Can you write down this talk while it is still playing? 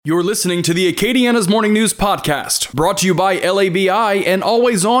You're listening to the Acadiana's Morning News Podcast, brought to you by LABI and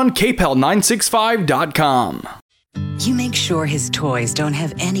always on KPEL965.com. You make sure his toys don't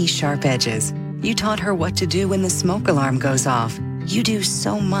have any sharp edges. You taught her what to do when the smoke alarm goes off. You do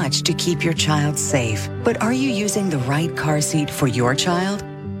so much to keep your child safe. But are you using the right car seat for your child?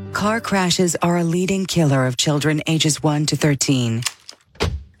 Car crashes are a leading killer of children ages 1 to 13.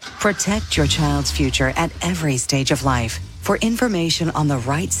 Protect your child's future at every stage of life. For information on the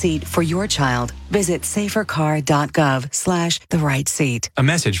right seat for your child, visit safercar.gov/the right seat. A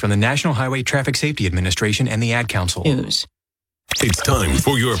message from the National Highway Traffic Safety Administration and the Ad Council. News. It's time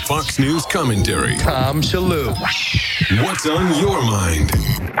for your Fox News commentary. Tom Shalhoub. What's on your mind?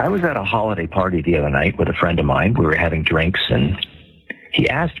 I was at a holiday party the other night with a friend of mine. We were having drinks, and he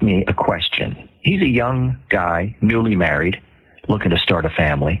asked me a question. He's a young guy, newly married, looking to start a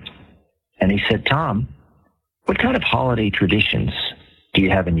family. And he said, Tom, what kind of holiday traditions do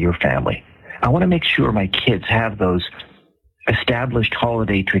you have in your family? I want to make sure my kids have those established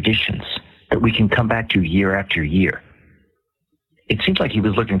holiday traditions that we can come back to year after year. It seems like he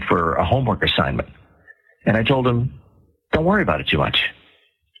was looking for a homework assignment. And I told him, don't worry about it too much.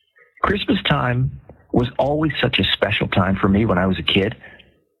 Christmas time was always such a special time for me when I was a kid,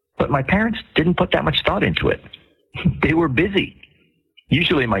 but my parents didn't put that much thought into it. They were busy.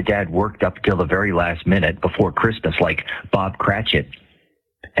 Usually my dad worked up till the very last minute before Christmas, like Bob Cratchit.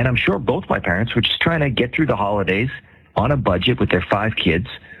 And I'm sure both my parents were just trying to get through the holidays on a budget with their 5 kids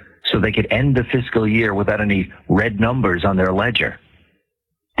so they could end the fiscal year without any red numbers on their ledger.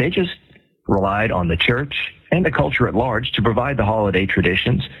 They just relied on the church and the culture at large to provide the holiday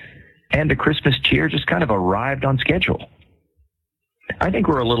traditions, and the Christmas cheer just kind of arrived on schedule. I think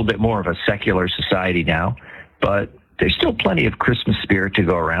we're a little bit more of a secular society now, but there's still plenty of Christmas spirit to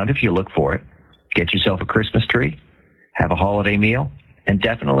go around if you look for it. Get yourself a Christmas tree, have a holiday meal, and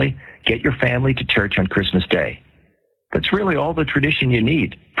definitely get your family to church on Christmas Day. That's really all the tradition you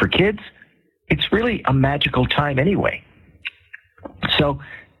need. For kids, it's really a magical time anyway. So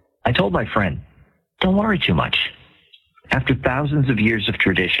I told my friend, don't worry too much. After thousands of years of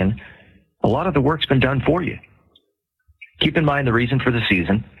tradition, a lot of the work's been done for you. Keep in mind the reason for the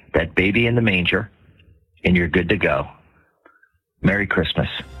season, that baby in the manger, and you're good to go. Merry Christmas.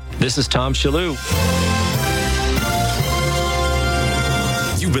 This is Tom Shalhoub.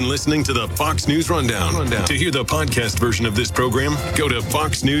 You've been listening to the Fox News Rundown. To hear the podcast version of this program, go to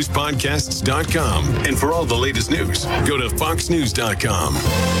foxnewspodcasts.com. And for all the latest news, go to foxnews.com.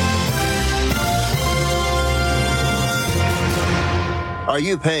 Are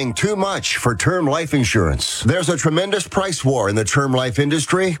you paying too much for term life insurance? There's a tremendous price war in the term life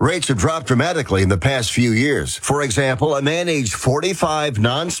industry. Rates have dropped dramatically in the past few years. For example, a man aged 45,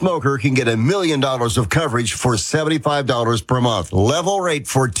 non-smoker, can get $1 million of coverage for $75 per month. Level rate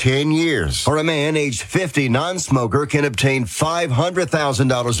for 10 years. Or a man aged 50, non-smoker, can obtain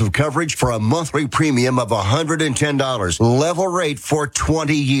 $500,000 of coverage for a monthly premium of $110. Level rate for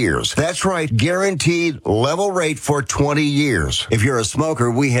 20 years. That's right, guaranteed level rate for 20 years. If you're a smoker,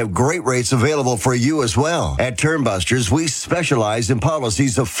 we have great rates available for you as well. At Term Busters, we specialize in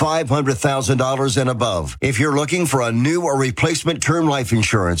policies of $500,000 and above. If you're looking for a new or replacement term life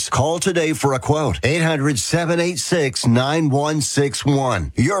insurance, call today for a quote.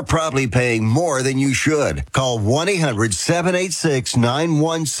 800-786-9161. You're probably paying more than you should. Call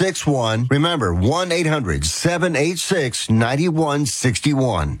 1-800-786-9161. Remember,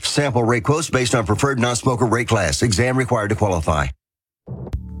 1-800-786-9161. Sample rate quotes based on preferred non-smoker rate class. Exam required to qualify.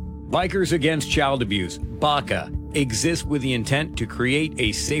 Bikers Against Child Abuse, BACA, exists with the intent to create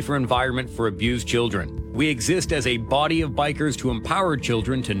a safer environment for abused children. We exist as a body of bikers to empower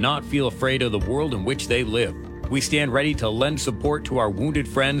children to not feel afraid of the world in which they live. We stand ready to lend support to our wounded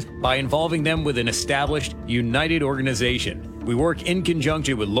friends by involving them with an established, united organization. We work in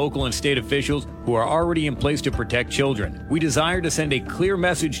conjunction with local and state officials who are already in place to protect children. We desire to send a clear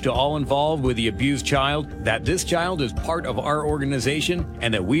message to all involved with the abused child that this child is part of our organization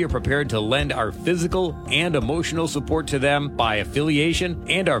and that we are prepared to lend our physical and emotional support to them by affiliation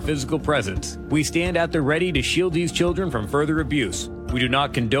and our physical presence. We stand at the ready to shield these children from further abuse. We do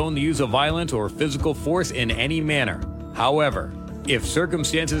not condone the use of violence or physical force in any manner. However, if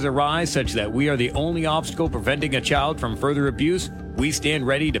circumstances arise such that we are the only obstacle preventing a child from further abuse, we stand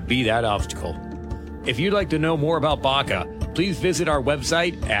ready to be that obstacle. If you'd like to know more about BACA, please visit our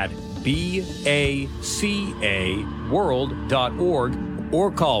website at bacaworld.org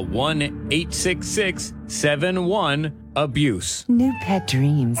or call 1-866-71 abuse. New pet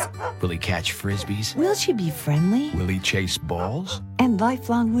dreams. Will he catch frisbees? Will she be friendly? Will he chase balls? And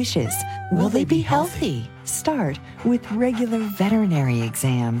lifelong wishes. Will they be healthy? Start with regular veterinary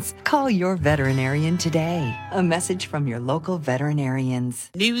exams. Call your veterinarian today. A message from your local veterinarians.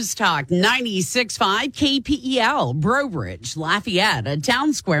 News Talk 96.5 KPEL, Brobridge, Lafayette, a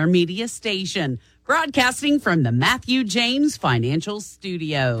Town Square media station. Broadcasting from the Matthew James Financial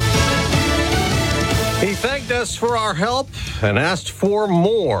Studio. He thanked us for our help and asked for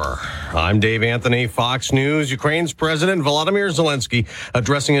more. I'm Dave Anthony, Fox News. Ukraine's President Volodymyr Zelensky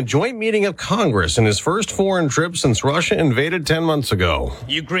addressing a joint meeting of Congress in his first foreign trip since Russia invaded 10 months ago.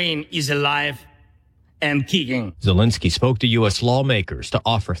 Ukraine is alive and kicking. Zelensky spoke to U.S. lawmakers to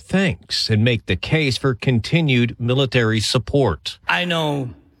offer thanks and make the case for continued military support. I know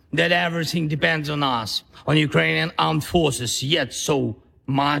that everything depends on us, on Ukrainian armed forces, yet so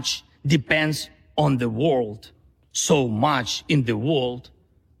much depends on the world. So much in the world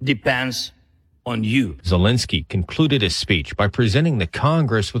depends on you. Zelensky concluded his speech by presenting the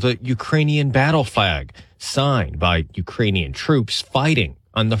Congress with a Ukrainian battle flag signed by Ukrainian troops fighting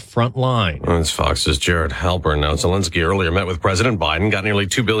on the front line. That's Fox's Jared Halpern. Now, Zelensky earlier met with President Biden, got nearly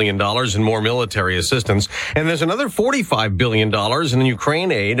 $2 billion in more military assistance. And there's another $45 billion in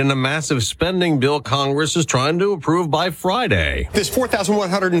Ukraine aid and a massive spending bill Congress is trying to approve by Friday. This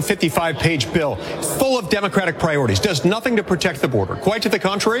 4,155-page bill, full of Democratic priorities, does nothing to protect the border. Quite to the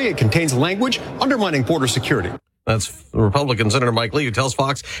contrary, it contains language undermining border security. That's Republican Senator Mike Lee, who tells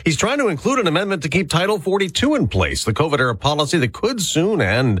Fox he's trying to include an amendment to keep Title 42 in place, the COVID-era policy that could soon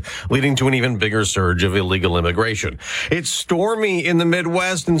end, leading to an even bigger surge of illegal immigration. It's stormy in the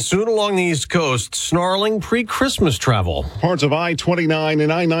Midwest and soon along the East Coast, snarling pre-Christmas travel. Parts of I-29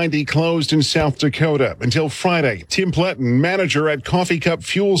 and I-90 closed in South Dakota until Friday. Tim Pletton, manager at Coffee Cup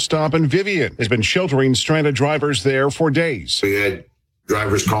Fuel Stop in Vivian, has been sheltering stranded drivers there for days. We had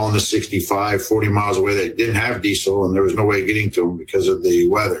drivers calling us 65, 40 miles away that didn't have diesel, and there was no way of getting to them because of the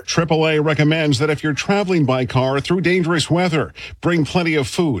weather. AAA recommends that if you're traveling by car through dangerous weather, bring plenty of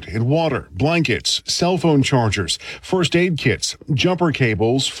food and water, blankets, cell phone chargers, first aid kits, jumper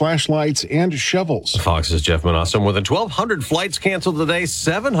cables, flashlights, and shovels. Fox's Jeff Manasso. More than 1,200 flights canceled today,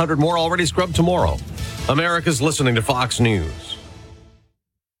 700 more already scrubbed tomorrow. America's listening to Fox News.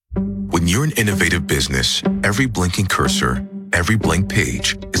 When you're an innovative business, every blinking cursor, every blank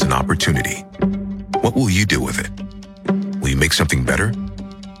page is an opportunity. What will you do with it? Will you make something better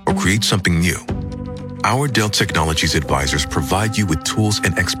or create something new? Our Dell Technologies advisors provide you with tools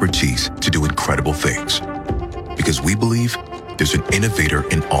and expertise to do incredible things. Because we believe there's an innovator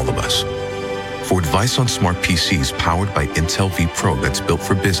in all of us. For advice on smart PCs powered by Intel vPro that's built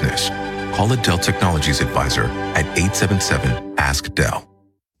for business, call a Dell Technologies advisor at 877-ASK-DELL.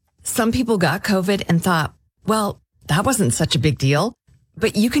 Some people got COVID and thought, well, that wasn't such a big deal.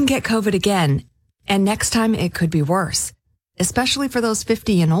 But you can get COVID again, and next time it could be worse, especially for those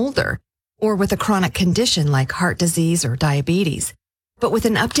 50 and older, or with a chronic condition like heart disease or diabetes. But with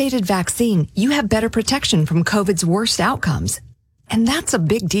an updated vaccine, you have better protection from COVID's worst outcomes. And that's a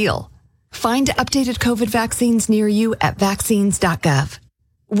big deal. Find updated COVID vaccines near you at vaccines.gov.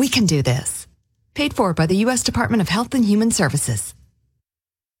 We can do this. Paid for by the U.S. Department of Health and Human Services.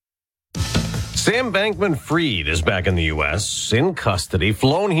 Sam Bankman-Fried is back in the U.S., in custody,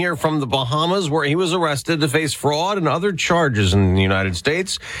 flown here from the Bahamas, where he was arrested to face fraud and other charges in the United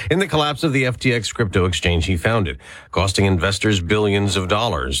States in the collapse of the FTX crypto exchange he founded, costing investors billions of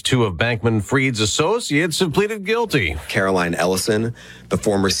dollars. Two of Bankman-Fried's associates have pleaded guilty. Caroline Ellison, the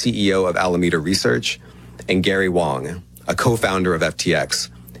former CEO of Alameda Research, and Gary Wong, a co-founder of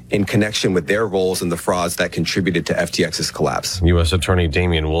FTX, in connection with their roles in the frauds that contributed to FTX's collapse. U.S. Attorney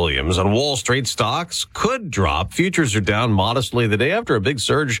Damian Williams. On Wall Street, stocks could drop. Futures are down modestly the day after a big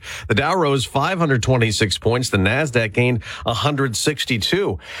surge. The Dow rose 526 points. The NASDAQ gained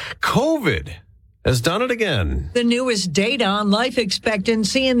 162. COVID has done it again. The newest data on life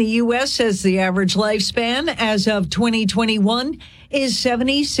expectancy in the U.S. says the average lifespan as of 2021 is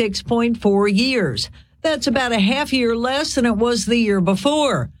 76.4 years. That's about a half year less than it was the year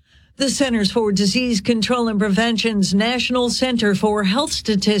before. The Centers for Disease Control and Prevention's National Center for Health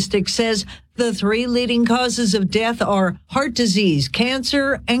Statistics says the three leading causes of death are heart disease,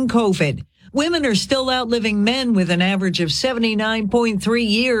 cancer, and COVID. Women are still outliving men with an average of 79.3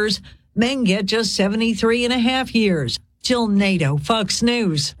 years. Men get just 73.5 years. Jill Nato, Fox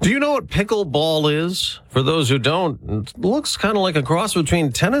News. Do you know what pickleball is? For those who don't, it looks kind of like a cross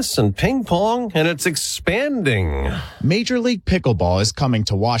between tennis and ping pong, and it's expanding. Major League Pickleball is coming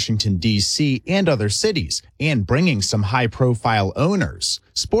to Washington, D.C. and other cities, and bringing some high-profile owners.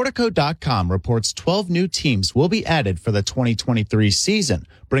 Sportico.com reports 12 new teams will be added for the 2023 season,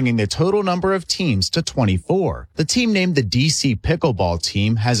 bringing the total number of teams to 24. The team named the DC Pickleball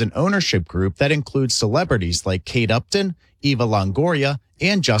Team has an ownership group that includes celebrities like Kate Upton, Eva Longoria,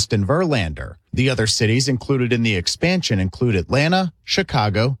 and Justin Verlander. The other cities included in the expansion include Atlanta,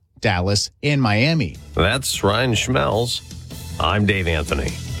 Chicago, Dallas, and Miami. That's Ryan Schmelz. I'm Dave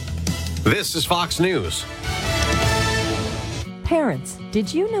Anthony. This is Fox News. Parents,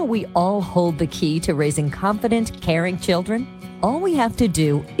 did you know we all hold the key to raising confident, caring children? All we have to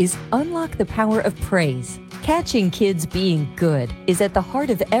do is unlock the power of praise. Catching kids being good is at the heart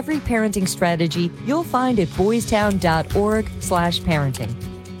of every parenting strategy you'll find at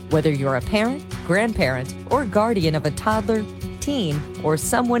boystown.org/parenting. Whether you're a parent, grandparent, or guardian of a toddler, teen, or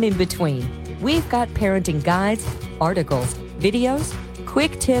someone in between, we've got parenting guides, articles, videos,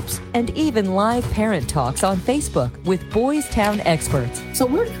 quick tips, and even live parent talks on Facebook with Boys Town experts. So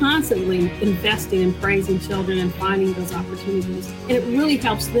we're constantly investing in praising children and finding those opportunities. And it really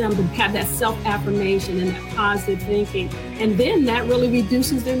helps them to have that self-affirmation and that positive thinking. And then that really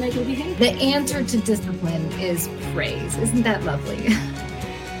reduces their negative behavior. The answer to discipline is praise. Isn't that lovely?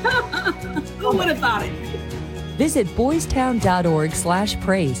 Who would have thought it? Visit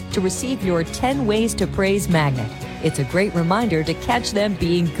boystown.org/praise to receive your 10 Ways to Praise magnet. It's a great reminder to catch them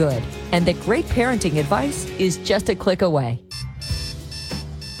being good, and that great parenting advice is just a click away.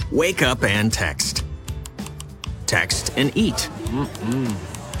 Wake up and text. Text and eat.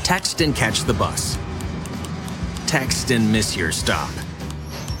 Text and catch the bus. Text and miss your stop.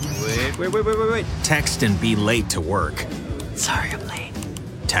 Wait. Text and be late to work. Sorry, I'm late.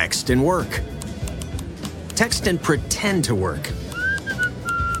 Text and work. Text and pretend to work.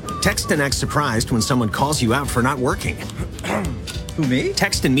 Text and act surprised when someone calls you out for not working. Who, me?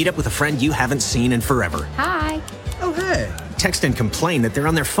 Text and meet up with a friend you haven't seen in forever. Hi. Oh, hey. Text and complain that they're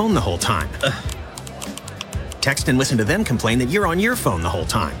on their phone the whole time. Text and listen to them complain that you're on your phone the whole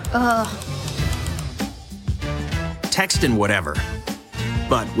time. Text and whatever.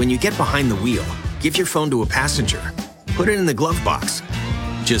 But when you get behind the wheel, give your phone to a passenger. Put it in the glove box.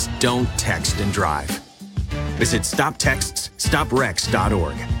 Just don't text and drive. Visit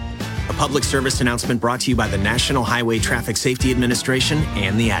StopTextsStopWrecks.org. A public service announcement brought to you by the National Highway Traffic Safety Administration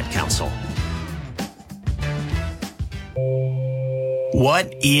and the Ad Council.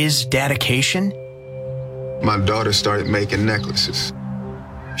 What is dedication? My daughter started making necklaces.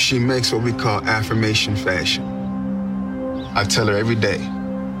 She makes what we call affirmation fashion. I tell her every day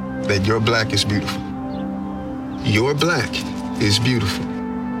that your black is beautiful. Your black is beautiful.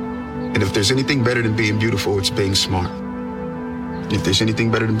 And if there's anything better than being beautiful, it's being smart. If there's anything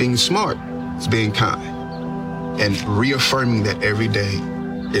better than being smart, it's being kind. And reaffirming that every day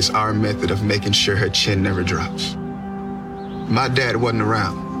is our method of making sure her chin never drops. My dad wasn't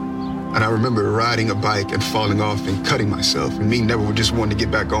around, and I remember riding a bike and falling off and cutting myself, and me never just wanting to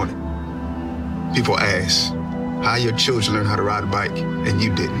get back on it. People ask, how your children learn how to ride a bike, and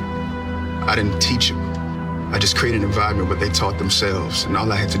you didn't. I didn't teach them. I just created an environment where they taught themselves, and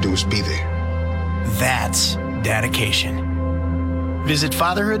all I had to do was be there. That's dedication. Visit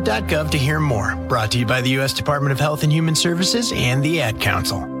fatherhood.gov to hear more. Brought to you by the U.S. Department of Health and Human Services and the Ad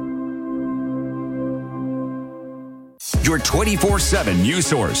Council. Your 24/7 news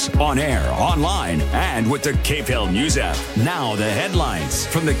source, on air, online, and with the KPEL News app. Now the headlines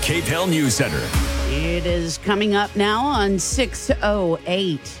from the KPEL News Center. It is coming up now on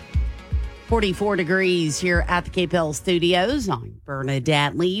 6:08. 44 degrees here at the KPEL studios. I'm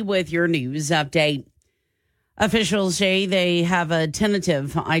Bernadette Lee with your news update. Officials say they have a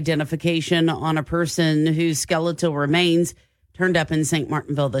tentative identification on a person whose skeletal remains turned up in St.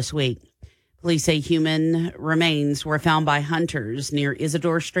 Martinville this week. Police say human remains were found by hunters near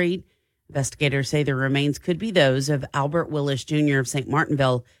Isidore Street. Investigators say the remains could be those of Albert Willis Jr. of St.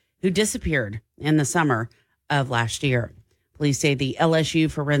 Martinville, who disappeared in the summer of last year. Police say the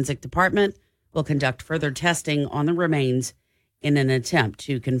LSU Forensic Department will conduct further testing on the remains in an attempt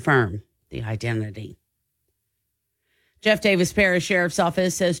to confirm the identity. Jeff Davis Parish Sheriff's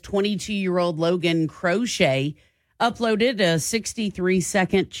Office says 22-year-old Logan Crochet uploaded a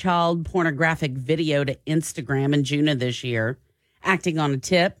 63-second child pornographic video to Instagram in June of this year. Acting on a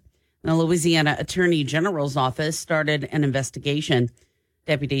tip, the Louisiana Attorney General's office started an investigation.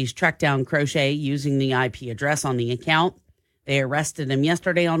 Deputies tracked down Crochet using the IP address on the account. They arrested him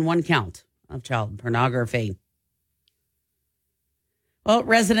yesterday on one count of child pornography. Well,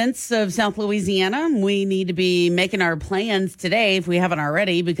 residents of South Louisiana, we need to be making our plans today if we haven't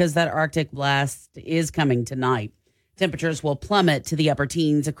already, because that Arctic blast is coming tonight. Temperatures will plummet to the upper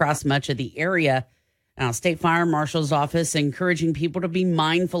teens across much of the area State Fire Marshal's office encouraging people to be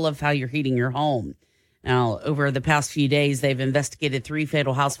mindful of how you're heating your home. Now, over the past few days, they've investigated 3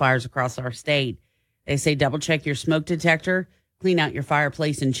 fatal house fires across our state. They say double check your smoke detector, clean out your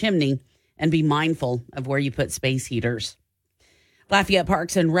fireplace and chimney, and be mindful of where you put space heaters. Lafayette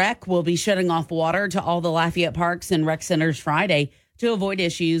Parks and Rec will be shutting off water to all the Lafayette Parks and Rec centers Friday to avoid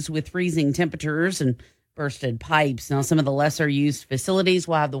issues with freezing temperatures and bursted pipes. Now, some of the lesser used facilities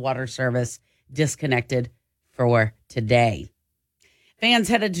will have the water service disconnected for today. Fans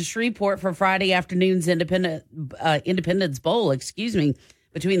headed to Shreveport for Friday afternoon's Independence Bowl,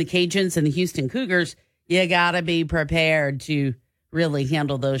 between the Cajuns and the Houston Cougars. You got to be prepared to really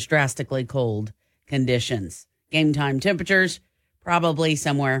handle those drastically cold conditions. Game time temperatures, probably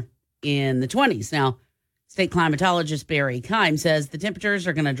somewhere in the 20s. Now, state climatologist Barry Keim says the temperatures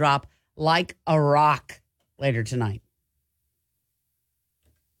are going to drop like a rock later tonight.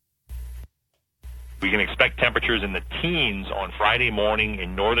 We can expect temperatures in the teens on Friday morning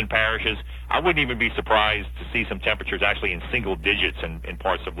in northern parishes. I wouldn't even be surprised to see some temperatures actually in single digits in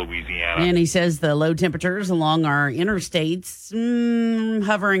parts of Louisiana. And he says the low temperatures along our interstates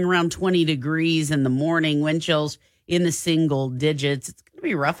hovering around 20 degrees in the morning, wind chills in the single digits. It's going to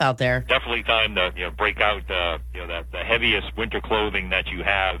be rough out there. Definitely time to break out the heaviest winter clothing that you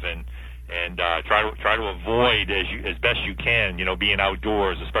have and try to avoid as best you can, being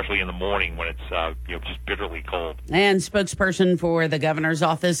outdoors, especially in the morning when it's just bitterly cold. And spokesperson for the governor's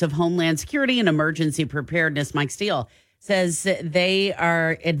office of Homeland Security and Emergency Preparedness, Mike Steele, says they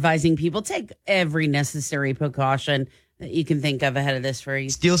are advising people take every necessary precaution that you can think of ahead of this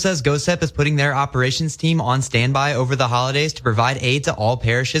freeze. Steele says GOSEP is putting their operations team on standby over the holidays to provide aid to all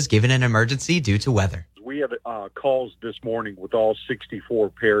parishes given an emergency due to weather. We have calls this morning with all 64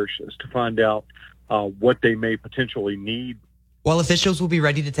 parishes to find out what they may potentially need. While officials will be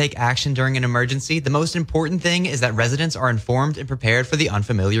ready to take action during an emergency, the most important thing is that residents are informed and prepared for the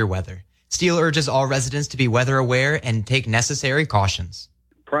unfamiliar weather. Steele urges all residents to be weather aware and take necessary cautions.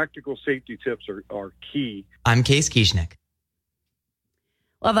 Practical safety tips are key. I'm Case Kieschnick.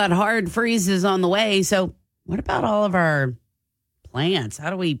 Well, that hard freeze is on the way. So what about all of our plants? How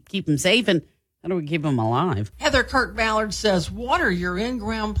do we keep them safe and how do we keep them alive? Heather Kirk-Ballard says water your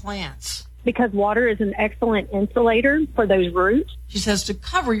in-ground plants. Because water is an excellent insulator for those roots. She says to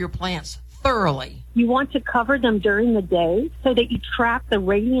cover your plants thoroughly. You want to cover them during the day so that you trap the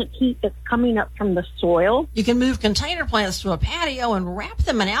radiant heat that's coming up from the soil. You can move container plants to a patio and wrap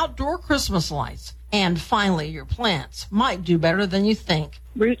them in outdoor Christmas lights. And finally, your plants might do better than you think.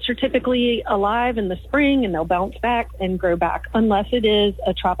 Roots are typically alive in the spring and they'll bounce back and grow back unless it is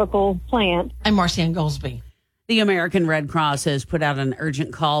a tropical plant. I'm Marcianne Goldsby. The American Red Cross has put out an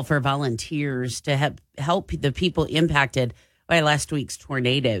urgent call for volunteers to help the people impacted by last week's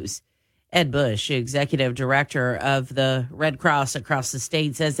tornadoes. Ed Bush, executive director of the Red Cross across the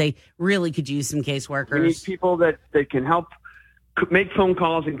state, says they really could use some caseworkers. We need people that can help make phone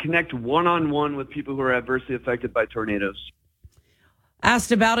calls and connect one-on-one with people who are adversely affected by tornadoes.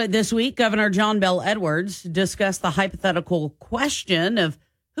 Asked about it this week, Governor John Bel Edwards discussed the hypothetical question of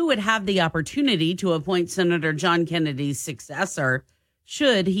who would have the opportunity to appoint Senator John Kennedy's successor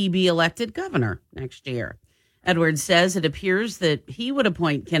should he be elected governor next year. Edwards says it appears that he would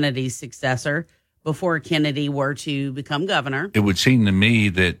appoint Kennedy's successor before Kennedy were to become governor. It would seem to me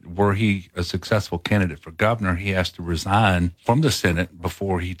that were he a successful candidate for governor, he has to resign from the Senate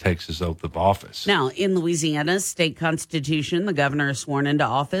before he takes his oath of office. Now, in Louisiana's state constitution, the governor is sworn into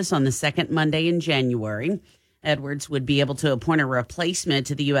office on the second Monday in January. Edwards would be able to appoint a replacement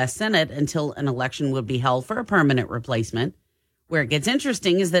to the U.S. Senate until an election would be held for a permanent replacement. Where it gets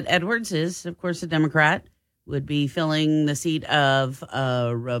interesting is that Edwards is, of course, a Democrat, would be filling the seat of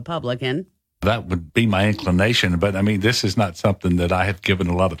a Republican. That would be my inclination, but I mean, this is not something that I have given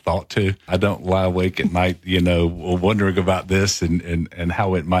a lot of thought to. I don't lie awake at night, wondering about this and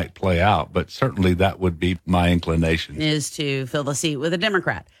how it might play out, but certainly that would be my inclination. Is to fill the seat with a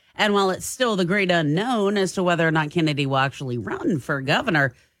Democrat. And while it's still the great unknown as to whether or not Kennedy will actually run for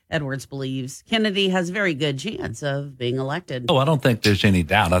governor, Edwards believes Kennedy has a very good chance of being elected. Oh, I don't think there's any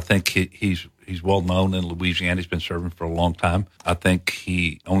doubt. I think he's well known in Louisiana. He's been serving for a long time. I think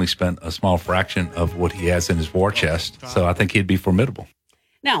he only spent a small fraction of what he has in his war chest. So I think he'd be formidable.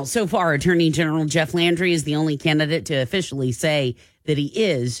 Now, so far, Attorney General Jeff Landry is the only candidate to officially say that he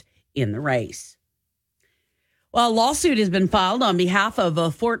is in the race. Well, a lawsuit has been filed on behalf of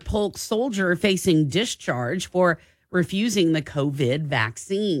a Fort Polk soldier facing discharge for refusing the COVID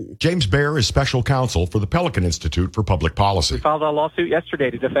vaccine. James Baer is special counsel for the Pelican Institute for Public Policy. We filed a lawsuit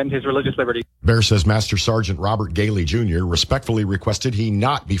yesterday to defend his religious liberty. Bear says Master Sergeant Robert Gailey Jr. respectfully requested he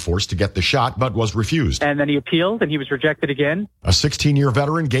not be forced to get the shot, but was refused. And then he appealed, and he was rejected again. A 16-year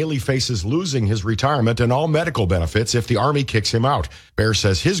veteran, Gailey faces losing his retirement and all medical benefits if the Army kicks him out. Bear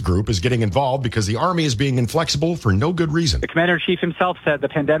says his group is getting involved because the Army is being inflexible for no good reason. The Commander-in-Chief himself said the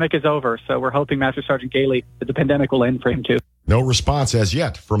pandemic is over, so we're hoping Master Sergeant Gailey that the pandemic will end for him too. No response as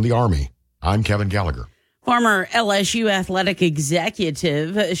yet from the Army. I'm Kevin Gallagher. Former LSU athletic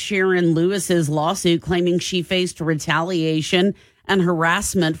executive Sharon Lewis's lawsuit claiming she faced retaliation and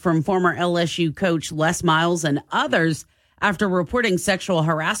harassment from former LSU coach Les Miles and others after reporting sexual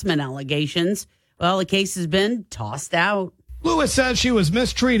harassment allegations. Well, the case has been tossed out. Lewis says she was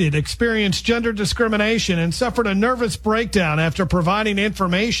mistreated, experienced gender discrimination, and suffered a nervous breakdown after providing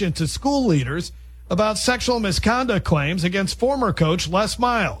information to school leaders about sexual misconduct claims against former coach Les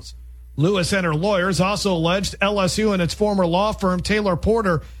Miles. Lewis and her lawyers also alleged LSU and its former law firm Taylor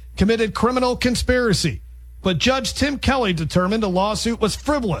Porter committed criminal conspiracy. But Judge Tim Kelly determined the lawsuit was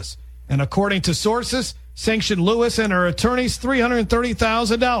frivolous and, according to sources, sanctioned Lewis and her attorneys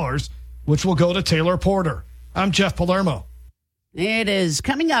 $330,000, which will go to Taylor Porter. I'm Jeff Palermo. It is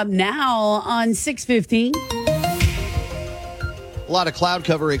coming up now on 6:15. A lot of cloud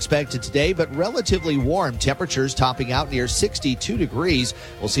cover expected today, but relatively warm temperatures topping out near 62 degrees.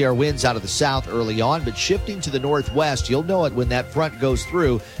 We'll see our winds out of the south early on, but shifting to the northwest. You'll know it when that front goes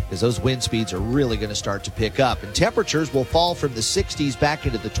through because those wind speeds are really going to start to pick up. And temperatures will fall from the 60s back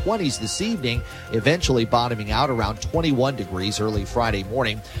into the 20s this evening, eventually bottoming out around 21 degrees early Friday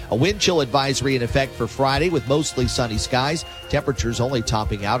morning. A wind chill advisory in effect for Friday with mostly sunny skies. Temperatures only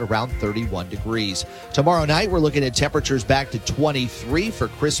topping out around 31 degrees. Tomorrow night, we're looking at temperatures back to 23 for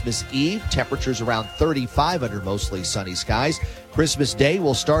Christmas Eve. Temperatures around 35 under mostly sunny skies. Christmas Day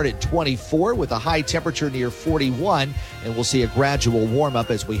will start at 24 with a high temperature near 41, and we'll see a gradual warm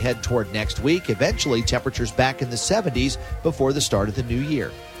up as we head toward next week. Eventually, temperatures back in the 70s before the start of the new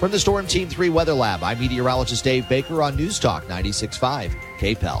year. From the Storm Team 3 Weather Lab, I'm meteorologist Dave Baker on News Talk 96.5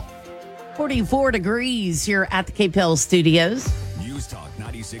 KPEL. 44 degrees here at the KPEL studios. News Talk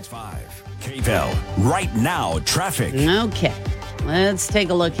 96.5 KPEL. Right now, traffic. Okay, let's take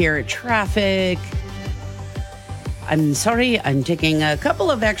a look here at traffic. I'm sorry, I'm taking a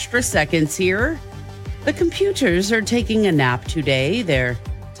couple of extra seconds here. The computers are taking a nap today. They're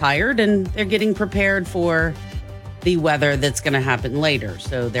tired and they're getting prepared for the weather that's going to happen later.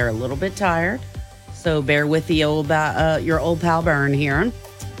 So they're a little bit tired. So bear with the your old pal Burn here.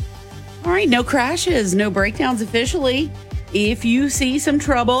 All right, no crashes, no breakdowns officially. If you see some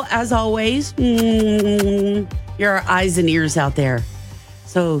trouble, as always, your eyes and ears out there.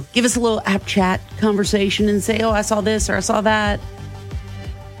 So give us a little app chat conversation and say, oh, I saw this or I saw that.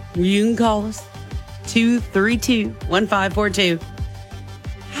 You can call us 232-1542.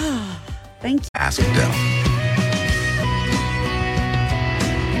 Thank you. Ask them.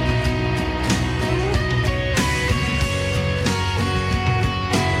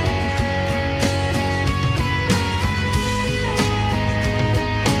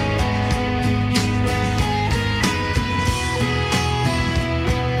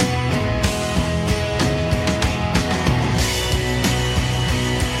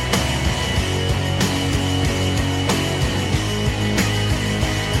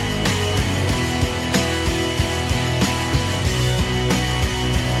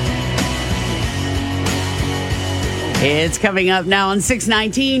 It's coming up now on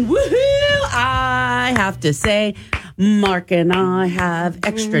 6:19. Woohoo! I have to say, Mark and I have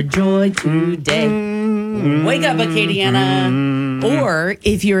extra joy today. Wake up, Acadiana. Or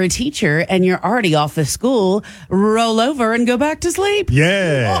if you're a teacher and you're already off of school, roll over and go back to sleep.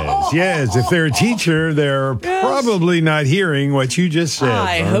 Yes, yes. If they're a teacher, they're probably not hearing what you just said.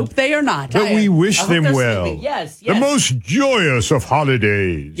 I hope they are not. But we wish them well. Sleeping. Yes. The most joyous of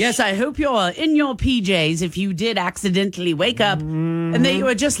holidays. Yes, I hope you're in your PJs if you did accidentally wake up and that you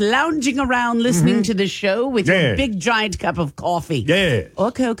were just lounging around listening to the show with your big giant cup of coffee. Yeah.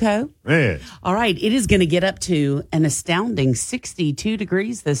 Or cocoa. Yes. All right. It is going to get up to an astounding 62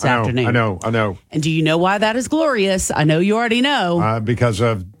 degrees this afternoon. I know. And do you know why that is glorious? I know you already know. Because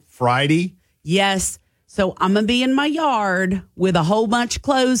of Friday? Yes. So I'm going to be in my yard with a whole bunch of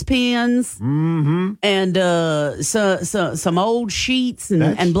clothespins and some old sheets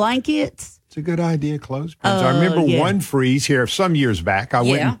and blankets. It's a good idea, clothespins. I remember one freeze here some years back. I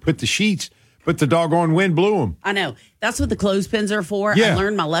went and put the sheets, but the doggone wind blew them. I know. That's what the clothespins are for. Yeah. I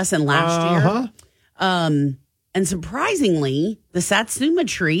learned my lesson last year. And surprisingly, the Satsuma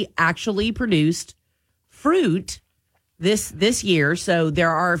tree actually produced fruit this year. So there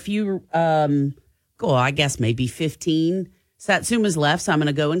are a few, I guess maybe 15 satsumas left, so I'm going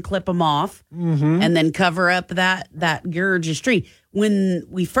to go and clip them off Mm-hmm. and then cover up that gorgeous tree. When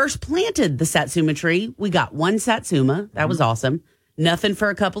we first planted the satsuma tree, we got one satsuma. That was awesome. Nothing for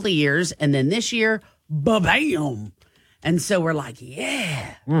a couple of years. And then this year, ba-bam. And so we're like,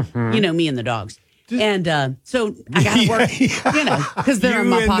 yeah. Mhm. You know, me and the dogs. And so I got to work, you know, because they're in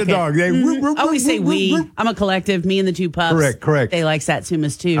my You and pocket. the dog. They I always say we. I'm a collective, me and the two pups. Correct. They like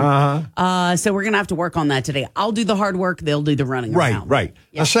satsumas too. So we're going to have to work on that today. I'll do the hard work. They'll do the running around. Right.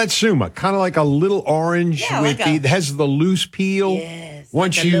 A satsuma, kind of like a little orange with it has the loose peel. Yes.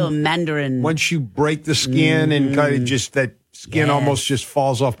 Once like a little mandarin. Once you break the skin and kind of just that skin almost just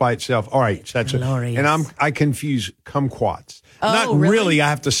falls off by itself. All right, satsuma. Glorious. And I confuse kumquats. Oh, Not really? I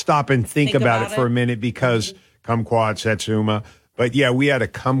have to stop and think about it for a minute because kumquat, satsuma. But yeah, we had a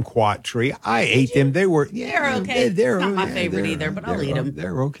kumquat tree. I ate them. They were They're okay. They're not my favorite either, but I'll eat them.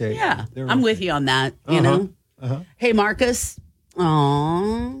 They're okay. Yeah, They're I'm with you on that. You know. Hey, Marcus.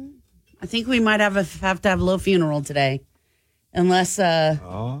 Aw, I think we might have to have a little funeral today, unless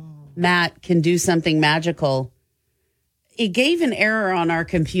Matt can do something magical. It gave an error on our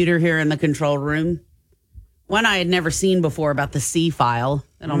computer here in the control room. One I had never seen before about the C file.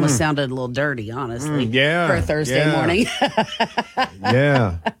 It almost sounded a little dirty, honestly. For a Thursday morning.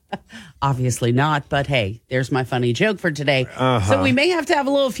 Yeah. Obviously not, but hey, there's my funny joke for today. So we may have to have a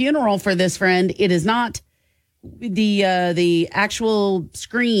little funeral for this friend. It is not the actual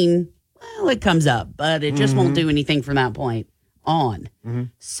screen. Well, it comes up, but it just won't do anything from that point on.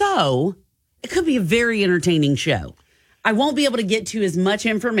 So it could be a very entertaining show. I won't be able to get to as much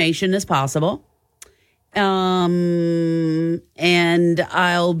information as possible. And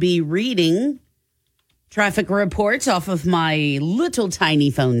I'll be reading traffic reports off of my little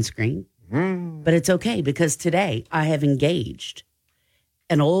tiny phone screen. But it's okay because today I have engaged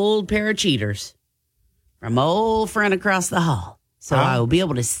an old pair of cheaters from old friend across the hall. So I will be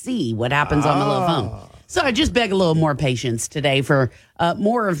able to see what happens on my little phone. So I just beg a little more patience today for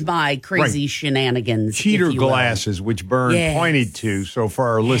more of my crazy shenanigans. Cheater glasses, which Byrne pointed to. So for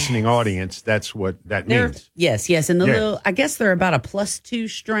our listening audience, that's what that means. Yes. And the little, I guess they're about a +2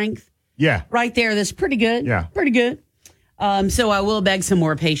 strength. Yeah. Right there. That's pretty good. Yeah. Pretty good. So I will beg some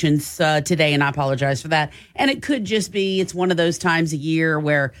more patience today, and I apologize for that. And it could just be, it's one of those times a year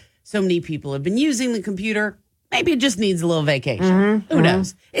where so many people have been using the computer. Maybe it just needs a little vacation. Who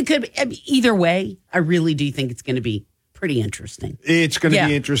knows? It could be either way. I really do think it's going to be pretty interesting. It's going to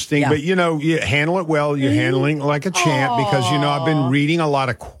be interesting, but you know, you handle it well. You're handling like a champ because, you know, I've been reading a lot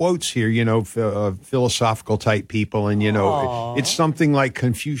of quotes here, you know, philosophical type people. And, you know, it's something like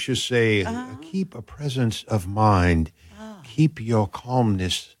Confucius say, keep a presence of mind, keep your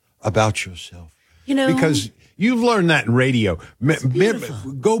calmness about yourself. You know, because you've learned that in radio.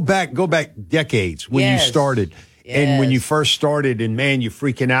 Go back decades when you started. And when you first started, and man, you're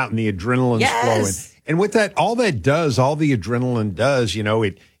freaking out and the adrenaline's flowing. And with that, all the adrenaline does, you know,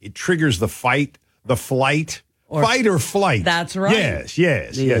 it triggers the fight, the flight, fight or flight. That's right.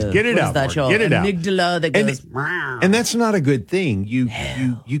 Yes. Get it out. Get it out. Amygdala that goes. And that's not a good thing.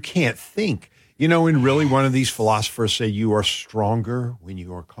 You can't think. You know, and really one of these philosophers say you are stronger when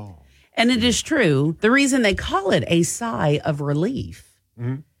you are calm. And it is true. The reason they call it a sigh of relief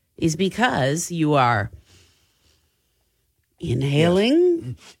is because you are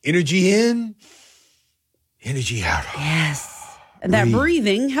inhaling. Energy in, energy out. Yes. And that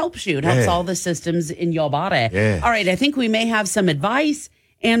breathing helps you. It helps all the systems in your body. Yeah. All right. I think we may have some advice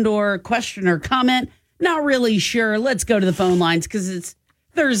and or question or comment. Not really sure. Let's go to the phone lines because it's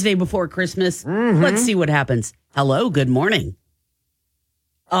Thursday before Christmas. Let's see what happens. Hello. Good morning.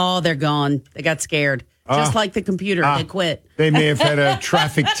 Oh, they're gone. They got scared. Just like the computer. They quit. They may have had a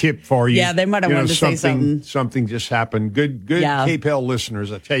traffic tip for you. Yeah, they might have wanted to say something. Something just happened. Good KPEL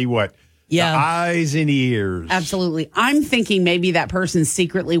listeners. I tell you what. The eyes and ears. Absolutely. I'm thinking maybe that person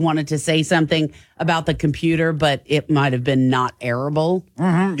secretly wanted to say something about the computer, but it might have been not airable.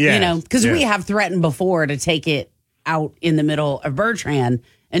 You know, because we have threatened before to take it out in the middle of Bertrand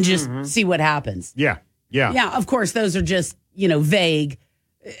and just see what happens. Yeah. Of course, those are just, you know, vague,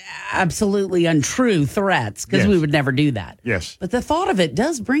 absolutely untrue threats because we would never do that. Yes. But the thought of it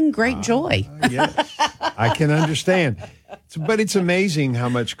does bring great joy. Yes. I can understand. But it's amazing how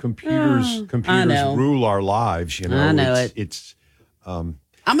much computers rule our lives. You know, I know it's. I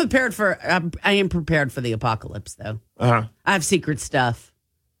am prepared for the apocalypse, though. I have secret stuff.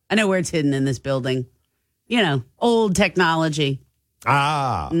 I know where it's hidden in this building. You know, old technology.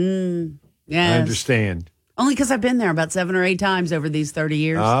 Yes. I understand. Only because I've been there about 7 or 8 times over these 30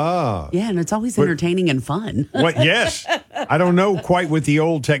 years. Yeah, and it's always entertaining and fun. Yes. I don't know quite what the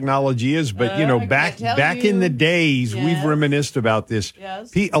old technology is, but back in the days, we've reminisced about this.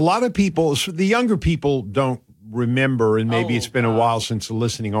 Yes. A lot of people, the younger people don't remember, and maybe it's been a while since the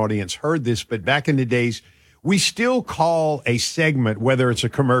listening audience heard this, but back in the days, we still call a segment, whether it's a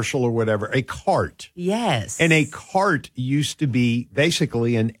commercial or whatever, a cart. Yes. And a cart used to be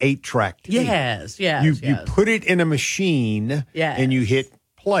basically an 8-track tape. Yes. You put it in a machine and you hit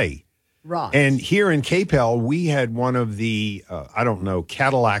play. Right. And here in KPEL, we had one of the,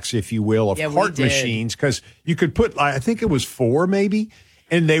 Cadillacs, if you will, of cart machines, because you could put, I think it was 4 maybe,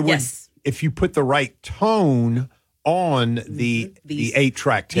 and they would, if you put the right tone on the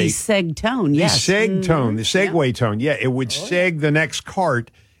 8-track tape. The seg tone, yes. The seg tone, the segue tone. Yeah, it would seg the next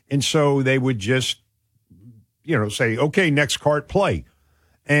cart, and so they would just, say, okay, next cart, play.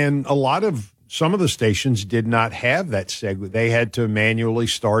 And some of the stations did not have that segue. They had to manually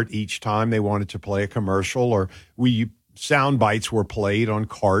start each time they wanted to play a commercial, or sound bites were played on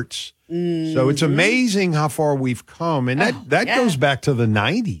carts. Mm-hmm. So it's amazing how far we've come. And that goes back to the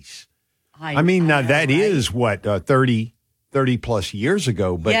 90s. That is what, 30 plus years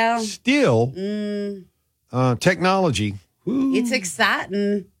ago, but still, technology. Woo. It's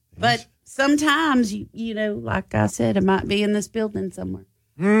exciting, but sometimes, like I said, it might be in this building somewhere.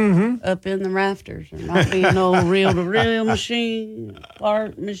 Mm-hmm. Up in the rafters. There might be an old reel-to-reel machine,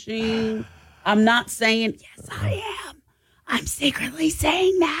 part machine. I'm not saying, yes, I am. I'm secretly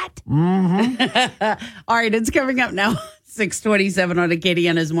saying that. Mm-hmm. All right, it's coming up now, 6:27 on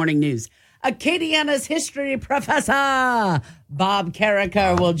Acadiana's Morning News. Acadiana's history professor, Bob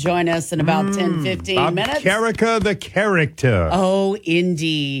Carricker, will join us in about 10, 15 minutes. Bob Carricker, the character. Oh,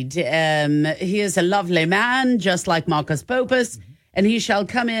 indeed. He is a lovely man, just like Marcus Popus, and he shall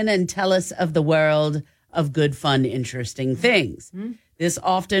come in and tell us of the world of good, fun, interesting things. Mm-hmm. This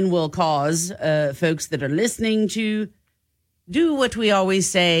often will cause folks that are listening to do what we always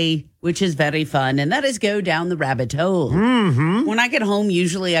say, which is very fun, and that is go down the rabbit hole. Mm-hmm. When I get home,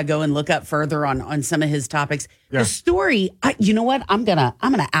 usually I go and look up further on some of his topics. Yeah. The story, you know what? I'm gonna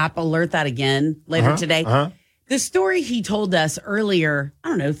app alert that again later today. The story he told us earlier,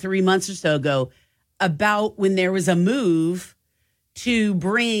 3 months or so ago, about when there was a move to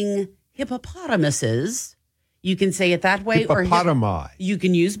bring hippopotamuses. You can say it that way, hippopotami. You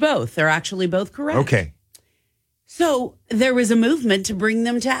can use both. They're actually both correct. Okay. So there was a movement to bring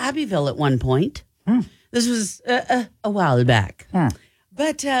them to Abbeville at one point. This was a while back.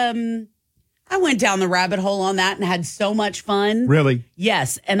 But I went down the rabbit hole on that and had so much fun. Really?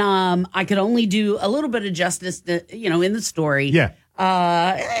 Yes. And I could only do a little bit of justice, in the story. Yeah.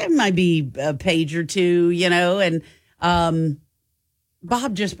 It might be a page or two, and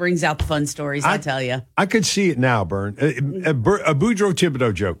Bob just brings out the fun stories, I tell you. I could see it now, Bern. A Boudreaux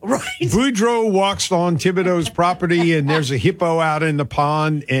Thibodeau joke. Right. Boudreaux walks on Thibodeau's property, and there's a hippo out in the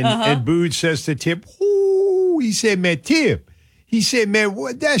pond, and Boud says to Tip, "Ooh," he said, "Man, Tip." He said, "Man,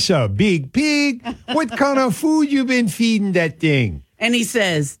 that's a big pig. What kind of food you been feeding that thing?" And he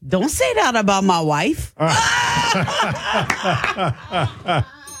says, "Don't say that about my wife."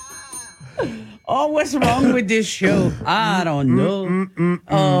 Oh, what's wrong with this show? I don't know.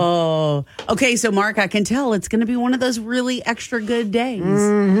 Oh, okay. So, Mark, I can tell it's going to be one of those really extra good days.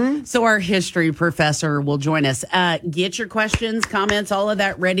 Mm-hmm. So our history professor will join us. Get your questions, comments, all of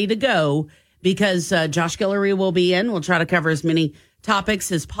that ready to go, because Josh Guillory will be in. We'll try to cover as many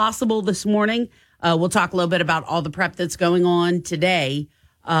topics as possible this morning. We'll talk a little bit about all the prep that's going on today,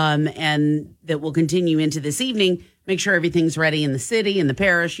 and that will continue into this evening. Make sure everything's ready in the city, in the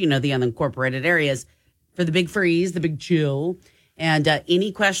parish, the unincorporated areas for the big freeze, the big chill. And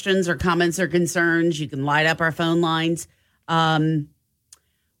any questions or comments or concerns, you can light up our phone lines.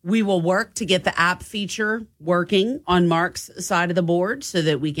 We will work to get the app feature working on Mark's side of the board so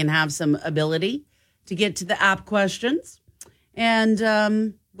that we can have some ability to get to the app questions. And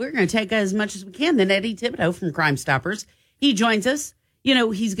we're going to take as much as we can. Then Eddie Thibodeau from Crime Stoppers, he joins us.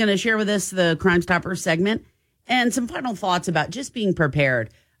 He's going to share with us the Crime Stoppers segment and some final thoughts about just being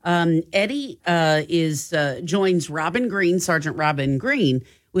prepared. Eddie joins Robin Green, Sergeant Robin Green,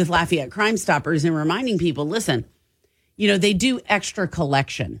 with Lafayette Crime Stoppers, and reminding people, listen, they do extra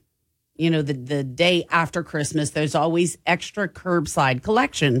collection. The day after Christmas, there's always extra curbside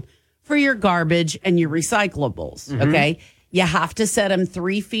collection for your garbage and your recyclables, okay? You have to set them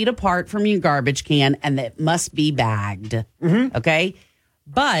 3 feet apart from your garbage can, and it must be bagged, okay?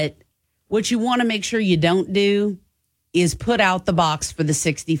 But what you want to make sure you don't do is put out the box for the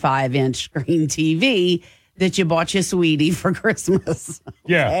 65-inch screen TV that you bought your sweetie for Christmas.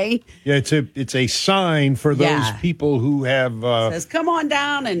 Okay? Yeah. It's a sign for those people who have says, come on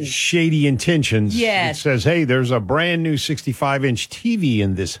down and shady intentions. Yes. It says, hey, there's a brand new 65-inch TV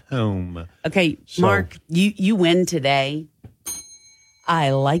in this home. Okay, Mark, you win today.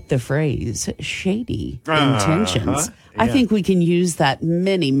 I like the phrase shady intentions. I think we can use that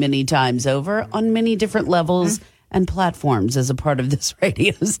many, many times over on many different levels and platforms as a part of this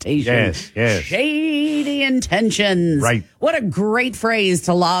radio station. Yes. Shady intentions. Right. What a great phrase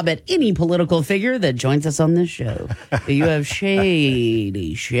to lob at any political figure that joins us on this show. You have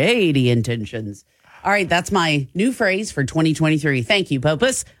shady intentions. All right, that's my new phrase for 2023. Thank you,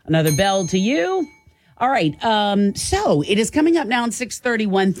 Popus. Another bell to you. All right, so it is coming up now in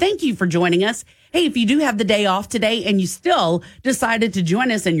 6:31. Thank you for joining us. Hey, if you do have the day off today and you still decided to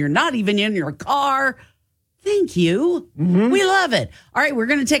join us and you're not even in your car, thank you. We love it. All right, we're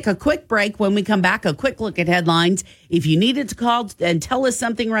going to take a quick break. When we come back, a quick look at headlines. If you needed to call and tell us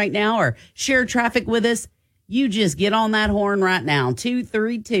something right now or share traffic with us, you just get on that horn right now.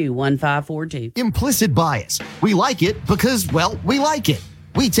 232-1542. Implicit bias. We like it because, well, we like it.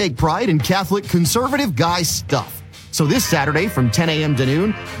 We take pride in Catholic conservative guy stuff. So this Saturday from 10 a.m. to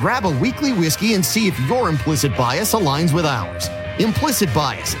noon, grab a weekly whiskey and see if your implicit bias aligns with ours. Implicit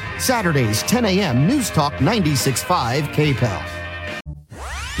Bias, Saturdays, 10 a.m., News Talk 96.5 KPEL.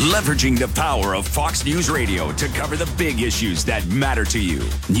 Leveraging the power of Fox News Radio to cover the big issues that matter to you.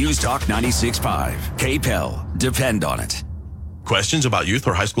 News Talk 96.5 KPEL. Depend on it. Questions about youth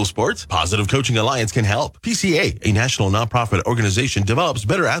or high school sports? Positive Coaching Alliance can help. PCA, a national nonprofit organization, develops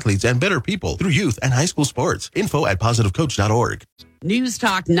better athletes and better people through youth and high school sports. Info at positivecoach.org. News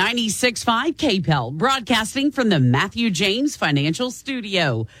Talk 96.5 KPEL, broadcasting from the Matthew James Financial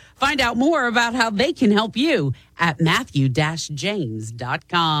Studio. Find out more about how they can help you at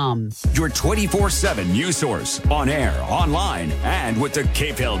matthew-james.com. Your 24/7 news source, on air, online, and with the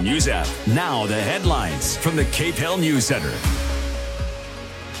KPEL News app. Now the headlines from the KPEL News Center.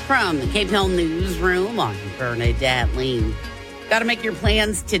 From the KPEL Newsroom, I'm Bernadette Lee. Got to make your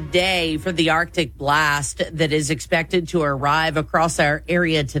plans today for the Arctic blast that is expected to arrive across our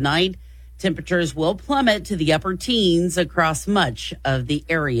area tonight. Temperatures will plummet to the upper teens across much of the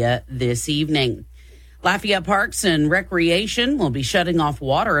area this evening. Lafayette Parks and Recreation will be shutting off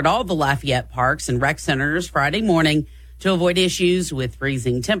water at all the Lafayette Parks and Rec Centers Friday morning to avoid issues with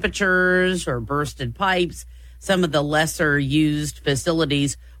freezing temperatures or bursted pipes. Some of the lesser used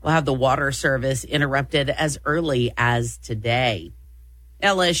facilities will have the water service interrupted as early as today.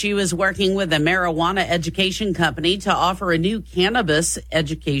 LSU is working with a marijuana education company to offer a new cannabis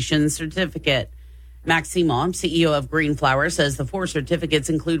education certificate. Max Simon, CEO of Green Flower, says the 4 certificates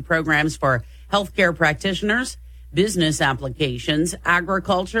include programs for healthcare practitioners, business applications,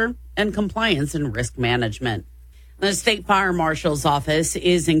 agriculture, and compliance and risk management. The State Fire Marshal's office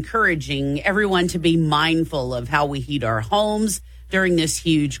is encouraging everyone to be mindful of how we heat our homes during this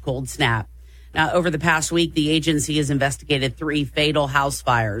huge cold snap. Now, over the past week, the agency has investigated 3 fatal house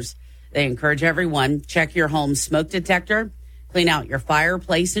fires. They encourage everyone, check your home's smoke detector, clean out your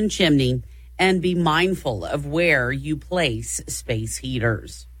fireplace and chimney, and be mindful of where you place space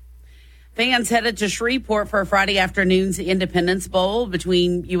heaters. Fans headed to Shreveport for Friday afternoon's Independence Bowl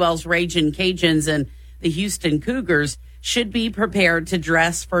between UL's Ragin' Cajuns and the Houston Cougars should be prepared to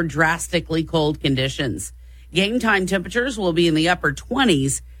dress for drastically cold conditions. Game time temperatures will be in the upper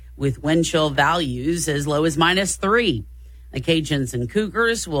 20s with wind chill values as low as -3. The Cajuns and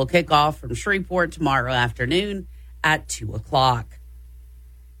Cougars will kick off from Shreveport tomorrow afternoon at 2 o'clock.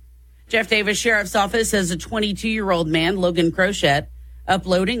 Jeff Davis Sheriff's Office has a 22-year-old man, Logan Crochet,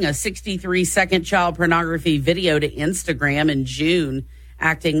 uploading a 63-second child pornography video to Instagram in June.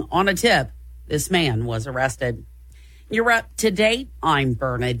 Acting on a tip, this man was arrested. You're up to date. I'm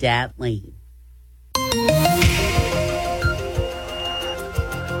Bernadette Lee.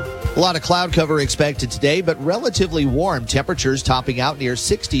 A lot of cloud cover expected today, but relatively warm temperatures topping out near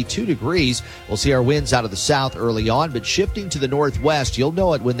 62 degrees. We'll see our winds out of the south early on, but shifting to the northwest. You'll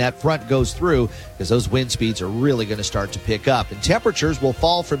know it when that front goes through because those wind speeds are really going to start to pick up. And temperatures will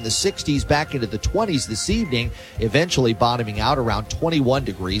fall from the 60s back into the 20s this evening, eventually bottoming out around 21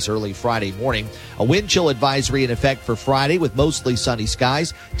 degrees early Friday morning. A wind chill advisory in effect for Friday with mostly sunny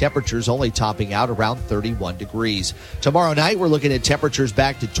skies. Temperatures only topping out around 31 degrees. Tomorrow night, we're looking at temperatures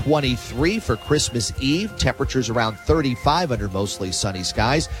back to 23 for Christmas Eve. Temperatures around 35 under mostly sunny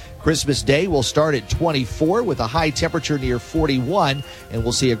skies. Christmas Day will start at 24 with a high temperature near 41, and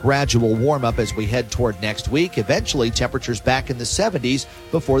we'll see a gradual warm up as we head toward next week. Eventually, temperatures back in the 70s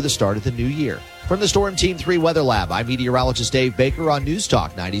before the start of the new year. From the Storm Team 3 Weather Lab, I'm meteorologist Dave Baker on News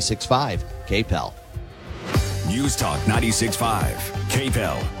Talk 96.5 KPEL. News Talk 96.5.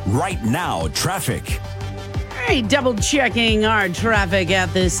 KPEL. Right now, traffic. All right, double checking our traffic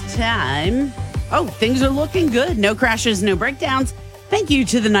at this time. Oh, things are looking good. No crashes, no breakdowns. Thank you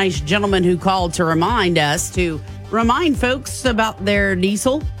to the nice gentleman who called to remind folks about their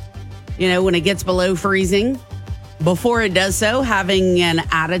diesel. You know, when it gets below freezing. Before it does so, having an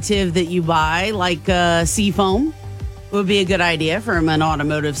additive that you buy, like Seafoam, would be a good idea from an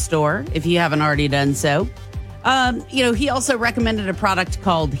automotive store if you haven't already done so. He also recommended a product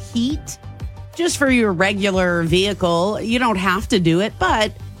called Heat, just for your regular vehicle. You don't have to do it,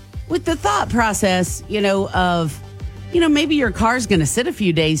 but with the thought process, maybe your car's going to sit a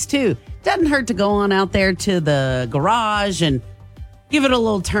few days too. Doesn't hurt to go on out there to the garage and give it a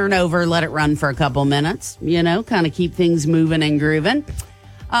little turnover, let it run for a couple minutes, kind of keep things moving and grooving.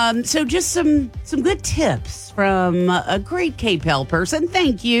 So just some good tips from a great KPEL person.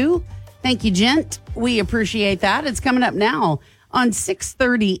 Thank you. Thank you, gent. We appreciate that. It's coming up now on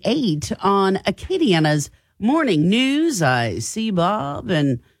 6:38 on Acadiana's Morning News. I see Bob,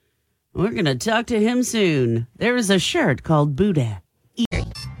 and we're going to talk to him soon. There is a shirt called Buddha.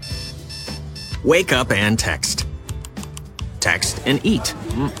 Wake up and text. Text and eat.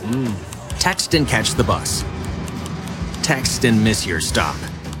 Text and catch the bus. Text and miss your stop.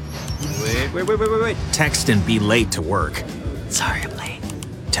 Wait. Text and be late to work. Sorry, I'm late.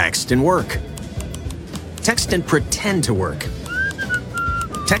 Text and work. Text and pretend to work.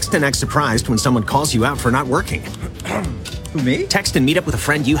 Text and act surprised when someone calls you out for not working. Who, me? Text and meet up with a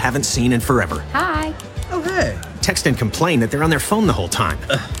friend you haven't seen in forever. Hi. Oh, hey. Text and complain that they're on their phone the whole time.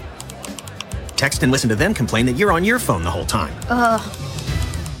 Text and listen to them complain that you're on your phone the whole time.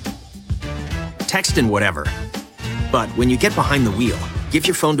 Text and whatever. But when you get behind the wheel, give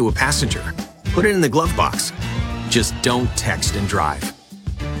your phone to a passenger. Put it in the glove box. Just don't text and drive.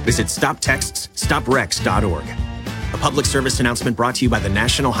 Visit StopTextsStopWrecks.org. A public service announcement brought to you by the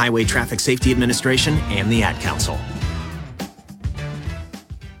National Highway Traffic Safety Administration and the Ad Council.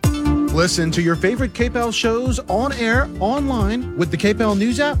 Listen to your favorite KPEL shows on air, online, with the KPEL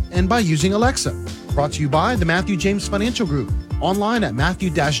News app, and by using Alexa. Brought to you by the Matthew James Financial Group. Online at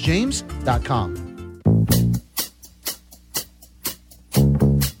matthew-james.com.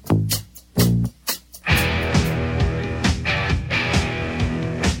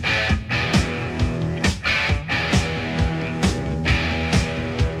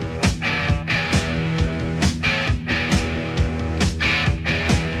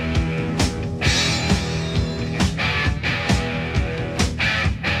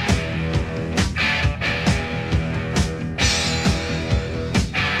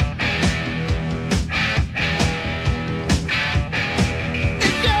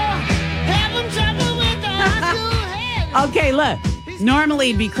 Okay, look. Normally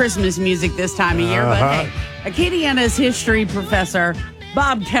it'd be Christmas music this time of year, but hey, Acadiana's history professor,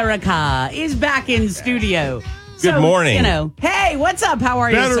 Bob Carica, is back in studio. Good morning. Hey, what's up? How are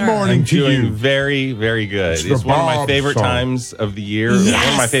you, sir? Better morning to you. Doing very, very good. It's one of my favorite times of the year. Yes.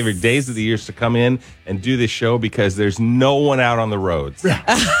 One of my favorite days of the year is to come in and do this show because there's no one out on the roads.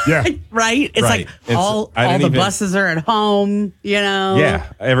 Yeah. Right? It's like all the buses are at home, Yeah,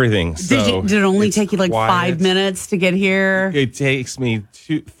 everything. So did it only take you like quiet. 5 minutes to get here? It takes me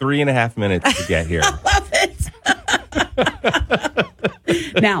 3.5 minutes to get here. I love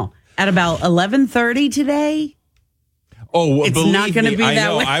it. Now, at about 11:30 today... Oh, it's not going to be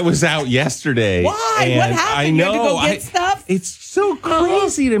that way. I was out yesterday. Why? What happened? You had to go get stuff? It's so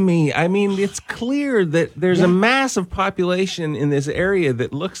crazy to me. I mean, it's clear that there's a massive population in this area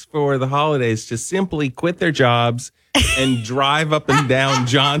that looks for the holidays to simply quit their jobs and drive up and down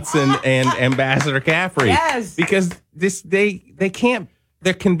Johnson and Ambassador Caffrey. Yes. Because they can't,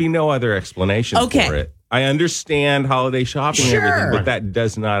 there can be no other explanation for it. I understand holiday shopping and everything, but that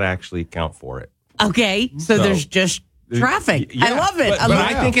does not actually account for it. Okay. So there's just traffic. Yeah, I love it. But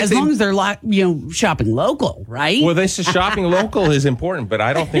I think as long as they're shopping local, right? Well, this is shopping local is important, but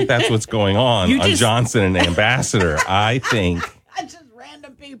I don't think that's what's going on Johnson and Ambassador. I think that's just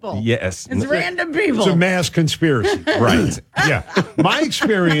random people. Yes, it's random people. It's a mass conspiracy, right? Yeah. My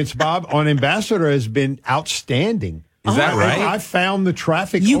experience, Bob, on Ambassador has been outstanding. Is that right? I found the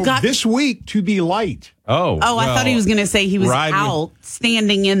traffic this week to be light. Oh, I thought he was going to say he was out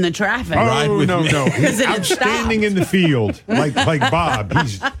standing in the traffic. Oh, no. He's outstanding in the field, like Bob.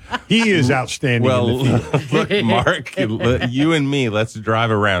 He is outstanding in the field. Look, Mark, you and me, let's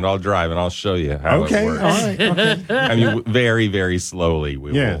drive around. I'll drive, and I'll show you how it works. All right. Okay. I mean, very, very slowly.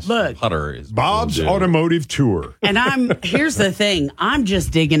 We will putter. Bob's automotive tour. And here's the thing. I'm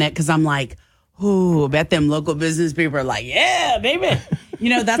just digging it because I'm like, ooh, I bet them local business people are like, yeah, baby.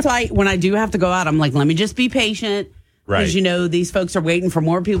 That's why when I do have to go out, I'm like, let me just be patient. Right. Because, these folks are waiting for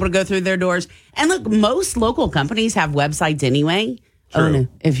more people to go through their doors. And look, most local companies have websites anyway. True. Oh, no.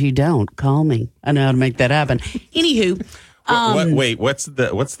 If you don't, call me. I know how to make that happen. Anywho. Wait, what's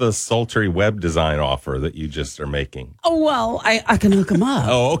the sultry web design offer that you just are making? Oh, well, I can hook them up.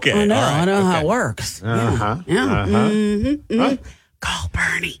 Oh, okay. I know. All right. I know okay. how it works. Uh-huh. Yeah. Uh-huh. Mm-hmm. Call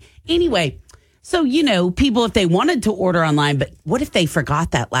Bernie. Anyway, so, people, if they wanted to order online, but what if they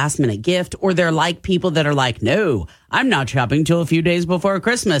forgot that last minute gift? Or they're like people that are like, no, I'm not shopping till a few days before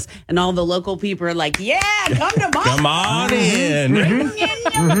Christmas. And all the local people are like, yeah, come to my Come on in. Bring in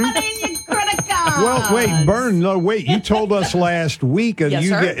your money and your credit card. Well, wait, Bern. No, wait. You told us last week, and Yes, you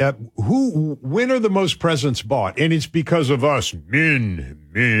sir. get when are the most presents bought? And it's because of us, men.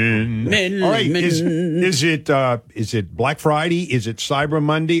 All right, is it Black Friday? Is it Cyber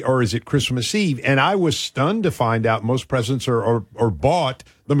Monday? Or is it Christmas Eve? And I was stunned to find out most presents are bought,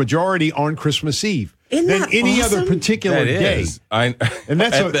 the majority, on Christmas Eve. Isn't than that any other awesome? particular That day. is. And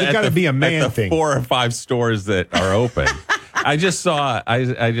that's it's got to be a man at the thing. 4 or 5 stores that are open. I just saw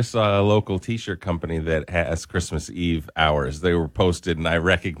a local T-shirt company that has Christmas Eve hours. They were posted, and I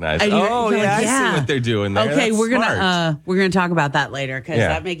recognized. And you're I like, see what they're doing there. Okay, That's we're smart. gonna talk about that later because Yeah.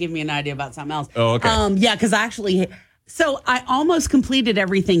 that may give me an idea about something else. Oh, okay. Because so I almost completed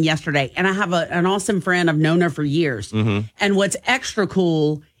everything yesterday, and I have an awesome friend. I've known her for years, Mm-hmm. and what's extra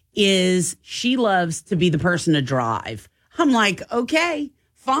cool is she loves to be the person to drive. I'm like, okay,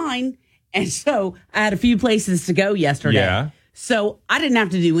 fine. And so I had a few places to go yesterday. Yeah. So I didn't have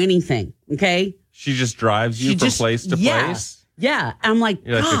to do anything. Okay. She just drives you from place to place. Yeah. I'm like,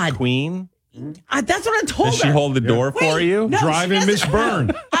 You're like God. a queen. That's what I told Does her. she hold the door for you? No, she Driving Miss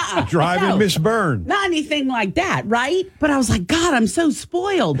Byrne. Driving No. Miss Byrne. Not anything like that, right? But I was like, God, I'm so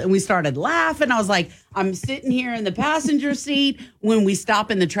spoiled. And we started laughing. I was like, I'm sitting here in the passenger seat. When we stop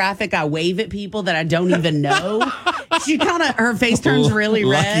in the traffic, I wave at people that I don't even know. She her face turns really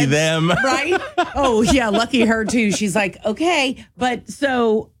red. Lucky them. Right? Oh, yeah, lucky her too. She's like, okay. But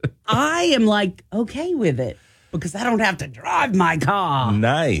so I am like, okay with it because I don't have to drive my car.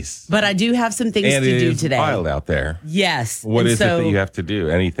 Nice. But I do have some things And to it do is today. wild out there. Yes. What And is it so that you have to do?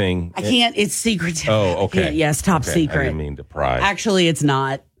 Anything? I can't. It's secret. Oh, okay. I can't- yes, top Okay, secret. I didn't mean to pry. Actually, it's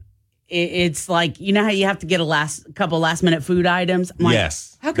not. It's like, you know how you have to get a couple last minute food items? I'm like,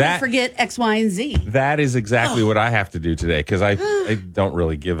 Yes. How can I forget X, Y, and Z? That is exactly what I have to do today because I don't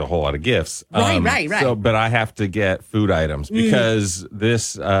really give a whole lot of gifts. Right. So, but I have to get food items because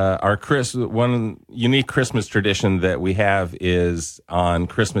this one unique Christmas tradition that we have is on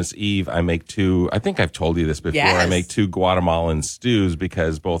Christmas Eve. I make 2. I think I've told you this before. Yes. I make 2 Guatemalan stews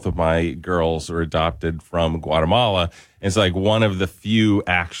because both of my girls are adopted from Guatemala. It's like one of the few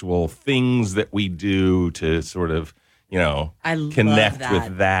actual things that we do to sort of, I love connect that.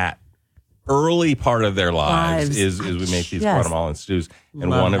 with that early part of their lives is we make these Yes. Guatemalan stews. And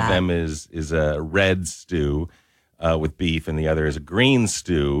Love one that. of them is a red stew with beef, and the other is a green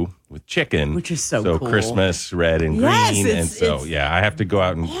stew with chicken. Which is so cool. Christmas, red and Yes, green. it's- I have to go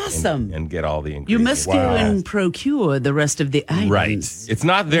out and, Awesome. and get all the ingredients. You must go and procure the rest of the items. Right. It's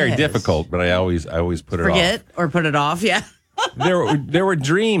not very Yes. difficult, but I always put it off. Forget or put it off. Yeah. there were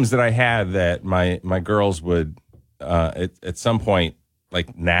dreams that I had that my girls would at some point,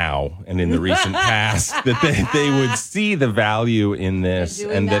 like now and in the recent past, that they would see the value in this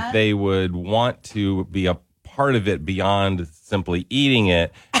and that they would want to be a part of it beyond simply eating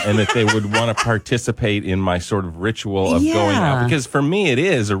it, and that they would want to participate in my sort of ritual of going out. Because for me, it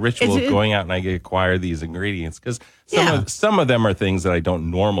is a ritual of going out and I acquire these ingredients. Because some of them are things that I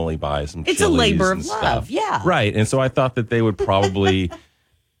don't normally buy. Some It's a chilies labor and of stuff. love. Yeah. Right. And so I thought that they would probably...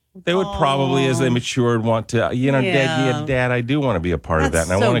 as they matured, want to, Dad, I do want to be a part of that.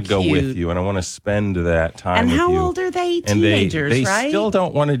 And I so want to go with cute. you and I want to spend that time And with you. how old are they? And Teenagers, they right? still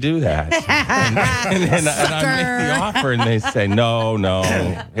don't want to do that. and I make the offer and they say, no,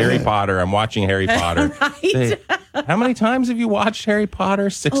 Harry Potter. I'm watching Harry Potter. Right. How many times have you watched Harry Potter?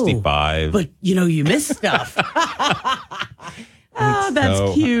 65. But you miss stuff. Oh, that's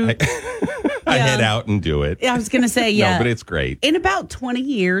So cute. I head out and do it. I was going to say, yeah. No, but it's great. In about 20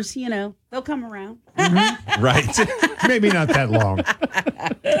 years, they'll come around. Right. Maybe not that long.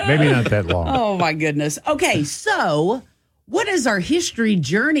 Oh, my goodness. Okay, so what is our history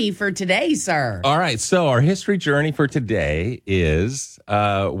journey for today, sir? All right. So our history journey for today is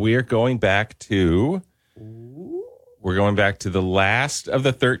we're going back to the last of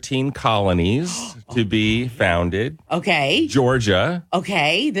the 13 colonies to be founded. Okay. Georgia.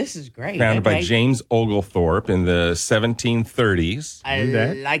 Okay, this is great. Founded by Okay. James Oglethorpe in the 1730s. I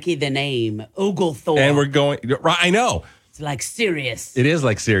like the name, Oglethorpe. And we're going, I know. It's like serious. It is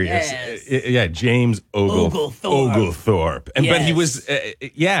like Sirius. Yes. James Oglethorpe. And but he was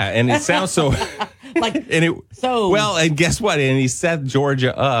and it sounds so and guess what? And he set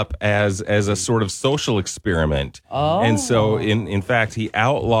Georgia up as a sort of social experiment. Oh. And so in fact he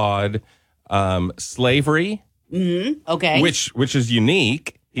outlawed slavery. Mm-hmm. Okay. Which is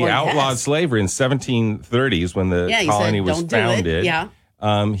unique. He outlawed slavery in 1730s when the colony was founded. Yeah.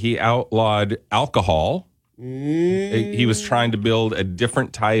 He outlawed alcohol. He was trying to build a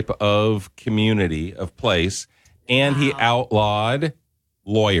different type of community, of place, and he outlawed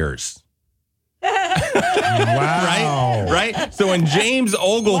lawyers. Wow. Right? So when James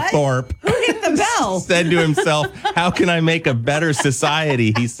Oglethorpe said to himself, how can I make a better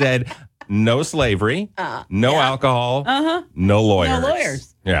society? He said, no slavery, no alcohol, no lawyers. No lawyers.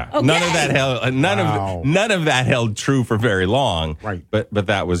 Yeah, Okay. none of that held. None of that held true for very long. Right, but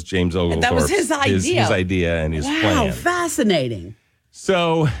that was James Oglethorpe's. That was his idea. His idea and his plan. Wow, fascinating.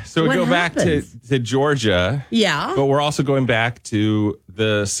 So we What go happens? back to Georgia. Yeah. But we're also going back to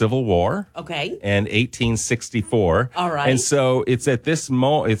the Civil War. Okay. And 1864. All right. And so it's at this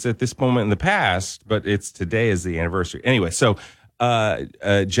moment in the past, but it's today is the anniversary. Anyway, so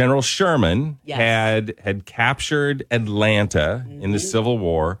General Sherman had captured Atlanta in the Civil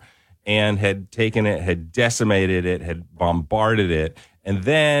War and had taken it, had decimated it, had bombarded it. And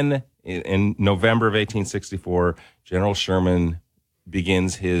then in November of 1864, General Sherman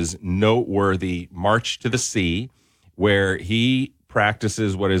begins his noteworthy March to the Sea, where he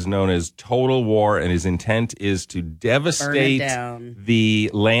practices what is known as total war, and his intent is to devastate the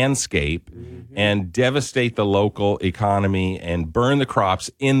landscape and devastate the local economy and burn the crops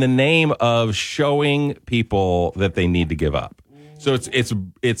in the name of showing people that they need to give up. So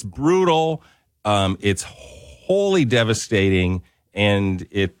it's brutal, it's wholly devastating, and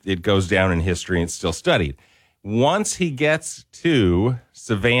it goes down in history and it's still studied. Once he gets to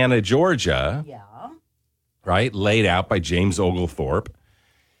Savannah, Georgia, right, laid out by James Oglethorpe,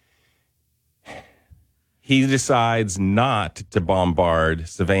 he decides not to bombard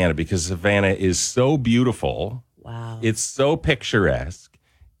Savannah because Savannah is so beautiful. Wow. It's so picturesque.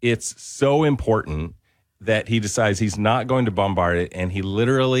 It's so important that he decides he's not going to bombard it, and he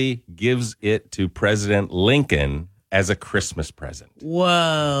literally gives it to President Lincoln as a Christmas present.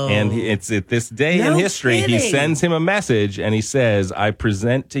 Whoa. And it's at this day in history, he sends him a message and he says, I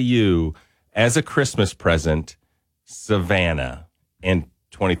present to you as a Christmas present, Savannah and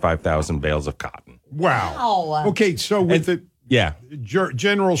 25,000 bales of cotton. Wow. Okay, so with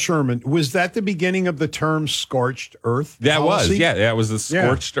General Sherman, was that the beginning of the term scorched earth? That policy? that was the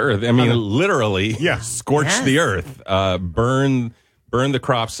scorched earth. I mean, literally scorch the earth, burn the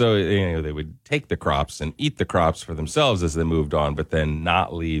crops. So they would take the crops and eat the crops for themselves as they moved on, but then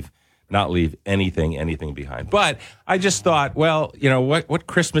not leave anything behind. But I just thought, well, what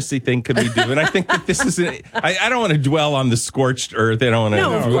Christmassy thing could we do? And I think that this is I don't want to dwell on the scorched earth. I don't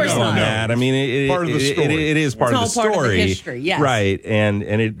want to dwell on that. I mean, it is part of the story. Part of the history, yes. Right. And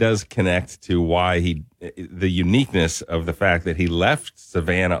it does connect to why the uniqueness of the fact that he left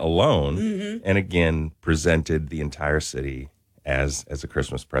Savannah alone and again presented the entire city as a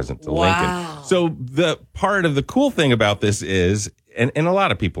Christmas present to Lincoln. So the part of the cool thing about this is, and a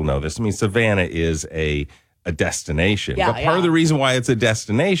lot of people know this, I mean, Savannah is a destination. But part of the reason why it's a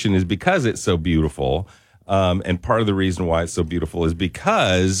destination is because it's so beautiful. And part of the reason why it's so beautiful is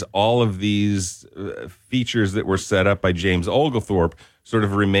because all of these features that were set up by James Oglethorpe sort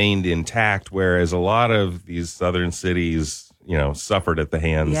of remained intact, whereas a lot of these southern cities, suffered at the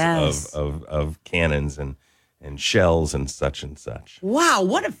hands of cannons and shells and such and such. Wow,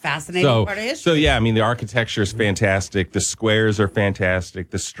 what a fascinating part of history. So, yeah, I mean, the architecture is fantastic. The squares are fantastic.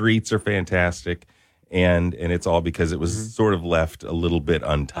 The streets are fantastic. And it's all because it was sort of left a little bit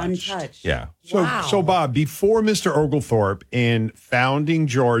untouched. Yeah. So Bob, before Mr. Oglethorpe and founding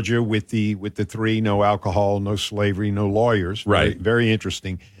Georgia with the three, no alcohol, no slavery, no lawyers. Right. Very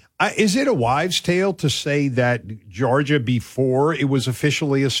interesting. Is it a wives' tale to say that Georgia, before it was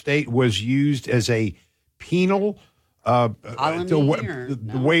officially a state, was used as a penal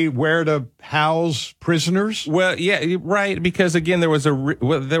way where to house prisoners? Well, yeah, right. Because again, there was a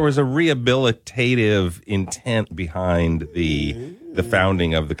rehabilitative intent behind the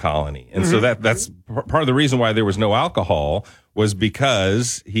founding of the colony, and so that's part of the reason why there was no alcohol was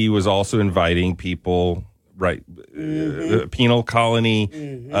because he was also inviting people. Right, penal colony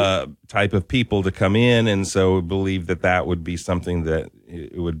type of people to come in, and so believe that would be something that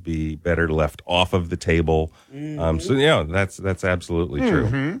it would be better left off of the table. So that's absolutely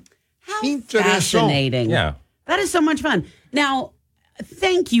true. How fascinating! Yeah, that is so much fun. Now,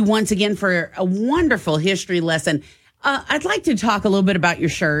 thank you once again for a wonderful history lesson. I'd like to talk a little bit about your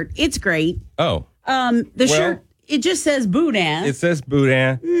shirt. It's great. Oh. The shirt, it just says Boudin. It says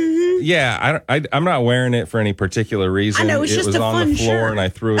Boudin. Mm-hmm. Yeah, I'm not wearing it for any particular reason. I know, it's just was a on fun the floor shirt. and I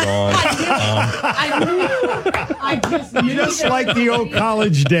threw it on. I just knew. Just like the old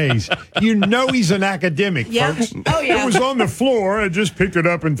college days. You know he's an academic, Yep. folks. Oh, yeah. It was on the floor. I just picked it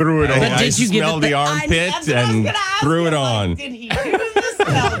up and threw it on. I smelled the armpit and threw it on. Did he do the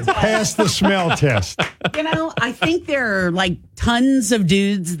smell test? Pass the smell test. You know, I think there are like tons of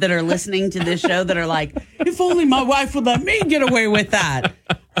dudes that are listening to this show that are like, if only my wife would let me get away with that.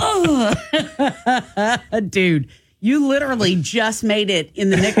 Oh, dude, you literally just made it in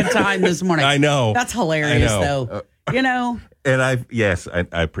the nick of time this morning. I know. That's hilarious, I know. though. You know? And I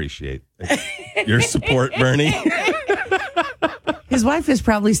appreciate your support, Bernie. His wife is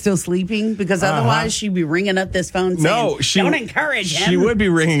probably still sleeping because otherwise she'd be ringing up this phone saying, don't encourage him. She would be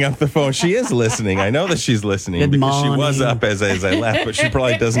ringing up the phone. She is listening. I know that she's listening because she was up as I left, but she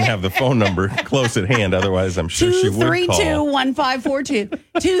probably doesn't have the phone number close at hand. Otherwise, I'm sure she would call. 232-1542.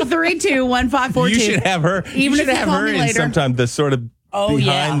 232-1542. You should have her. Even you should if you have call her me in later. sometime the sort of behind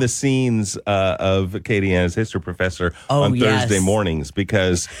yeah. the scenes of Katie Ann's history professor on yes. Thursday mornings,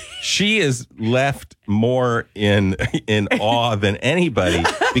 because she is left more in awe than anybody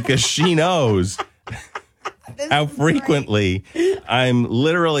because she knows how frequently I'm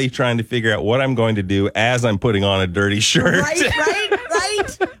literally trying to figure out what I'm going to do as I'm putting on a dirty shirt. Right.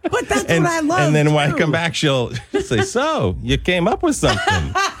 But that's And, what I love. and then when I too. come back, she'll say, "So you came up with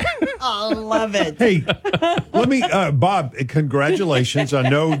something." I love it. Hey, let me, Bob, congratulations. I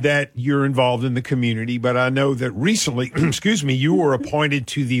know that you're involved in the community, but I know that recently, excuse me, you were appointed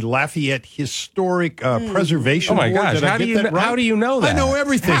to the Lafayette Historic Preservation Oh my Board. gosh! Did I How do get you that right? how do you know that? I know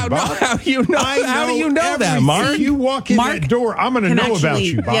everything, How, Bob. how do you know? How do you know that, everything. Mark? If you walk in Mark that door, I'm going to can know about actually-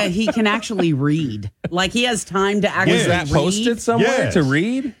 you, Bob. Yeah, he can actually read. Like he has time to actually Was that read. posted somewhere Yes. to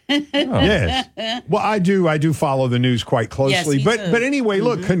read? Yes. Well, I do follow the news quite closely. me but too. but anyway,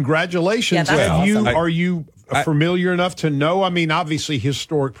 look, congratulations. Yeah, that's awesome. Are you familiar enough to know? I mean, obviously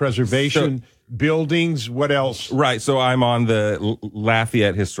historic preservation, buildings, what else? Right. So I'm on the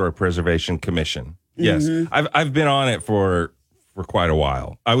Lafayette Historic Preservation Commission. Yes, I've been on it for quite a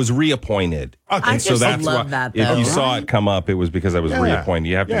while. I was reappointed. Okay. I And so just that's love why that, if though, you saw right? it come up, it was because I was Yeah. reappointed.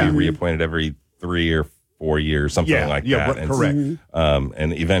 You have to Yeah. be reappointed every 3 or 4 years, something like that. but And correct.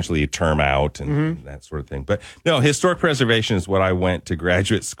 and eventually you term out and that sort of thing. But no, historic preservation is what I went to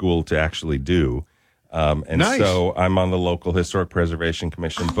graduate school to actually do. And Nice. so I'm on the local historic preservation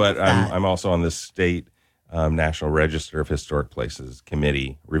commission, but I'm also on the state National Register of Historic Places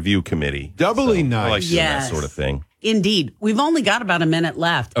review committee. Doubly I nice. like doing Yes. that sort of thing. Indeed. We've only got about a minute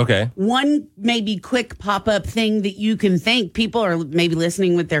left. Okay. One maybe quick pop-up thing that you can think people are maybe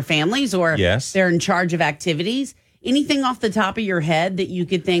listening with their families or Yes. they're in charge of activities. Anything off the top of your head that you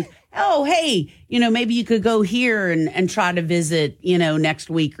could think, oh, hey, maybe you could go here and try to visit, next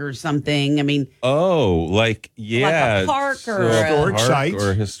week or something. I mean, Oh, like a park or a- Historic park site.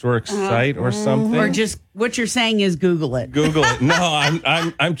 or a historic site or something. or just what you're saying is Google it. Google it. No,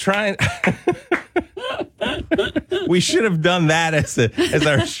 I'm trying. We should have done that as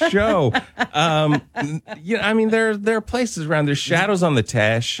our show. I mean, there are places around. There's Shadows on the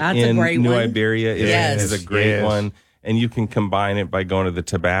Teche That's a in great New one. Iberia Yes. is a great Yes. one, and you can combine it by going to the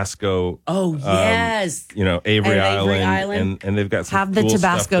Tabasco. Oh, yes. Avery And Avery Island, Island. and they've got some Have the cool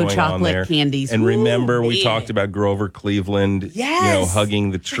Tabasco stuff going on chocolate there. candies. And remember, Ooh, we man. talked about Grover Cleveland. Yes.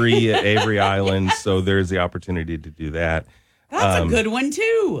 Hugging the tree at Avery Island. So there's the opportunity to do that. That's a good one,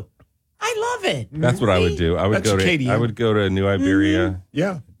 too. I love it. That's what I would do. I would That's go to Katie. I would go to New Iberia,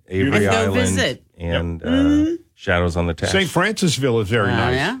 Yeah. Avery And go Island, visit. and Shadows on the Teche. St. Francisville is very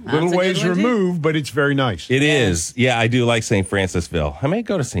nice. yeah, that's Little a good ways one, too. removed, but it's very nice. It is. Yeah, I do like St. Francisville. I may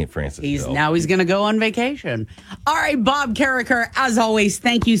go to St. Francisville. He's going to go on vacation. All right, Bob Carricker, as always,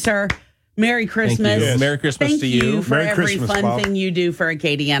 thank you, sir. Merry Christmas. you. Yes. Merry Christmas Thank to you. for Merry every Christmas, fun Bob. thing you do for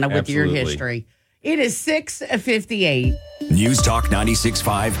Acadiana with your Absolutely. history. It is 6:58. News Talk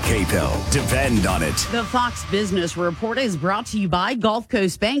 96.5 KPEL. Depend on it. The Fox Business Report is brought to you by Gulf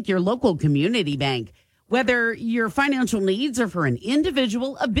Coast Bank, your local community bank. Whether your financial needs are for an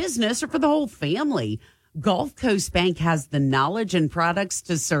individual, a business, or for the whole family, Gulf Coast Bank has the knowledge and products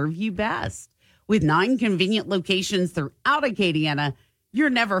to serve you best. With 9 convenient locations throughout Acadiana, you're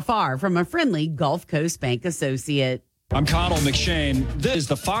never far from a friendly Gulf Coast Bank associate. I'm Connell McShane. This is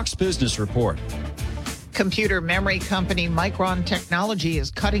the Fox Business Report. Computer memory company Micron Technology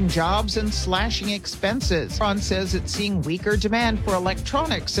is cutting jobs and slashing expenses. Micron says it's seeing weaker demand for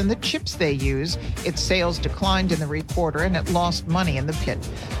electronics and the chips they use. Its sales declined in the quarter and it lost money in the pit.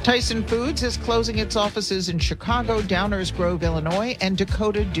 Tyson Foods is closing its offices in Chicago, Downers Grove, Illinois, and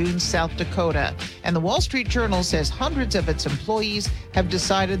Dakota Dunes, South Dakota. And the Wall Street Journal says hundreds of its employees have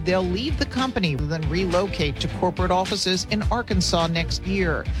decided they'll leave the company rather than relocate to corporate offices in Arkansas next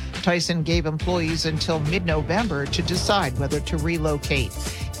year. Tyson gave employees until mid-November to decide whether to relocate.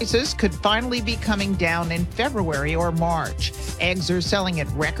 Prices could finally be coming down in February or March. Eggs are selling at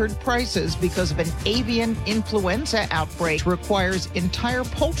record prices because of an avian influenza outbreak requires entire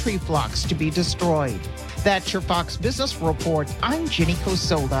poultry flocks to be destroyed. That's your Fox Business Report. I'm Jenny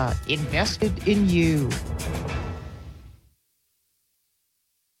Cosola, invested in you.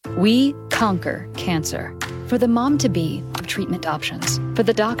 We conquer cancer. For the mom-to-be, treatment options. For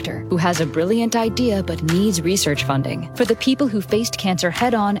the doctor who has a brilliant idea but needs research funding. For the people who faced cancer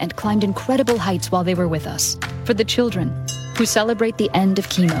head-on and climbed incredible heights while they were with us. For the children who celebrate the end of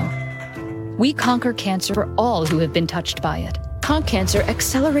chemo. We conquer cancer for all who have been touched by it. ConkCancer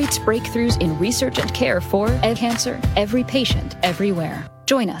accelerates breakthroughs in research and care for cancer, every patient, everywhere.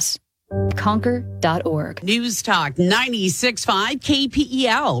 Join us. Conquer.org. News Talk 96.5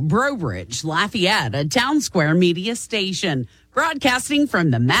 KPEL, Brobridge, Lafayette, a Town Square media station. Broadcasting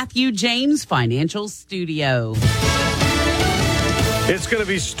from the Matthew James Financial Studio. It's going to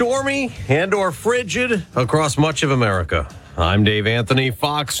be stormy and or frigid across much of America. I'm Dave Anthony,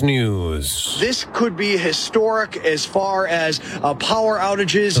 Fox News. This could be historic as far as power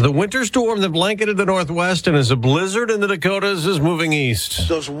outages. The winter storm that blanketed the Northwest and is a blizzard in the Dakotas is moving east.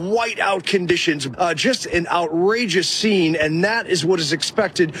 Those whiteout conditions, just an outrageous scene, and that is what is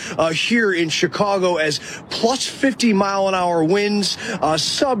expected here in Chicago as plus 50 mile an hour winds,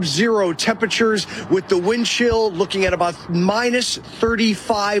 sub-zero temperatures with the wind chill looking at about minus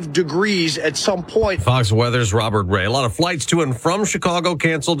 35 degrees at some point. Fox Weather's Robert Ray. A lot of flights to and from Chicago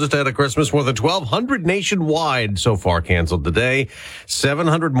canceled just ahead of Christmas. More than 1,200 nationwide so far canceled today.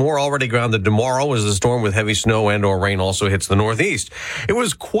 700 more already grounded tomorrow as the storm with heavy snow and or rain also hits the Northeast. It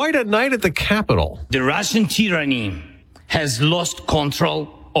was quite a night at the Capitol. The Russian tyranny has lost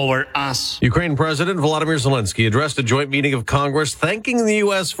control over us. Ukraine President Volodymyr Zelensky addressed a joint meeting of Congress, thanking the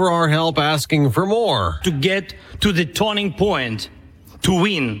U.S. for our help, asking for more. To get to the turning point, to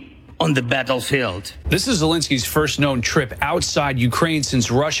win on the battlefield. This is Zelensky's first known trip outside Ukraine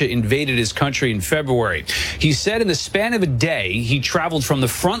since Russia invaded his country in February. He said in the span of a day, he traveled from the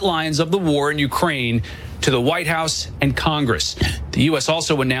front lines of the war in Ukraine to the White House and Congress. The U.S.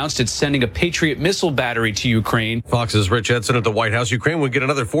 also announced it's sending a Patriot missile battery to Ukraine. Fox's Rich Edson at the White House. Ukraine would get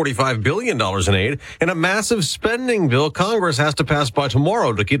another $45 billion in aid and a massive spending bill Congress has to pass by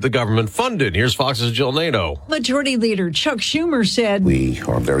tomorrow to keep the government funded. Here's Fox's Jill Nato. Majority Leader Chuck Schumer said, "We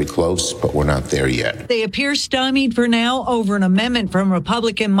are very close, but we're not there yet." They appear stymied for now over an amendment from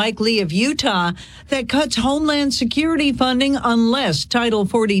Republican Mike Lee of Utah that cuts Homeland Security funding unless Title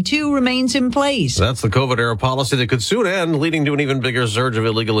 42 remains in place. That's the COVID-era policy that could soon end, leading to an even bigger surge of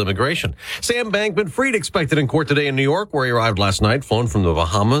illegal immigration. Sam Bankman-Fried expected in court today in New York, where he arrived last night, flown from the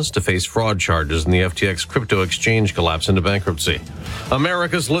Bahamas to face fraud charges in the FTX crypto exchange collapse into bankruptcy.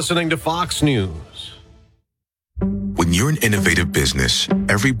 America's listening to Fox News. When you're an innovative business,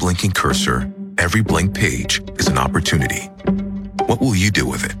 every blinking cursor, every blank page is an opportunity. What will you do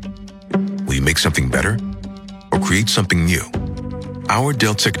with it? Will you make something better or create something new? Our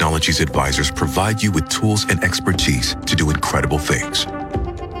Dell Technologies advisors provide you with tools and expertise to do incredible things.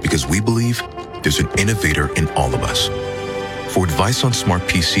 Because we believe there's an innovator in all of us. For advice on smart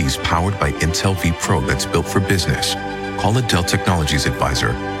PCs powered by Intel vPro that's built for business, call a Dell Technologies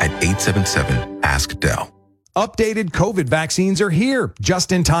advisor at 877-ASK-DELL. Updated COVID vaccines are here,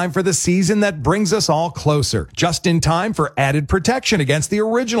 just in time for the season that brings us all closer. Just in time for added protection against the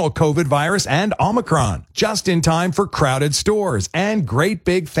original COVID virus and Omicron. Just in time for crowded stores and great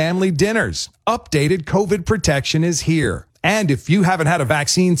big family dinners. Updated COVID protection is here. And if you haven't had a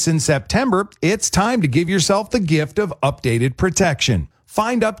vaccine since September, it's time to give yourself the gift of updated protection.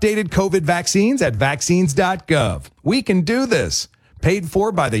 Find updated COVID vaccines at vaccines.gov. We can do this. Paid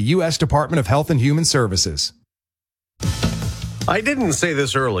for by the U.S. Department of Health and Human Services. I didn't say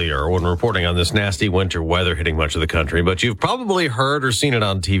this earlier when reporting on this nasty winter weather hitting much of the country, but you've probably heard or seen it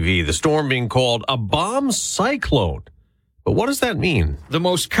on TV, the storm being called a bomb cyclone. But what does that mean? The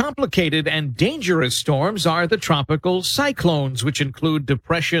most complicated and dangerous storms are the tropical cyclones, which include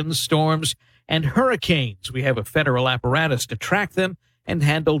depressions, storms, and hurricanes. We have a federal apparatus to track them and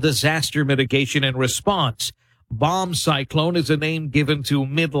handle disaster mitigation and response. Bomb cyclone is a name given to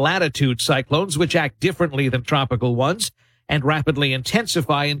mid-latitude cyclones, which act differently than tropical ones and rapidly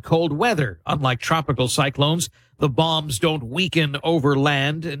intensify in cold weather. Unlike tropical cyclones, the bombs don't weaken over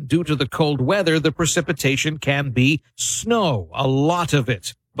land, and due to the cold weather, the precipitation can be snow, a lot of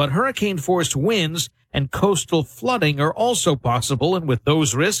it. But hurricane-force winds and coastal flooding are also possible, and with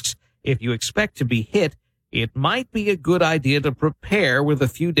those risks, if you expect to be hit, it might be a good idea to prepare with a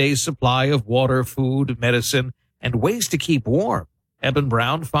few days' supply of water, food, medicine, and ways to keep warm. Eben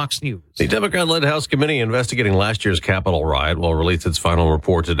Brown, Fox News. The Democrat-led House committee investigating last year's Capitol riot will release its final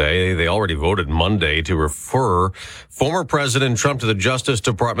report today. They already voted Monday to refer former President Trump to the Justice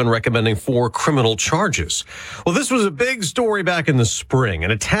Department, recommending 4 criminal charges. Well, this was a big story back in the spring,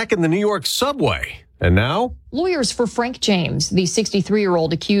 an attack in the New York subway. And now? Lawyers for Frank James, the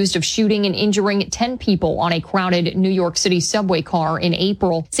 63-year-old accused of shooting and injuring 10 people on a crowded New York City subway car in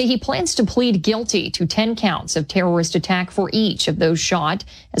April, say he plans to plead guilty to 10 counts of terrorist attack for each of those shot,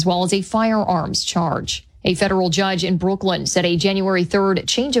 as well as a firearms charge. A federal judge in Brooklyn set a January 3rd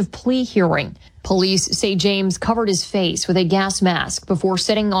change of plea hearing. Police say James covered his face with a gas mask before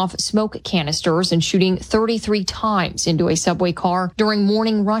setting off smoke canisters and shooting 33 times into a subway car during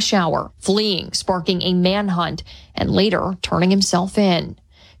morning rush hour, fleeing, sparking a manhunt, and later turning himself in.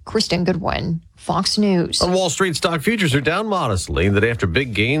 Kristen Goodwin, Fox News. On Wall Street, stock futures are down modestly the day after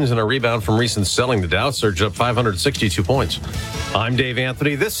big gains and a rebound from recent selling. The Dow surged up 562 points. I'm Dave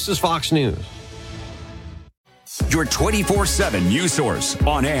Anthony. This is Fox News. Your 24/7 news source,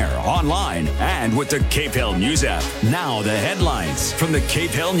 on air, online, and with the KPEL News app. Now the headlines from the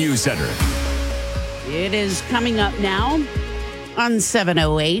KPEL News Center. It is coming up now on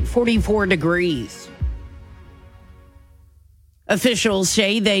 7:08, 44 degrees. Officials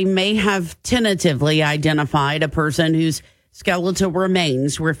say they may have tentatively identified a person whose skeletal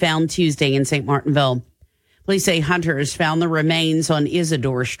remains were found Tuesday in St. Martinville. Police say hunters found the remains on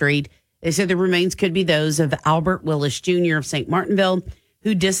Isidore Street. They say the remains could be those of Albert Willis Jr. of St. Martinville,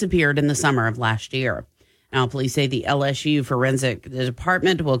 who disappeared in the summer of last year. Now, police say the LSU Forensic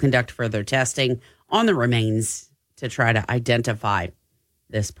Department will conduct further testing on the remains to try to identify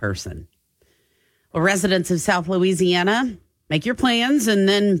this person. Well, residents of South Louisiana, make your plans and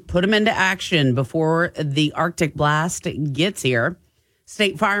then put them into action before the Arctic blast gets here.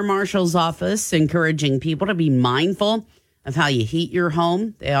 State Fire Marshal's office encouraging people to be mindful of how you heat your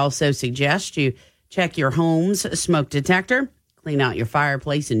home. They also suggest you check your home's smoke detector, clean out your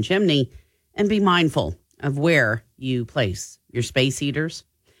fireplace and chimney, and be mindful of where you place your space heaters.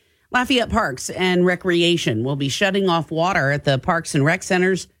 Lafayette Parks and Recreation will be shutting off water at the Parks and Rec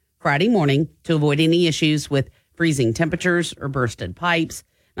Centers Friday morning to avoid any issues with freezing temperatures or bursted pipes.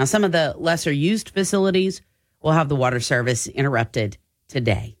 Now, some of the lesser used facilities will have the water service interrupted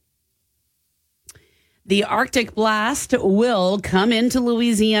today. The Arctic blast will come into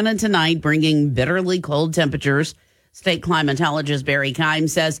Louisiana tonight, bringing bitterly cold temperatures. State climatologist Barry Keim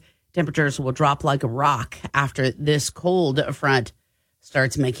says temperatures will drop like a rock after this cold front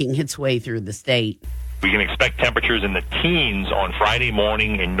starts making its way through the state. We can expect temperatures in the teens on Friday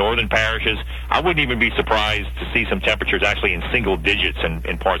morning in northern parishes. I wouldn't even be surprised to see some temperatures actually in single digits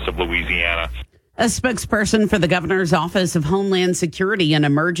in parts of Louisiana. A spokesperson for the governor's Office of Homeland Security and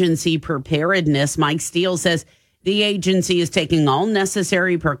Emergency Preparedness, Mike Steele, says the agency is taking all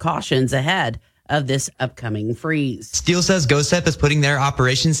necessary precautions ahead of this upcoming freeze. Steele says GOSEP is putting their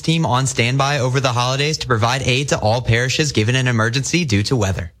operations team on standby over the holidays to provide aid to all parishes given an emergency due to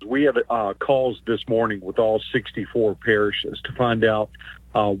weather. We had calls this morning with all 64 parishes to find out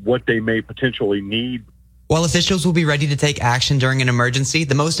what they may potentially need. While officials will be ready to take action during an emergency,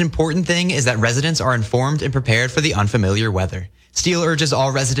 the most important thing is that residents are informed and prepared for the unfamiliar weather. Steele urges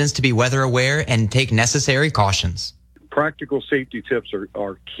all residents to be weather aware and take necessary cautions. Practical safety tips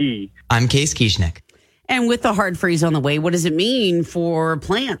are key. I'm Case Kieschnick. And with the hard freeze on the way, what does it mean for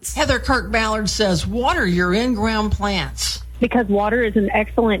plants? Heather Kirk-Ballard says water your in-ground plants. Because water is an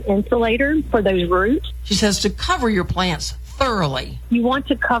excellent insulator for those roots. She says to cover your plants thoroughly. You want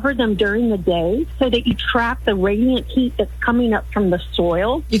to cover them during the day so that you trap the radiant heat that's coming up from the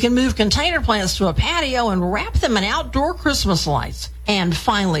soil. You can move container plants to a patio and wrap them in outdoor Christmas lights. And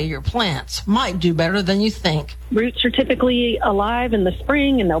finally, your plants might do better than you think. Roots are typically alive in the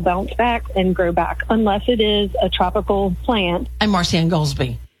spring and they'll bounce back and grow back unless it is a tropical plant. I'm Marcianne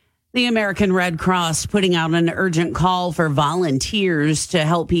Goldsby. The American Red Cross putting out an urgent call for volunteers to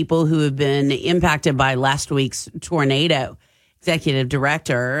help people who have been impacted by last week's tornado. Executive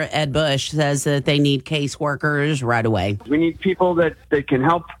Director Ed Bush says that they need caseworkers right away. We need people that can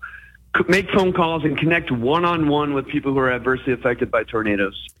help make phone calls and connect one-on-one with people who are adversely affected by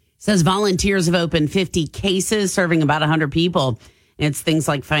tornadoes. Says volunteers have opened 50 cases serving about 100 people. It's things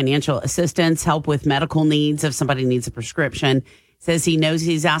like financial assistance, help with medical needs if somebody needs a prescription. Says he knows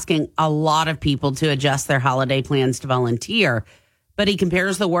he's asking a lot of people to adjust their holiday plans to volunteer. But he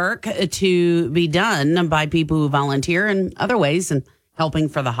compares the work to be done by people who volunteer in other ways and helping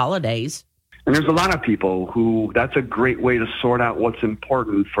for the holidays. And there's a lot of people who that's a great way to sort out what's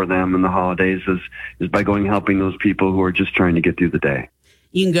important for them in the holidays is by going helping those people who are just trying to get through the day.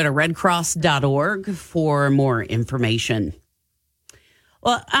 You can go to redcross.org for more information.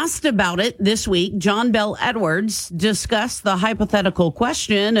 Well, asked about it this week, John Bel Edwards discussed the hypothetical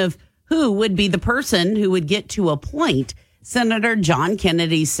question of who would be the person who would get to appoint Senator John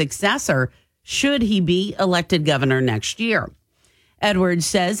Kennedy's successor should he be elected governor next year. Edwards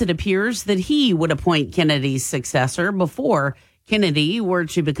says it appears that he would appoint Kennedy's successor before Kennedy were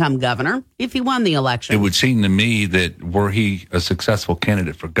to become governor if he won the election. It would seem to me that were he a successful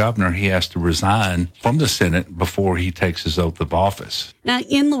candidate for governor, he has to resign from the Senate before he takes his oath of office. Now,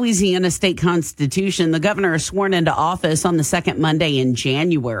 in Louisiana state constitution, the governor is sworn into office on the second Monday in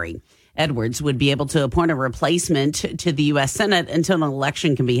January. Edwards would be able to appoint a replacement to the U.S. Senate until an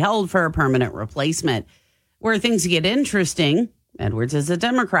election can be held for a permanent replacement. Where things get interesting, Edwards is a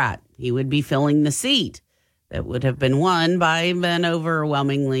Democrat. He would be filling the seat that would have been won by an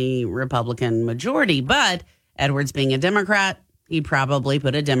overwhelmingly Republican majority. But Edwards being a Democrat, he'd probably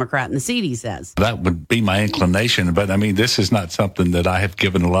put a Democrat in the seat, he says. That would be my inclination. But, I mean, this is not something that I have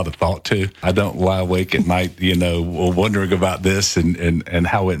given a lot of thought to. I don't lie awake at night, wondering about this and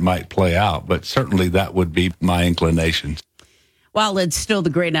how it might play out. But certainly that would be my inclination. While it's still the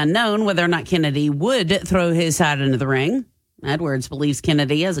great unknown whether or not Kennedy would throw his hat into the ring, Edwards believes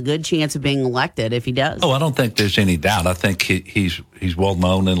Kennedy has a good chance of being elected if he does. Oh, I don't think there's any doubt. I think he's well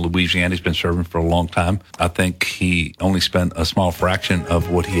known in Louisiana. He's been serving for a long time. I think he only spent a small fraction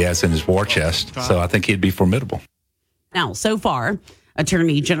of what he has in his war chest. So I think he'd be formidable. Now, so far,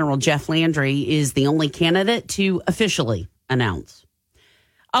 Attorney General Jeff Landry is the only candidate to officially announce.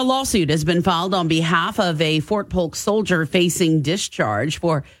 A lawsuit has been filed on behalf of a Fort Polk soldier facing discharge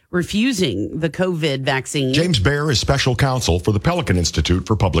for refusing the COVID vaccine. James Baer is special counsel for the Pelican Institute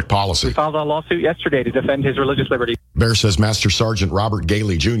for Public Policy. We filed a lawsuit yesterday to defend his religious liberty. Baer says Master Sergeant Robert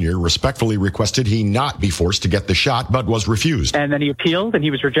Gailey Jr. respectfully requested he not be forced to get the shot, but was refused. And then he appealed, and he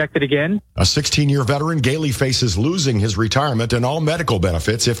was rejected again. A 16-year veteran, Gailey faces losing his retirement and all medical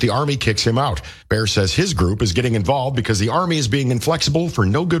benefits if the Army kicks him out. Baer says his group is getting involved because the Army is being inflexible for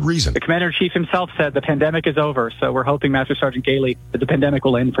no good reason. The Commander-in-Chief himself said the pandemic is over, so we're hoping Master Sergeant Gailey that the pandemic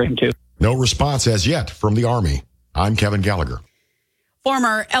will end for him too. No response as yet from the Army. I'm Kevin Gallagher.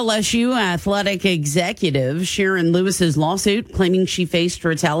 Former LSU athletic executive Sharon Lewis's lawsuit claiming she faced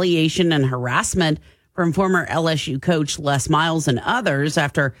retaliation and harassment from former LSU coach Les Miles and others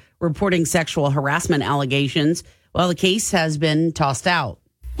after reporting sexual harassment allegations. Well, the case has been tossed out.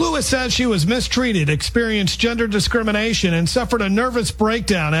 Lewis says she was mistreated, experienced gender discrimination, and suffered a nervous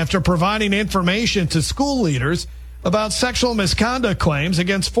breakdown after providing information to school leaders about sexual misconduct claims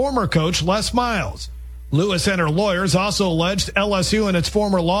against former coach Les Miles. Lewis and her lawyers also alleged LSU and its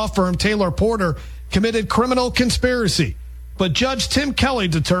former law firm Taylor Porter committed criminal conspiracy. But Judge Tim Kelly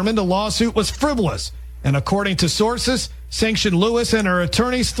determined the lawsuit was frivolous and, according to sources, sanctioned Lewis and her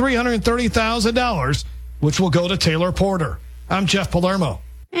attorneys $330,000, which will go to Taylor Porter. I'm Jeff Palermo.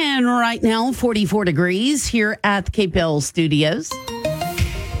 And right now, 44 degrees here at the KPEL studios.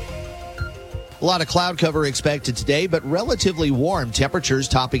 A lot of cloud cover expected today, but relatively warm. Temperatures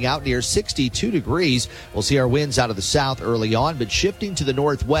topping out near 62 degrees. We'll see our winds out of the south early on, but shifting to the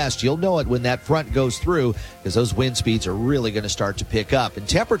northwest. You'll know it when that front goes through because those wind speeds are really going to start to pick up. And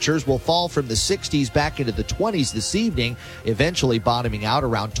temperatures will fall from the 60s back into the 20s this evening, eventually bottoming out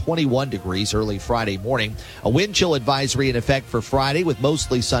around 21 degrees early Friday morning. A wind chill advisory in effect for Friday with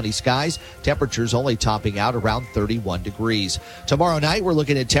mostly sunny skies. Temperatures only topping out around 31 degrees. Tomorrow night, we're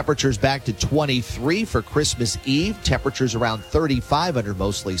looking at temperatures back to 23 for Christmas Eve. Temperatures around 35 under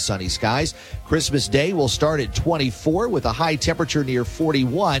mostly sunny skies. Christmas Day will start at 24 with a high temperature near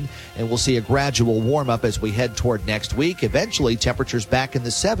 41, and we'll see a gradual warm up as we head toward next week. Eventually, temperatures back in the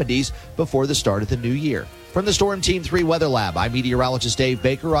 70s before the start of the new year. From the Storm Team 3 Weather Lab, I'm meteorologist Dave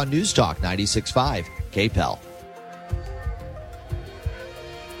Baker on News Talk 96.5 KPEL.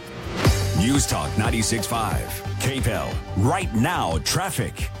 News Talk 96.5 KPEL. Right now,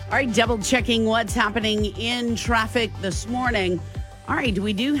 traffic. All right, double checking what's happening in traffic this morning. All right,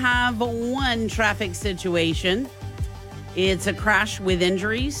 we do have one traffic situation. It's a crash with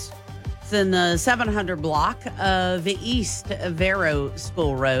injuries. It's in the 700 block of East Vero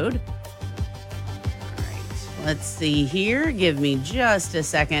School Road. All right, Let's see here. Give me just a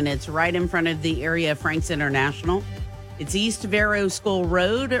second. It's right in front of the area of Franks International. It's East Vero School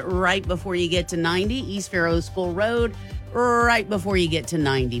Road, right before you get to 90. East Vero School Road, right before you get to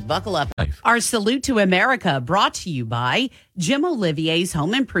 90. Buckle up. Our Salute to America brought to you by Jim Olivier's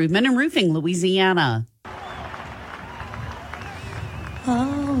Home Improvement and Roofing, Louisiana.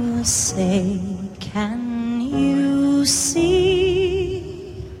 Oh, say, can you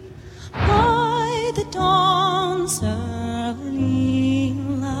see by the dawn's early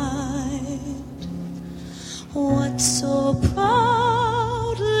light what so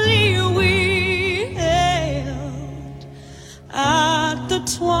proudly we hailed at the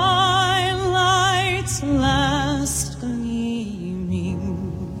twilight's last gleaming,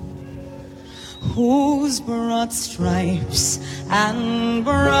 whose broad stripes and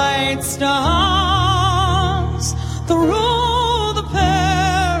bright stars through the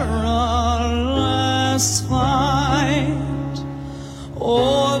perilous fight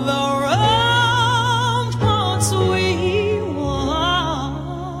o'er the ramparts we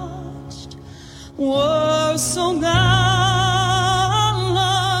watched were so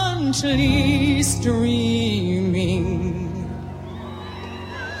gallantly streaming.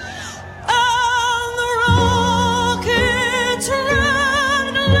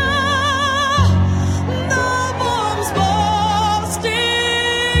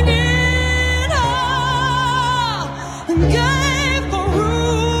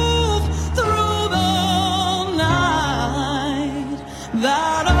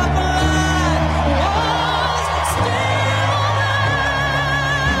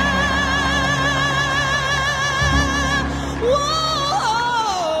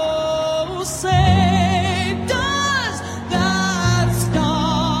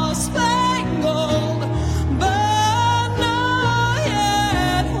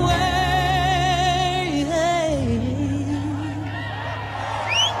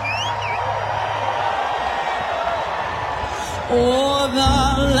 Or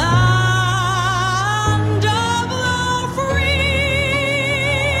the land of the free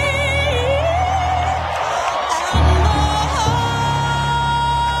and the home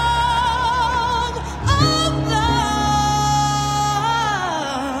of the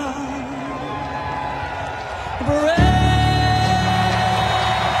brave.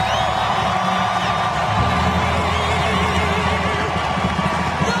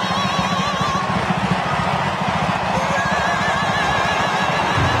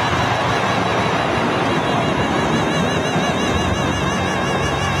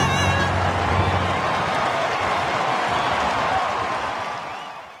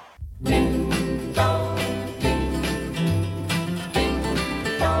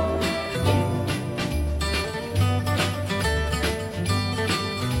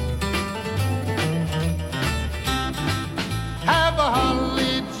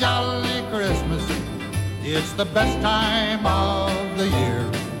 It's the best time of the year.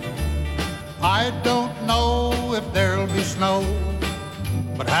 I don't know if there'll be snow,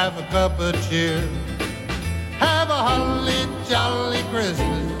 but have a cup of cheer. Have a holly jolly Christmas,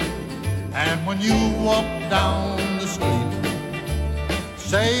 and when you walk down the street,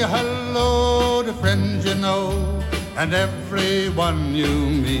 say hello to friends you know and everyone you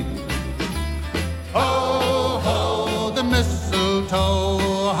meet. Ho, ho, the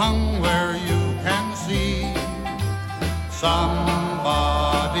mistletoe hung where you can see.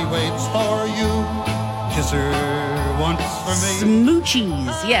 Somebody waits for you. Kiss her once for me.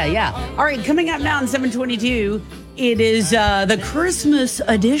 Smoochies. Yeah. All right, coming up now in 722, it is the Christmas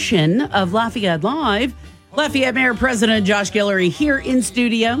edition of Lafayette Live. Lafayette Mayor President Josh Guillory here in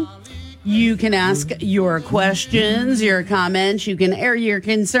studio. You can ask your questions, your comments. You can air your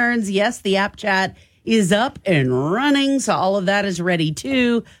concerns. Yes, the app chat is up and running, so all of that is ready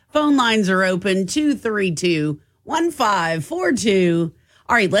too. Phone lines are open, 232-1542.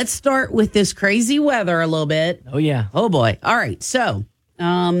 All right, let's start with this crazy weather a little bit. Oh, yeah. Oh, boy. All right, so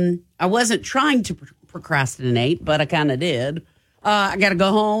I wasn't trying to procrastinate, but I kind of did. I got to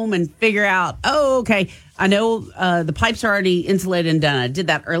go home and figure out, okay, I know the pipes are already insulated and done. I did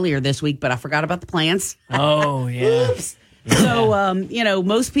that earlier this week, but I forgot about the plants. Oh, yeah. Oops. So,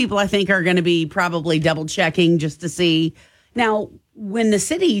 most people I think are going to be probably double checking just to see. Now, when the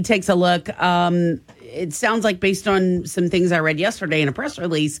city takes a look, it sounds like based on some things I read yesterday in a press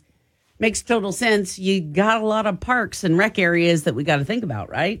release, makes total sense. You got a lot of parks and rec areas that we got to think about,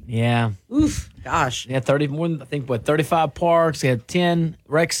 right? Yeah. Oof. Gosh. They had 35 parks. They had 10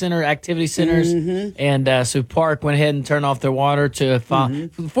 rec center, activity centers. And so Park went ahead and turned off their water to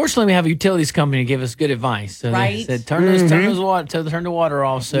Fortunately, we have a utilities company to give us good advice. So they said, turn the water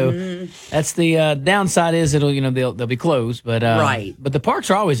off. So that's the downside is they'll be closed. But but the parks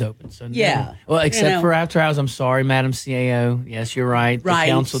are always open. So except for after hours. I'm sorry, Madam CAO. Yes, you're right. The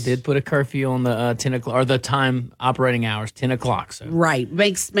council did put a curfew on the 10 o'clock or the time operating hours, 10 o'clock. So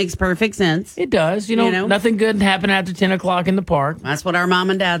makes perfect sense. It does. You know, nothing good happened after 10 o'clock in the park. That's what our mom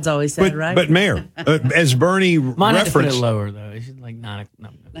and dads always said, right? But Mayor, as Bernie Mine had to put it referenced, lower though. It's like 9. No.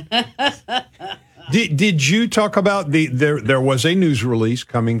 Did you talk about there was a news release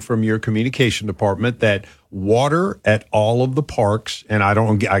coming from your communication department that water at all of the parks and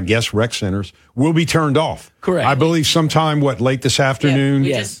I guess rec centers will be turned off? Correct. I believe sometime late this afternoon.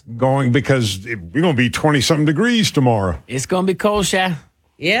 Yes. Going because we're going to be 20-something degrees tomorrow. It's going to be cold, Sha.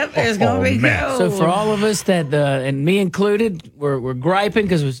 Yep, it's going to be cold. So for all of us that, and me included, we're griping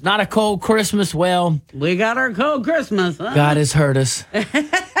because it's not a cold Christmas. Well, we got our cold Christmas. Huh? God has heard us,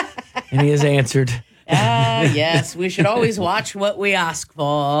 and He has answered. Yes, we should always watch what we ask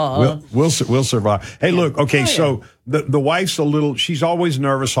for. We'll survive. Hey, look, okay, so the wife's she's always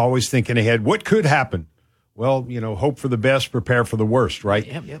nervous, always thinking ahead. What could happen? Well, hope for the best, prepare for the worst, right?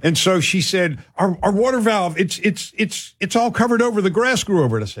 Yep. And so she said, our water valve, it's all covered over. The grass grew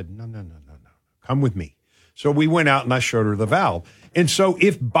over it. I said, no. Come with me. So we went out and I showed her the valve. And so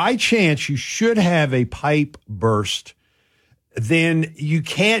if by chance you should have a pipe burst, then you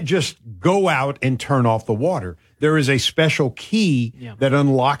can't just go out and turn off the water. There is a special key that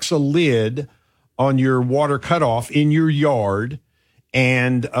unlocks a lid on your water cutoff in your yard.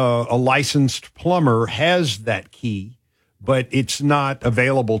 And a licensed plumber has that key, but it's not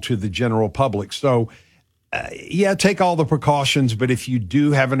available to the general public. So, take all the precautions, but if you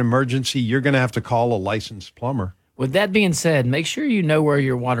do have an emergency, you're going to have to call a licensed plumber. With that being said, make sure you know where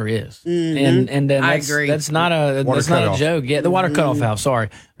your water is, and I agree. That's not a joke. Yeah, the water cutoff valve. Sorry,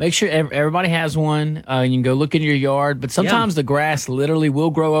 make sure everybody has one. You can go look in your yard, but sometimes the grass literally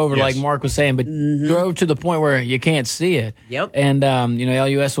will grow over, like Mark was saying, but grow to the point where you can't see it. Yep. And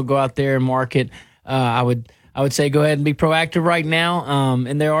LUS will go out there and mark it. I would say go ahead and be proactive right now.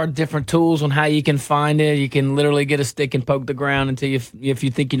 And there are different tools on how you can find it. You can literally get a stick and poke the ground until if you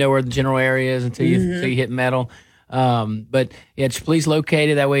think you know where the general area is until you hit metal. But please locate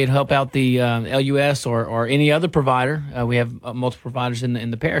it. That way it'll help out the LUS or any other provider. We have multiple providers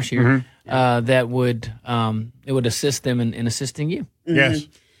in the parish here that would assist them in assisting you. Yes.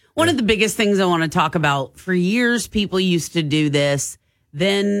 One of the biggest things I want to talk about, for years people used to do this,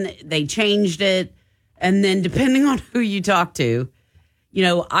 then they changed it, and then depending on who you talk to,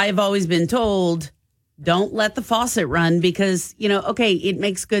 I've always been told, don't let the faucet run because, it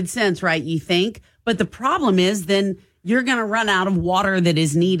makes good sense, right? You think. But the problem is then you're going to run out of water that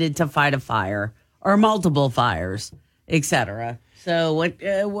is needed to fight a fire or multiple fires, etc. So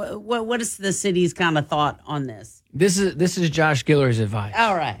what is the city's kind of thought on this? This is Josh Giller's advice.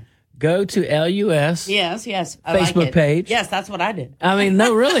 All right. Go to LUS. Yes. I Facebook like it. page. Yes, that's what I did. I mean,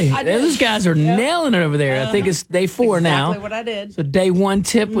 no, really. Those guys are nailing it over there. I think it's day 4 now. Exactly what I did. So day 1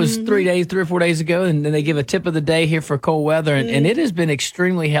 tip was 3 or 4 days ago, and then they give a tip of the day here for cold weather, and it has been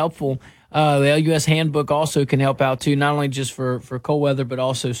extremely helpful. The LUS handbook also can help out too, not only just for cold weather, but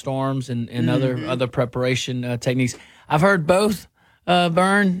also storms and other preparation techniques. I've heard both.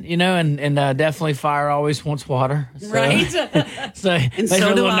 Burn, and definitely fire always wants water. So, right. So and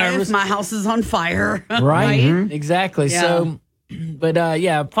so do I if my house is on fire. Right. Exactly. Yeah. So, but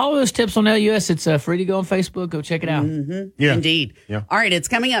follow those tips on LUS. It's free to go on Facebook. Go check it out. Yeah. Indeed. Yeah. All right. It's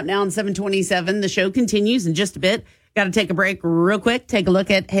coming up now on 727. The show continues in just a bit. Got to take a break real quick. Take a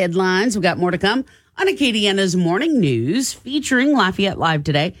look at headlines. We've got more to come on Acadiana's Morning News featuring Lafayette Live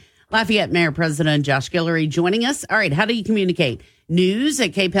today. Lafayette Mayor President Josh Guillory joining us. All right. How do you communicate? News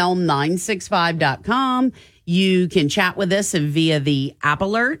at kpel965.com. You can chat with us via the app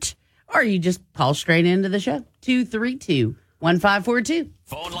alert, or you just call straight into the show. 232-1542.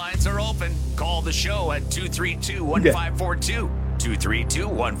 Phone lines are open. Call the show at 232-1542.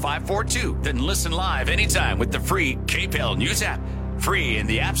 232-1542. Then listen live anytime with the free KPEL News app. Free in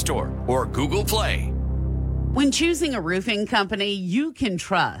the App Store or Google Play. When choosing a roofing company, you can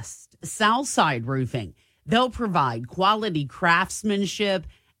trust Southside Roofing. They'll provide quality craftsmanship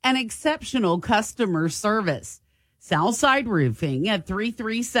and exceptional customer service. Southside Roofing at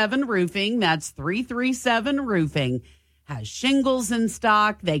 337 Roofing, that's 337 Roofing, has shingles in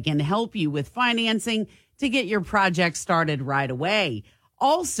stock. They can help you with financing to get your project started right away.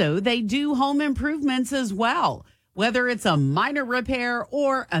 Also, they do home improvements as well. Whether it's a minor repair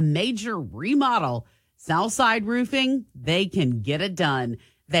or a major remodel, Southside Roofing, they can get it done.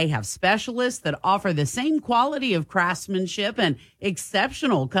 They have specialists that offer the same quality of craftsmanship and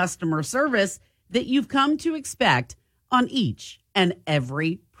exceptional customer service that you've come to expect on each and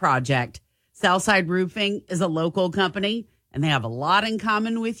every project. Southside Roofing is a local company, and they have a lot in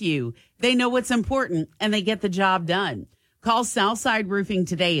common with you. They know what's important, and they get the job done. Call Southside Roofing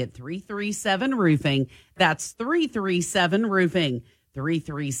today at 337-ROOFING. That's 337-ROOFING.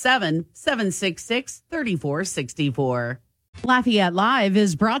 337-766-3464. Lafayette Live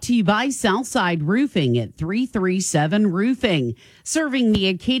is brought to you by Southside Roofing at 337 Roofing, serving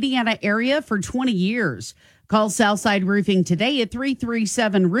the Acadiana area for 20 years. Call Southside Roofing today at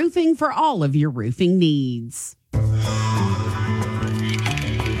 337 Roofing for all of your roofing needs.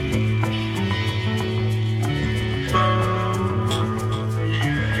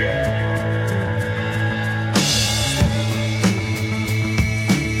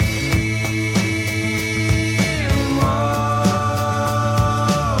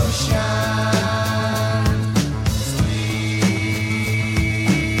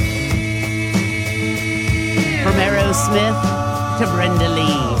 From Aerosmith to Brenda Lee.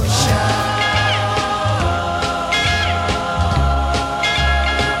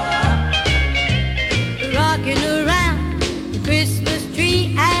 Rocking around the Christmas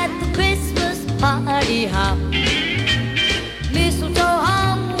tree at the Christmas party hop. Mistletoe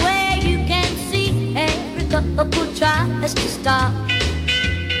hung where you can see every couple tries to stop.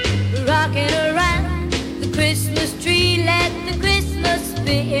 Rocking around the Christmas tree, let the Christmas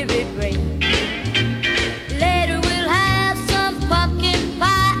spirit ring. Later we'll have some pumpkin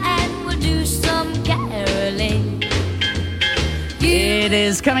pie and we'll do some caroling. It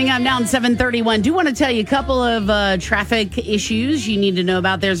is coming up now at 7:31. Do want to tell you a couple of traffic issues you need to know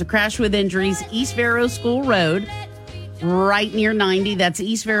about. There's a crash with injuries, East Vero School Road, right near 90. That's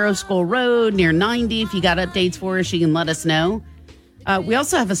East Vero School Road near 90. If you got updates for us, you can let us know. We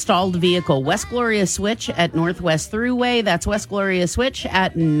also have a stalled vehicle, West Gloria Switch at Northwest Thruway. That's West Gloria Switch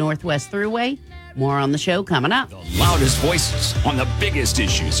at Northwest Thruway. More on the show coming up. Loudest voices on the biggest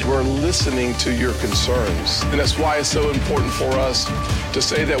issues. We're listening to your concerns, and that's why it's so important for us to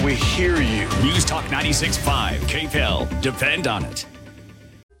say that we hear you. News Talk 96.5, KPEL. Depend on it.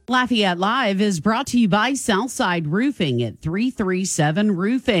 Lafayette Live is brought to you by Southside Roofing at 337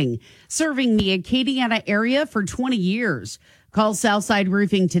 Roofing, serving the Acadiana area for 20 years. Call Southside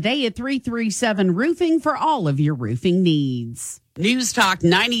Roofing today at 337 Roofing for all of your roofing needs. News Talk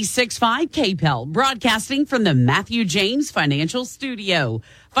 96.5 KPEL, broadcasting from the Matthew James Financial Studio.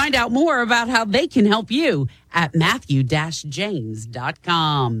 Find out more about how they can help you at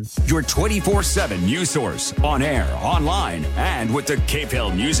matthew-james.com. Your 24/7 news source, on air, online, and with the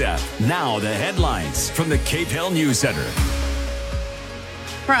KPEL News app. Now the headlines from the KPEL News Center.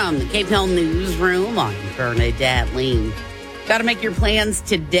 From the KPEL Newsroom, I'm Bernadette Lee. Got to make your plans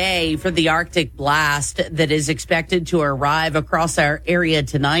today for the Arctic blast that is expected to arrive across our area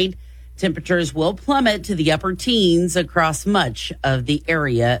tonight. Temperatures will plummet to the upper teens across much of the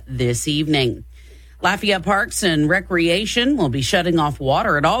area this evening. Lafayette Parks and Recreation will be shutting off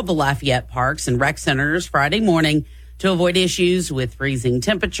water at all the Lafayette Parks and Rec Centers Friday morning to avoid issues with freezing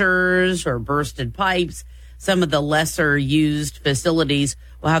temperatures or bursted pipes. Some of the lesser used facilities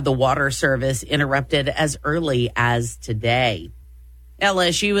will have the water service interrupted as early as today.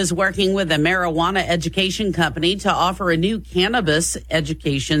 LSU is working with a marijuana education company to offer a new cannabis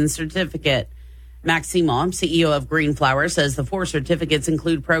education certificate. Max Simon, CEO of Green Flower, says the 4 certificates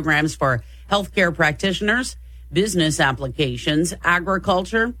include programs for healthcare practitioners, business applications,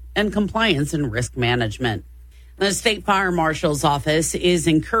 agriculture, and compliance and risk management. The State Fire Marshal's office is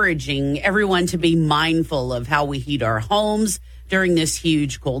encouraging everyone to be mindful of how we heat our homes during this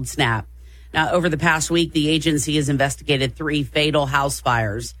huge cold snap. Now, over the past week, the agency has investigated 3 fatal house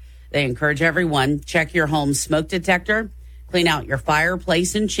fires. They encourage everyone, check your home's smoke detector, clean out your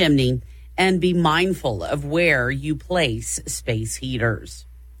fireplace and chimney, and be mindful of where you place space heaters.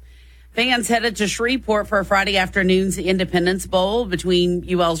 Fans headed to Shreveport for Friday afternoon's Independence Bowl between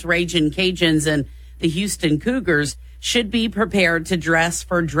UL's Ragin' Cajuns and the Houston Cougars should be prepared to dress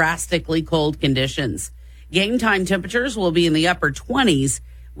for drastically cold conditions. Game time temperatures will be in the upper 20s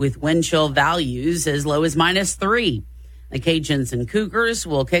with wind chill values as low as -3. The Cajuns and Cougars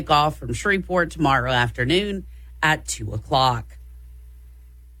will kick off from Shreveport tomorrow afternoon at 2 o'clock.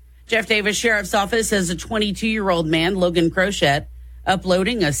 Jeff Davis Sheriff's Office has a 22-year-old man, Logan Crochet,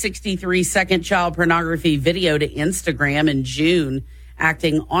 uploading a 63-second child pornography video to Instagram in June,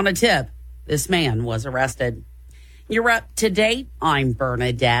 acting on a tip. This man was arrested. You're up to date. I'm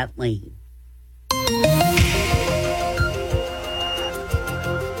Bernadette Lee.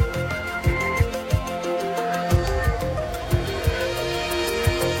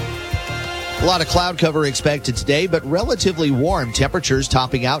 A lot of cloud cover expected today, but relatively warm temperatures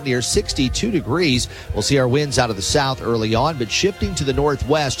topping out near 62 degrees. We'll see our winds out of the south early on, but shifting to the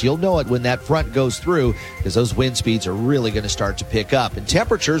northwest. You'll know it when that front goes through because those wind speeds are really going to start to pick up. And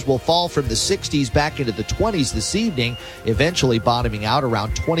temperatures will fall from the 60s back into the 20s this evening, eventually bottoming out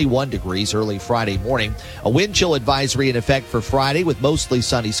around 21 degrees early Friday morning. A wind chill advisory in effect for Friday with mostly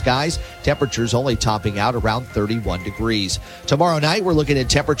sunny skies. Temperatures only topping out around 31 degrees. Tomorrow night, we're looking at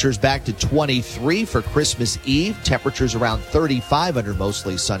temperatures back to 23 for Christmas Eve. Temperatures around 35 under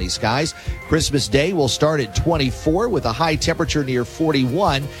mostly sunny skies. Christmas Day will start at 24 with a high temperature near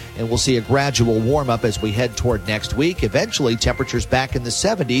 41, and we'll see a gradual warm up as we head toward next week. Eventually, temperatures back in the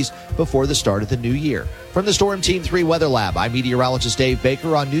 70s before the start of the new year. From the Storm Team 3 Weather Lab, I'm meteorologist Dave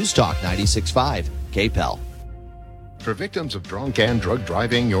Baker on News Talk 96.5 KPEL. For victims of drunk and drug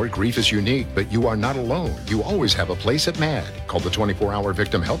driving, your grief is unique, but you are not alone. You always have a place at MAD. Call the 24-hour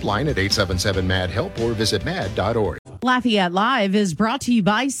victim helpline at 877-MAD-HELP or visit mad.org. Lafayette Live is brought to you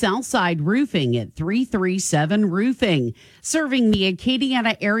by Southside Roofing at 337 Roofing, serving the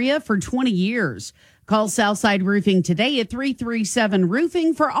Acadiana area for 20 years. Call Southside Roofing today at 337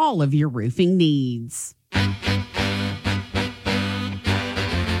 Roofing for all of your roofing needs.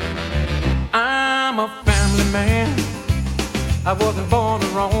 I'm a family man. I wasn't born to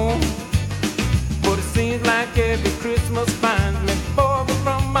roam, but it seems like every Christmas finds me far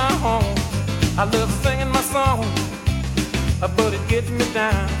from my home. I love singing my song, but it gets me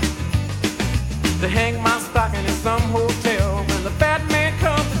down to hang my stocking in some hotel when the bad man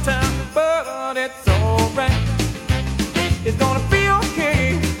comes to town. But it's alright, it's gonna be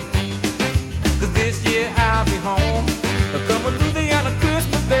okay, 'cause this year I'll be home. Come with Louisiana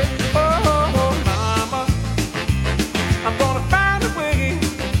Christmas Day. Oh, mama, I'm gonna find a way.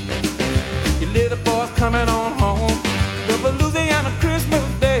 Your little boy's coming on home. Come with Louisiana Christmas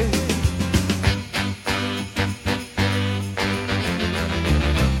Day.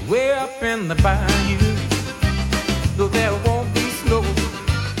 Way up in the bayou, though there won't be snow.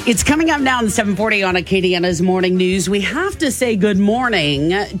 It's coming up now in 740 on Acadiana's Morning News. We have to say good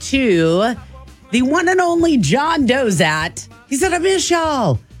morning to the one and only John Dozat. He said, I miss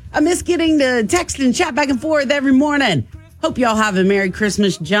y'all. I miss getting to text and chat back and forth every morning. Hope y'all have a Merry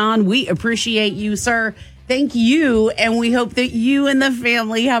Christmas, John. We appreciate you, sir. Thank you. And we hope that you and the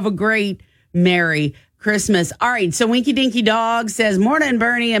family have a great Merry Christmas. All right. So Winky Dinky Dog says, morning,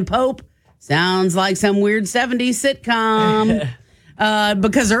 Bernie and Pope. Sounds like some weird 70s sitcom.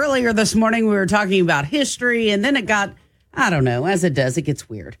 Because earlier this morning we were talking about history and then it got, I don't know, as it does, it gets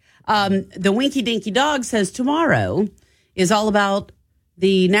weird. The Winky Dinky Dog says tomorrow is all about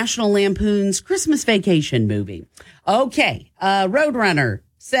the National Lampoon's Christmas Vacation movie. Okay. Roadrunner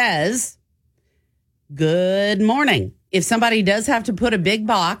says, good morning. If somebody does have to put a big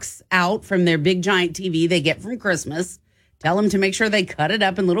box out from their big giant TV they get from Christmas, tell them to make sure they cut it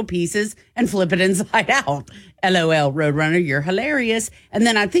up in little pieces and flip it inside out. LOL, Roadrunner, you're hilarious. And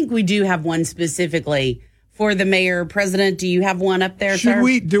then I think we do have one specifically for the mayor, president. Do you have one up there, sir?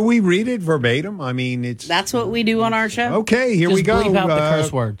 Do we read it verbatim? I mean, that's what we do on our show. Okay, here we go. Bleep out the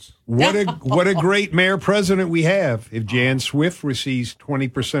curse words. What a great mayor president we have. If Jan Swift receives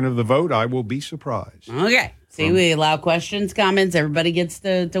 20% of the vote, I will be surprised. Okay. See, we allow questions, comments. Everybody gets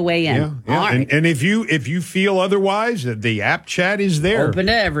to weigh in. Yeah. All right. And if you feel otherwise, the app chat is there. Open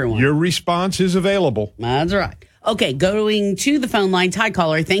to everyone. Your response is available. That's right. Okay, going to the phone lines. Hi,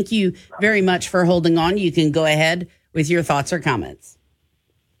 caller. Thank you very much for holding on. You can go ahead with your thoughts or comments.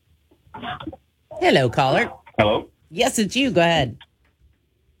 Hello, caller. Hello? Yes, it's you. Go ahead.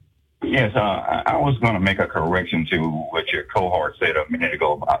 Yes, I was going to make a correction to what your cohort said a minute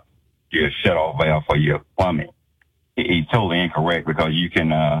ago about your shut-off valve for your plumbing. He's totally incorrect because you can,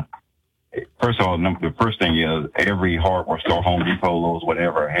 first of all, the first thing is every hardware store, Home Depot, Lowe's,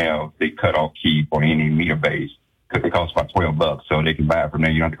 whatever, have the cutoff key for any meter base. It costs about $12, so they can buy it from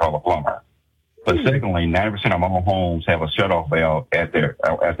there. You don't have to call a plumber. But secondly, 90% of all homes have a shutoff valve at their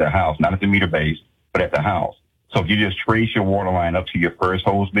house, not at the meter base, but at the house. So if you just trace your water line up to your first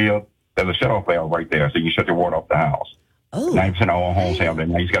hose bill, there's a shutoff valve right there, so you shut your water off the house. 90% of all homes have that.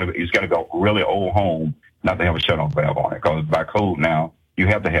 Now you just got to go really old home not to have a shutoff valve on it, because by code now you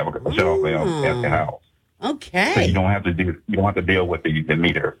have to have a shutoff valve at the house. Okay. So you don't have to deal with the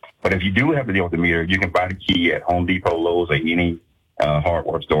meter. But if you do have to deal with the meter, you can buy the key at Home Depot, Lowe's, or any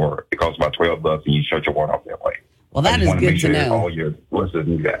hardware store. It costs about $12, and you shut your water off that way. Well, that is good to know. All your listeners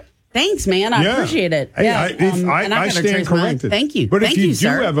need that. Thanks, man. I appreciate it. Hey, I stand corrected. Thank you. But Thank if you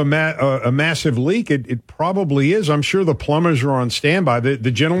sir. do have a massive leak, it probably is. I'm sure the plumbers are on standby.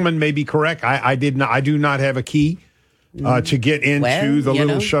 The gentleman may be correct. I do not have a key to get into the you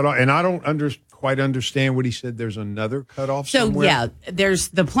little know. shutoff. And I don't quite understand what he said. There's another cutoff So somewhere? yeah, there's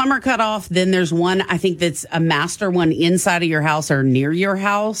the plumber cutoff. Then there's one, I think that's a master one inside of your house or near your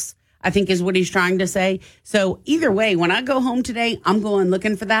house, I think is what he's trying to say. So either way, when I go home today, I'm going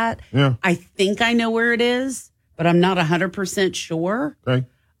looking for that. Yeah. I think I know where it is, but I'm not 100% sure. Okay.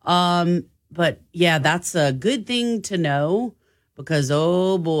 But yeah, that's a good thing to know because,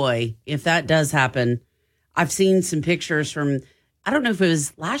 oh boy, if that does happen, I've seen some pictures from, I don't know if it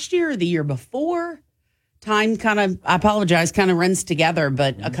was last year or the year before. Time kind of, I apologize, kind of runs together,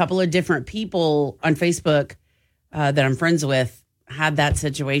 but a couple of different people on Facebook that I'm friends with had that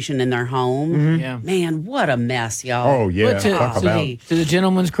situation in their home. Yeah. Man, what a mess, y'all. Oh, yeah. But to the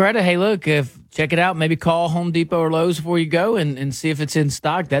gentleman's credit, hey, look, check it out. Maybe call Home Depot or Lowe's before you go and see if it's in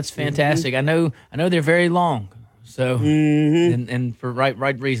stock. That's fantastic. I know they're very long. So and for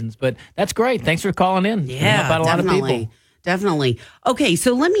right reasons. But that's great. Thanks for calling in. Yeah, Help out a lot of people. Definitely. Okay,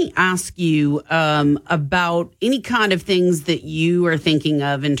 so let me ask you about any kind of things that you are thinking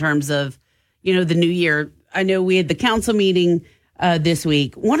of in terms of, the new year. I know we had the council meeting this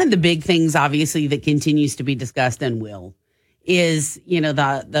week. One of the big things, obviously, that continues to be discussed and will is,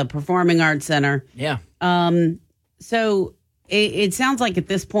 the Performing Arts Center. Yeah. So it sounds like at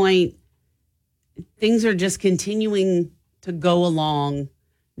this point, things are just continuing to go along.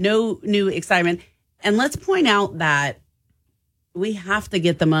 No new excitement. And let's point out that we have to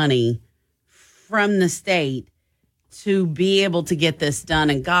get the money from the state to be able to get this done.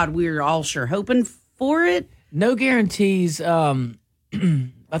 And God, we're all sure hoping for it. No guarantees. I thought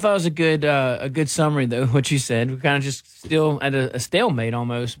it was a good summary, though, what you said. We're kind of just still at a stalemate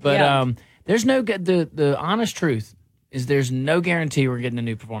almost. But there's the honest truth is there's no guarantee we're getting a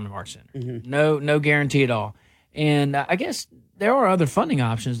new Performing Arts Center. No guarantee at all. And I guess there are other funding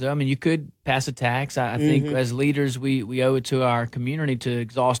options, though. I mean, you could pass a tax. I think as leaders, we owe it to our community to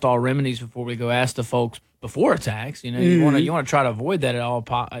exhaust all remedies before we go ask the folks before a tax. You want to try to avoid that at all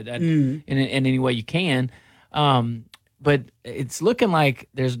in any way you can. But it's looking like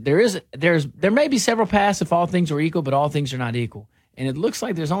there may be several paths if all things are equal, but all things are not equal. And it looks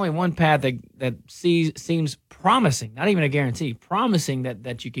like there's only one path that seems promising, not even a guarantee, promising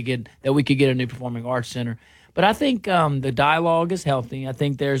that we could get a new Performing Arts Center. But I think the dialogue is healthy. I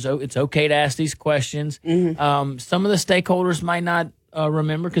think it's okay to ask these questions. Some of the stakeholders might not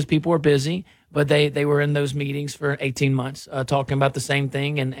remember because people are busy, but they were in those meetings for 18 months talking about the same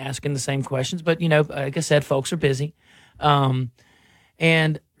thing and asking the same questions. But, like I said, folks are busy. And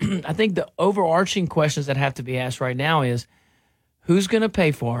I think the overarching questions that have to be asked right now is who's going to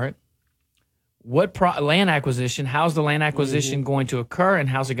pay for it? What land acquisition? How's the land acquisition going to occur, and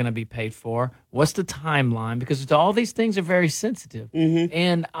how's it going to be paid for? What's the timeline? Because all these things are very sensitive.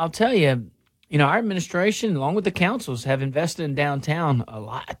 And I'll tell you, our administration, along with the councils, have invested in downtown a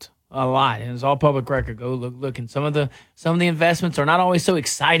lot, and it's all public record. Go look. And some of the investments are not always so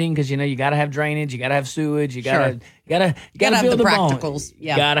exciting because you got to have drainage, you got to have sewage, you got to build the bones.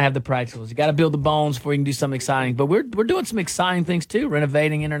 Yeah. You got to have the practicals. You got to build the bones before you can do something exciting. But we're doing some exciting things too.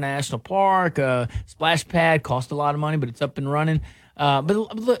 Renovating International Park, splash pad cost a lot of money, but it's up and running. But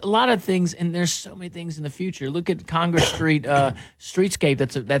a lot of things, and there's so many things in the future. Look at Congress Street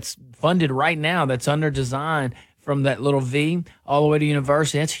streetscape that's funded right now. That's under design. From that little V all the way to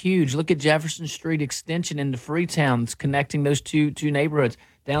University. That's huge. Look at Jefferson Street extension into Freetown. It's connecting those two neighborhoods,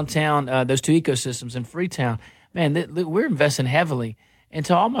 downtown, those two ecosystems in Freetown. Man, we're investing heavily. And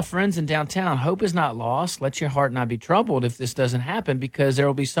to all my friends in downtown, hope is not lost. Let your heart not be troubled if this doesn't happen, because there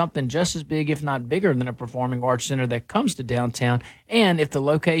will be something just as big, if not bigger, than a Performing Arts Center that comes to downtown. And if the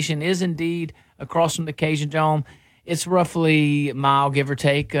location is indeed across from the Cajun Dome, it's roughly a mile, give or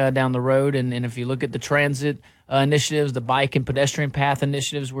take, down the road. And if you look at the transit initiatives, the bike and pedestrian path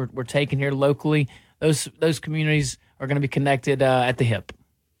initiatives we're taking here locally, those communities are going to be connected at the hip.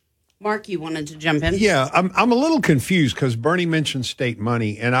 Mark, you wanted to jump in? Yeah, I'm a little confused because Bernie mentioned state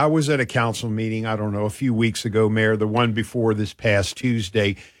money, and I was at a council meeting, I don't know, a few weeks ago, Mayor, the one before this past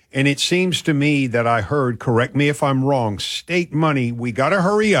Tuesday, and it seems to me that I heard, correct me if I'm wrong, state money, we got to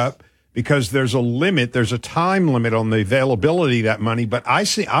hurry up because there's a limit, there's a time limit on the availability of that money, but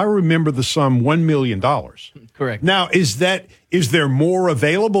I remember the sum $1 million. Correct. Now, is there more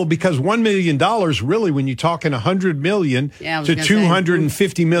available? Because $1 million, really, when you're talking $100 million to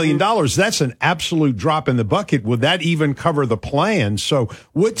 $250 million, that's an absolute drop in the bucket. Would that even cover the plan? So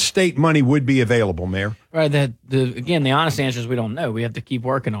what state money would be available, Mayor? Right. The honest answer is we don't know. We have to keep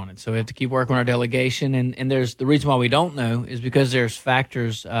working on it. So we have to keep working on our delegation. And there's the reason why we don't know is because there's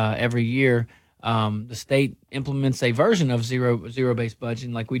factors every year. The state implements a version of zero-based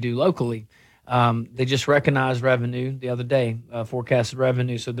budgeting like we do locally. They just recognized revenue the other day, forecasted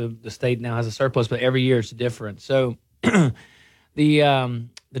revenue. So the state now has a surplus, but every year it's different. So the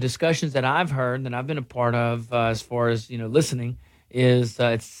discussions that I've heard, that I've been a part of, as far as listening, is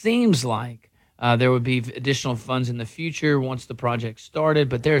it seems like there would be additional funds in the future once the project started.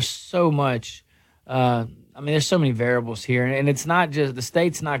 But there's so much. There's so many variables here, and it's not just the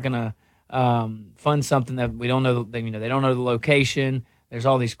state's not going to fund something that we don't know. They don't know the location. There's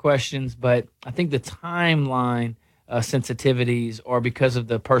all these questions, but I think the timeline sensitivities are because of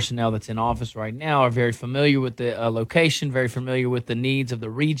the personnel that's in office right now are very familiar with the location, very familiar with the needs of the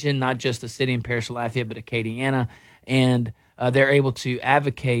region, not just the city and Parish of Lafayette, but Acadiana, and they're able to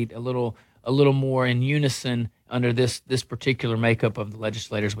advocate a little more in unison under this particular makeup of the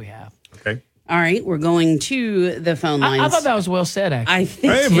legislators we have. Okay. All right, we're going to the phone lines. I thought that was well said, actually. I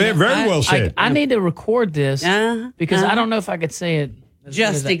think very well said. I need to record this because I don't know if I could say it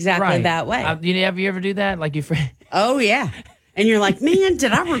just exactly that way. Have you ever do that? Like Oh, yeah. And you're like, man,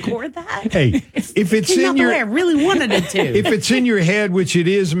 did I record that? Hey, if it's came out in the your, way I really wanted it to. if it's in your head, which it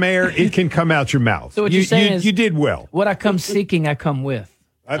is, Mayor, it can come out your mouth. So what you're saying is, you did well. What I come seeking, I come with.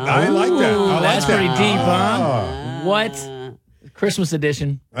 I like that. That's pretty deep, huh? What? Christmas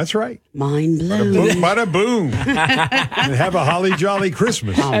edition. That's right. Mind blown. Bada boom. And have a holly jolly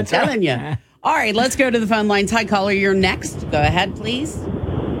Christmas. I'm telling you. All right, let's go to the phone lines. Hi, caller, you're next. Go ahead, please.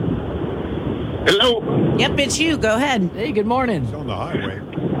 Hello. Yep, it's you. Go ahead. Hey, good morning. It's on the highway.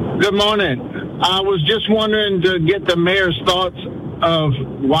 Good morning. I was just wondering to get the mayor's thoughts of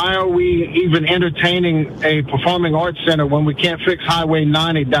why are we even entertaining a performing arts center when we can't fix Highway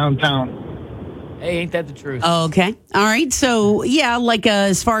 90 downtown? Hey, ain't that the truth? Okay. All right. So, yeah,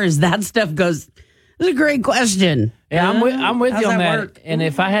 as far as that stuff goes, it's a great question. Yeah, I'm with you on that. Work? And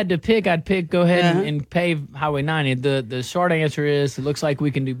if I had to pick, I'd go ahead and pave Highway 90. The short answer is it looks like we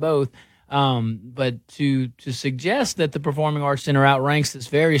can do both. But to suggest that the Performing Arts Center outranks this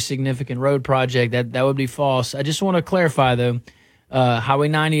very significant road project, that would be false. I just want to clarify, though, Highway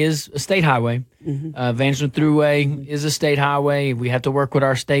 90 is a state highway. Evangeline Thruway is a state highway. We have to work with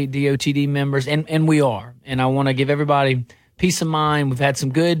our state DOTD members, and we are. And I want to give everybody peace of mind. We've had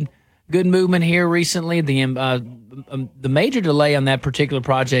some good movement here recently. The major delay on that particular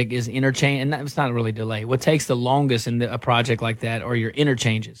project is interchange, and it's not really delay. What takes the longest in a project like that are your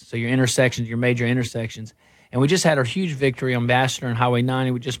interchanges, so your intersections, your major intersections. And we just had a huge victory on Ambassador and Highway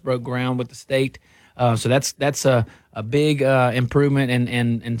 90. We just broke ground with the state. So that's a big improvement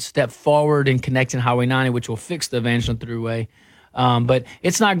and step forward in connecting Highway 90, which will fix the Evangeline Thruway. But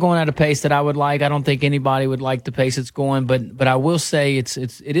it's not going at a pace that I would like. I don't think anybody would like the pace it's going. But I will say it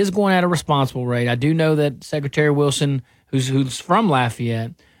is going at a responsible rate. I do know that Secretary Wilson, who's from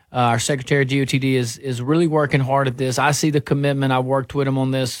Lafayette, our Secretary of DOTD is really working hard at this. I see the commitment. I've worked with him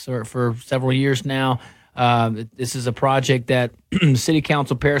on this for several years now. This is a project that City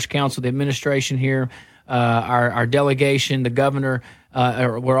Council, Parish Council, the administration here, our delegation, the governor,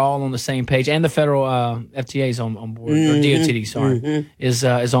 we're all on the same page, and the federal FTA is on board, or DOTD, sorry, is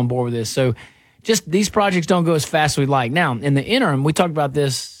on board with this. So just these projects don't go as fast as we'd like. Now, in the interim, we talked about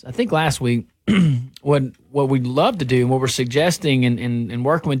this, I think, last week. What we'd love to do and what we're suggesting and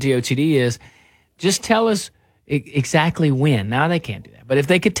working with DOTD is just tell us exactly when. Now, they can't do that. But if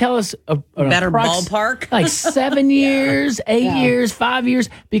they could tell us a better ballpark, like 7 years, 8 years, 5 years,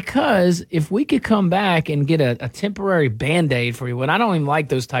 because if we could come back and get a temporary Band-Aid for you, and I don't even like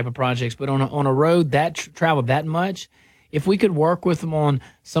those type of projects, but on a road that traveled that much, if we could work with them on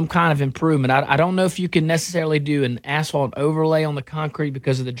some kind of improvement, I don't know if you can necessarily do an asphalt overlay on the concrete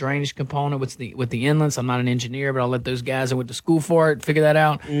because of the drainage component with the inlets. I'm not an engineer, but I'll let those guys I went to school for it figure that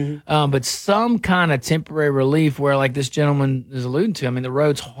out. But some kind of temporary relief where, like this gentleman is alluding to, I mean, the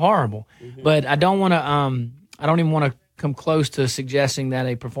road's horrible, but I don't want to. I don't even want to come close to suggesting that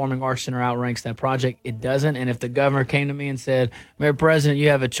a Performing Arts Center outranks that project. It doesn't. And if the governor came to me and said, Mayor President, you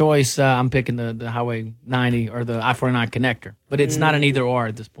have a choice, I'm picking the Highway 90 or the I-49 connector. But it's not an either or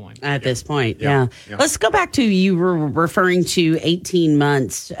at this point. At this point, yeah. Let's go back to, you were referring to 18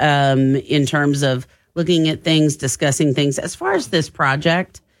 months in terms of looking at things, discussing things. As far as this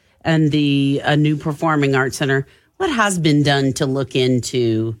project and the new Performing Arts Center, what has been done to look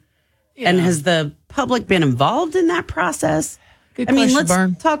into? And has the public been involved in that process? Good question, let's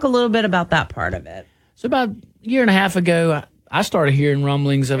Bern. talk a little bit about that part of it. So about a year and a half ago, I started hearing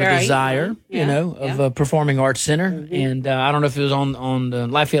rumblings of a desire, of a Performing Arts Center. And I don't know if it was on the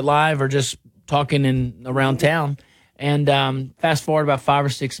Lafayette Live or just talking around town. And fast forward about 5 or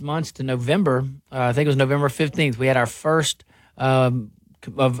 6 months to November, I think it was November 15th, we had our first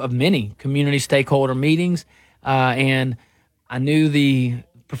of many community stakeholder meetings. And I knew the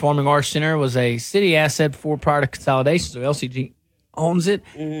Performing Arts Center was a city asset before prior to consolidation, so LCG owns it.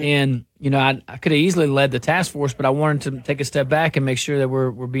 And, I could have easily led the task force, but I wanted to take a step back and make sure that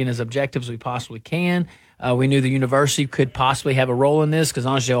we're being as objective as we possibly can. We knew the university could possibly have a role in this because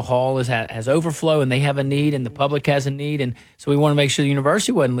Angel Hall has overflow and they have a need and the public has a need. And so we want to make sure the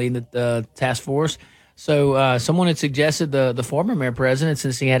university wasn't leading the task force. So someone had suggested the former mayor president,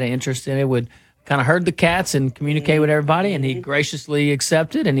 since he had an interest in it, would kind of herd the cats and communicate with everybody. And he graciously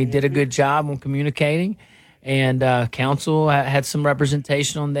accepted, and he did a good job on communicating. And council had some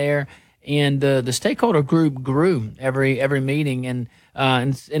representation on there. And the stakeholder group grew every meeting. And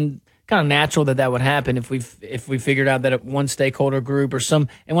kind of natural that would happen if we figured out that one stakeholder group or some,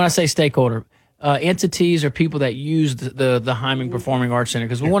 and when I say stakeholder, entities or people that use the Hyman Performing Arts Center,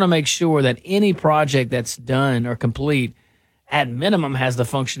 because we want to make sure that any project that's done or complete at minimum has the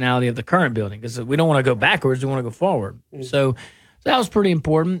functionality of the current building, because we don't want to go backwards, we want to go forward. So that was pretty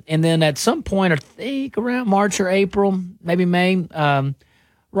important. And then at some point, I think around March or April, maybe May,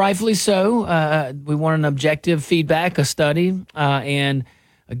 rightfully so, we wanted an objective feedback, a study, and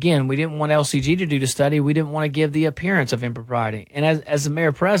again, we didn't want LCG to do the study. We didn't want to give the appearance of impropriety. And as the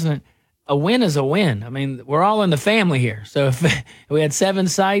mayor president, a win is a win. I mean, we're all in the family here. So if we had 7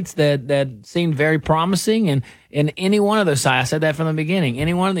 sites that seemed very promising, and in any one of those sites, I said that from the beginning,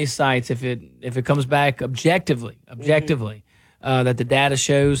 any one of these sites, if it comes back objectively, that the data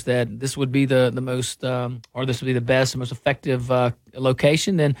shows that this would be the most, or this would be the best, the most effective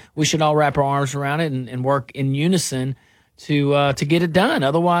location, then we should all wrap our arms around it and work in unison to get it done.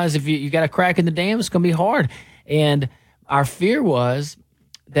 Otherwise, if you got a crack in the dam, it's going to be hard. And our fear was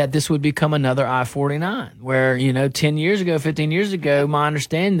that this would become another I-49, where, 10 years ago, 15 years ago, my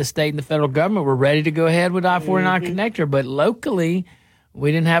understanding, the state and the federal government were ready to go ahead with I-49 connector, but locally,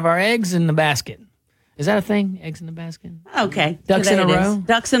 we didn't have our eggs in the basket. Is that a thing? Eggs in the basket? Okay. Ducks in a row?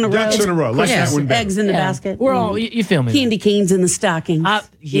 Ducks in a row. Ducks in a row. Let's Yes. that one down. Eggs in the basket. We're all, you feel me? Candy canes in the stockings.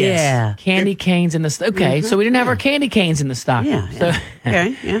 Yes. Yeah. Candy canes in the okay. So we didn't have our candy canes in the stocking. Yeah. So,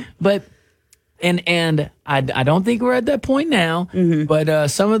 Okay. Yeah. but and I don't think we're at that point now.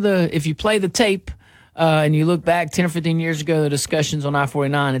 But some of if you play the tape and you look back 10 or 15 years ago, the discussions on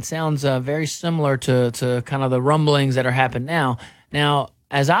I-49, it sounds very similar to kind of the rumblings that are happening now. Now,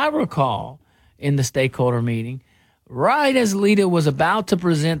 as I recall in the stakeholder meeting, right as Lita was about to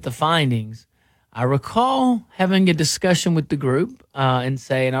present the findings, I recall having a discussion with the group and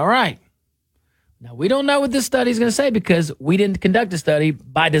saying, all right, now we don't know what this study is going to say because we didn't conduct a study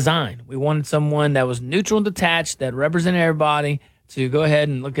by design. We wanted someone that was neutral and detached, that represented everybody, to go ahead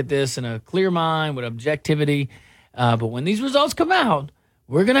and look at this in a clear mind with objectivity. But when these results come out,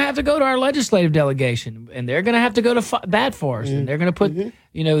 we're going to have to go to our legislative delegation, and they're going to have to go to bat for us, and they're going to put,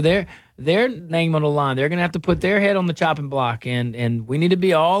 their name on the line. They're going to have to put their head on the chopping block, and we need to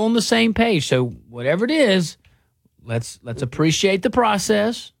be all on the same page. So whatever it is, let's appreciate the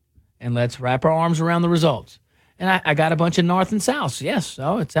process, and let's wrap our arms around the results. And I got a bunch of north and south. Yes,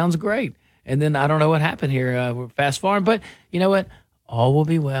 it sounds great. And then I don't know what happened here. We're fast forward, but you know what? All will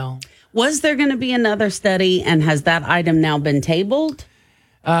be well. Was there going to be another study, and has that item now been tabled?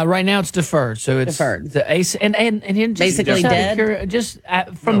 Right now it's deferred, so it's deferred. The ACE and basically dead.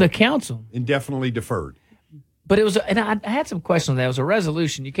 From the council, indefinitely deferred. But it was, and I had some questions on that. It was a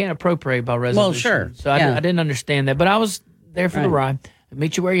resolution. You can't appropriate by resolution. Well, sure. So I didn't understand that, but I was there for the ride.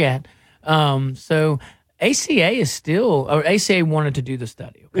 Meet you where you at. So ACA is still, or ACA wanted to do the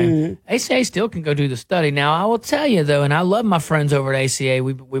study. Okay, ACA still can go do the study. Now I will tell you though, and I love my friends over at ACA.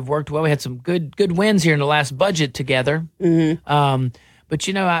 We've worked well. We had some good wins here in the last budget together. But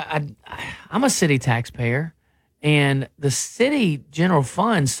I'm a city taxpayer, and the city general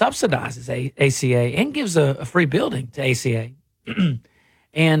fund subsidizes ACA and gives a free building to ACA.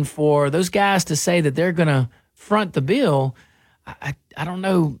 And for those guys to say that they're going to front the bill, I don't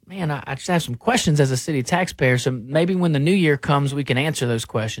know, man. I just have some questions as a city taxpayer. So maybe when the new year comes, we can answer those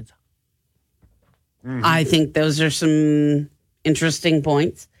questions. I think those are some interesting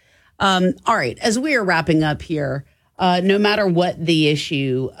points. All right, as we are wrapping up here. No matter what the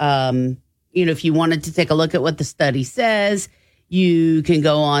issue, if you wanted to take a look at what the study says, you can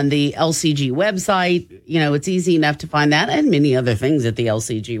go on the LCG website. It's easy enough to find that and many other things at the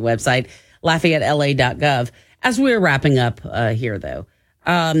LCG website, LafayetteLA.gov. As we're wrapping up here, though,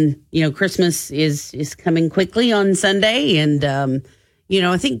 Christmas is coming quickly on Sunday. And,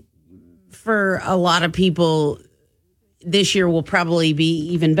 I think for a lot of people, this year will probably be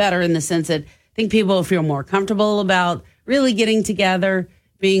even better in the sense that I think people will feel more comfortable about really getting together,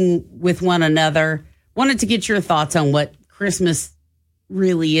 being with one another. Wanted to get your thoughts on what Christmas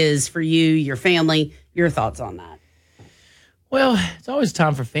really is for you, your family, your thoughts on that. Well, it's always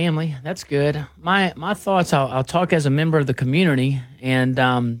time for family. That's good. My thoughts, I'll talk as a member of the community, and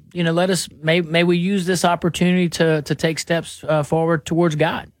may we use this opportunity to take steps forward towards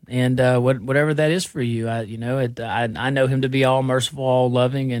God, and whatever that is for you. I know Him to be all merciful, all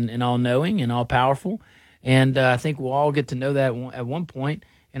loving, and all knowing, and all powerful, and I think we'll all get to know that at one point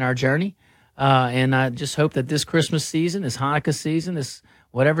in our journey. And I just hope that this Christmas season, this Hanukkah season, this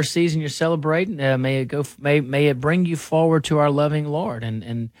whatever season you're celebrating, may it bring you forward to our loving Lord.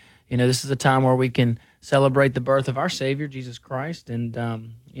 And this is a time where we can celebrate the birth of our Savior, Jesus Christ. And,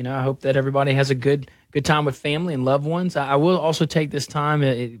 I hope that everybody has a good time with family and loved ones. I will also take this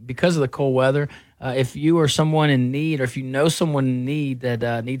time, because of the cold weather, if you are someone in need, or if you know someone in need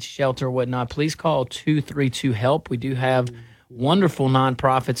that needs shelter or whatnot, please call 232-HELP. We do have wonderful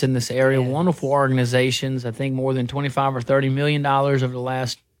nonprofits in this area, wonderful organizations. I think more than $25 or $30 million over the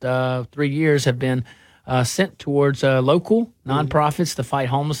last 3 years have been sent towards local nonprofits to fight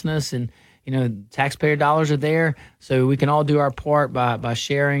homelessness, and taxpayer dollars are there, so we can all do our part by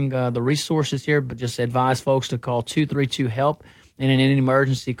sharing the resources here. But just advise folks to call 232-HELP, and in any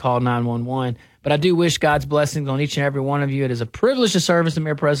emergency, call 911. But I do wish God's blessings on each and every one of you. It is a privilege to serve as the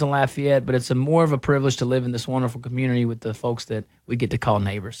Mayor President Lafayette, but it's more of a privilege to live in this wonderful community with the folks that we get to call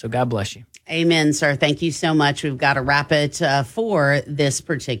neighbors. So God bless you. Amen, sir. Thank you so much. We've got to wrap it for this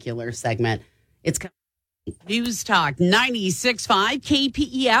particular segment. It's News Talk 96.5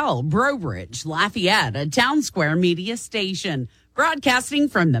 KPEL, Brobridge, Lafayette, a Town Square media station. Broadcasting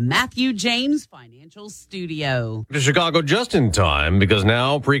from the Matthew James Financial Studio. To Chicago just in time, because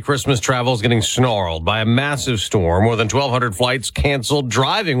now pre-Christmas travel is getting snarled by a massive storm. More than 1,200 flights canceled.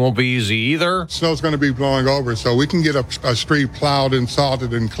 Driving won't be easy either. Snow's going to be blowing over, so we can get a street plowed and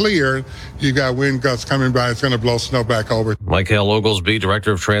salted and cleared. You got wind gusts coming by. It's going to blow snow back over. Mike Hale Oglesby,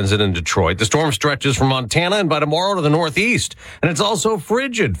 Director of Transit in Detroit. The storm stretches from Montana and by tomorrow to the Northeast. And it's also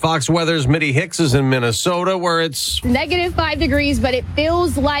frigid. Fox Weather's Mitty Hicks is in Minnesota, where it's negative 5 degrees. But it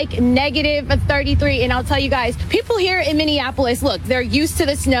feels like negative 33. And I'll tell you guys, people here in Minneapolis, look, they're used to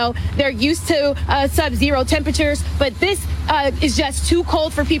the snow. They're used to sub-zero temperatures. But this is just too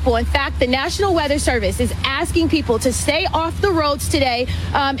cold for people. In fact, the National Weather Service is asking people to stay off the roads today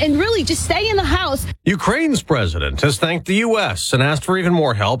and really just stay in the house. Ukraine's president has thanked the U.S. and asked for even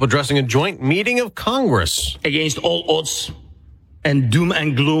more help, addressing a joint meeting of Congress. Against all odds and doom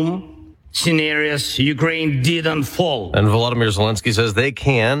and gloom scenarios, Ukraine didn't fall. And Volodymyr Zelensky says they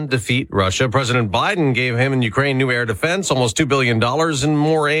can defeat Russia. President Biden gave him and Ukraine new air defense, almost $2 billion in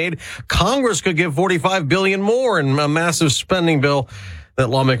more aid. Congress could give $45 billion more in a massive spending bill that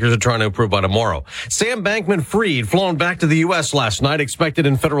lawmakers are trying to approve by tomorrow. Sam Bankman-Fried, flown back to the U.S. last night, expected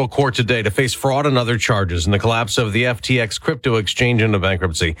in federal court today to face fraud and other charges in the collapse of the FTX crypto exchange into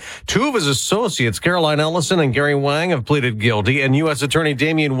bankruptcy. Two of his associates, Caroline Ellison and Gary Wang, have pleaded guilty, and U.S. Attorney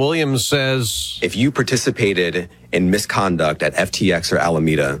Damian Williams says, if you participated in misconduct at FTX or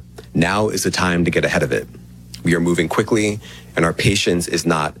Alameda, now is the time to get ahead of it. We are moving quickly, and our patience is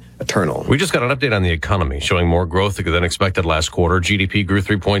not eternal. We just got an update on the economy, showing more growth than expected last quarter. GDP grew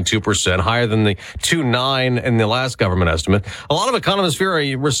 3.2%, higher than the 2.9% in the last government estimate. A lot of economists fear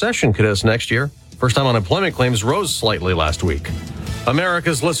a recession could hit us next year. First-time unemployment claims rose slightly last week.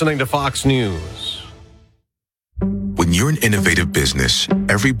 America's listening to Fox News. When you're an innovative business,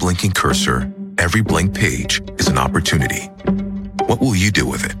 every blinking cursor, every blank page is an opportunity. What will you do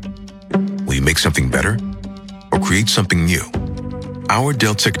with it? Will you make something better or create something new? Our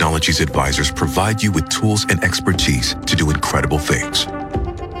Dell Technologies advisors provide you with tools and expertise to do incredible things.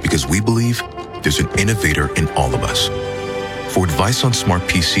 Because we believe there's an innovator in all of us. For advice on smart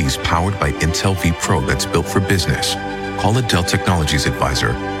PCs powered by Intel vPro that's built for business, call a Dell Technologies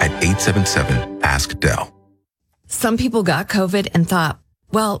advisor at 877-ASK-DELL. Some people got COVID and thought,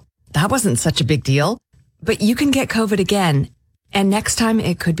 well, that wasn't such a big deal. But you can get COVID again, and next time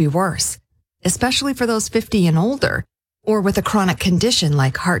it could be worse, especially for those 50 and older, or with a chronic condition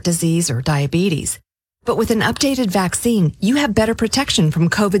like heart disease or diabetes. But with an updated vaccine, you have better protection from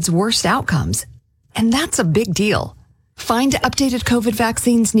COVID's worst outcomes. And that's a big deal. Find updated COVID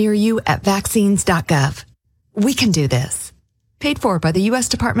vaccines near you at vaccines.gov. We can do this. Paid for by the U.S.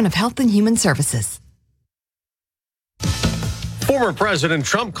 Department of Health and Human Services. Former President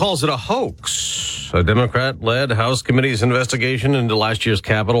Trump calls it a hoax. A Democrat-led House committee's investigation into last year's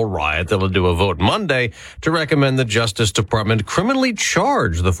Capitol riot that will do a vote Monday to recommend the Justice Department criminally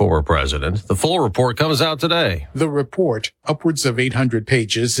charge the former president. The full report comes out today. The report, upwards of 800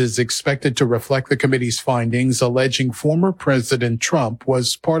 pages, is expected to reflect the committee's findings alleging former President Trump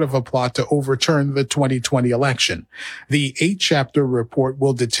was part of a plot to overturn the 2020 election. The 8-chapter report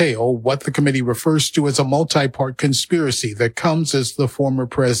will detail what the committee refers to as a multi-part conspiracy that comes as the former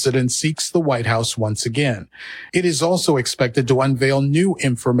president seeks the White House once again. It is also expected to unveil new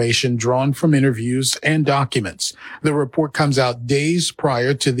information drawn from interviews and documents. The report comes out days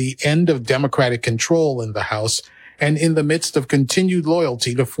prior to the end of Democratic control in the House and in the midst of continued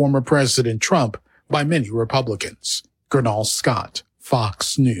loyalty to former President Trump by many Republicans. Gernal Scott,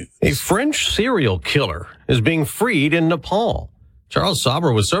 Fox News. A French serial killer is being freed in Nepal. Charles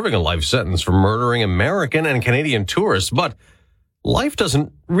Sabra was serving a life sentence for murdering American and Canadian tourists, but life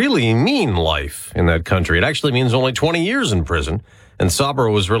doesn't really mean life in that country. It actually means only 20 years in prison. And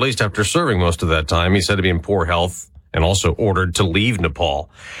Sabra was released after serving most of that time. He's said to be in poor health and also ordered to leave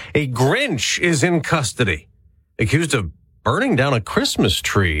Nepal. A Grinch is in custody, accused of burning down a Christmas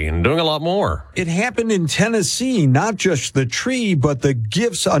tree and doing a lot more. It happened in Tennessee, not just the tree, but the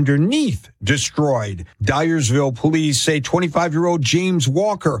gifts underneath destroyed. Dyersville police say 25-year-old James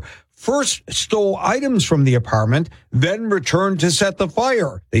Walker first stole items from the apartment, then returned to set the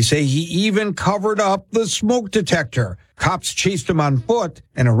fire. They say he even covered up the smoke detector. Cops chased him on foot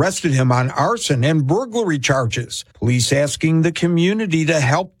and arrested him on arson and burglary charges. Police asking the community to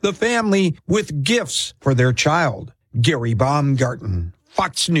help the family with gifts for their child. Gary Baumgarten,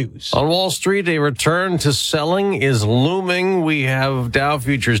 Fox News. On Wall Street, a return to selling is looming. We have Dow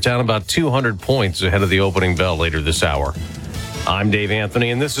futures down about 200 points ahead of the opening bell later this hour. I'm Dave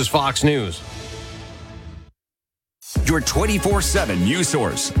Anthony, and this is Fox News. Your 24/7 news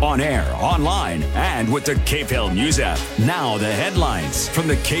source, on air, online, and with the Cape Hill News app. Now the headlines from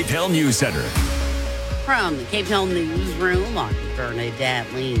the Cape Hill News Center. From the Cape Hill Newsroom, I'm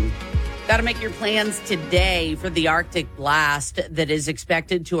Bernadette Lee. Got to make your plans today for the Arctic blast that is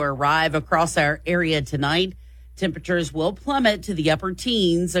expected to arrive across our area tonight. Temperatures will plummet to the upper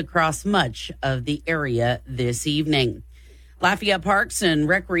teens across much of the area this evening. Lafayette Parks and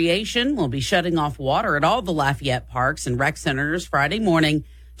Recreation will be shutting off water at all the Lafayette Parks and Rec Centers Friday morning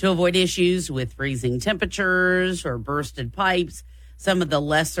to avoid issues with freezing temperatures or bursted pipes. Some of the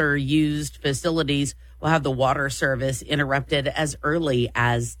lesser used facilities will have the water service interrupted as early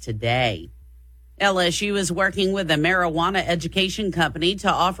as today. LSU is working with a marijuana education company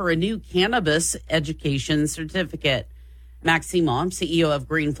to offer a new cannabis education certificate. Max Simon, CEO of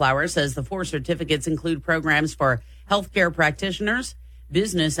Green Flower, says the 4 certificates include programs for healthcare practitioners,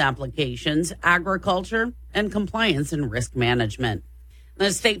 business applications, agriculture, and compliance and risk management.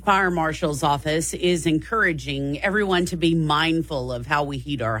 The State Fire Marshal's office is encouraging everyone to be mindful of how we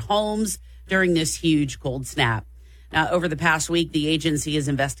heat our homes during this huge cold snap. Now, over the past week, the agency has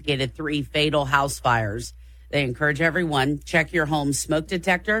investigated 3 fatal house fires. They encourage everyone, check your home's smoke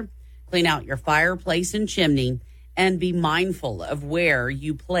detector, clean out your fireplace and chimney, and be mindful of where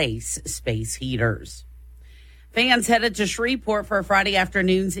you place space heaters. Fans headed to Shreveport for Friday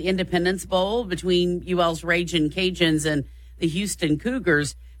afternoon's Independence Bowl between UL's Ragin' Cajuns and the Houston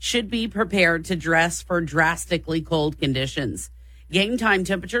Cougars should be prepared to dress for drastically cold conditions. Game time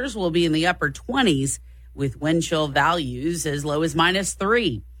temperatures will be in the upper 20s with wind chill values as low as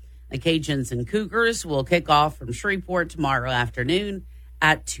 -3. The Cajuns and Cougars will kick off from Shreveport tomorrow afternoon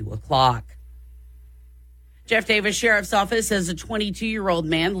at 2 o'clock. Jeff Davis Sheriff's Office has a 22-year-old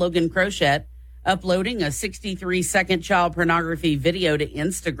man, Logan Crochet, uploading a 63-second child pornography video to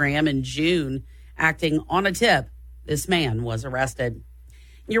Instagram in June. Acting on a tip, this man was arrested.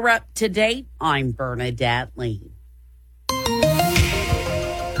 You're up to date. I'm Bernadette Lee.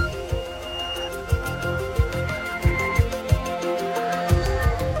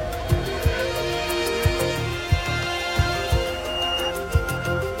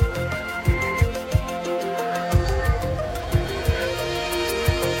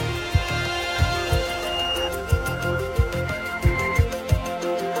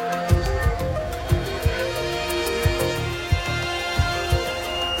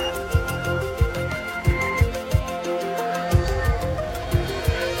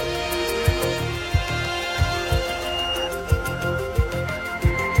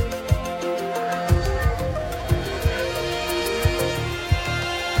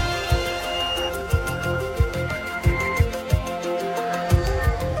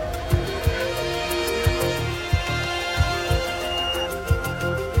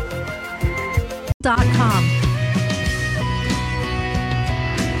 .com.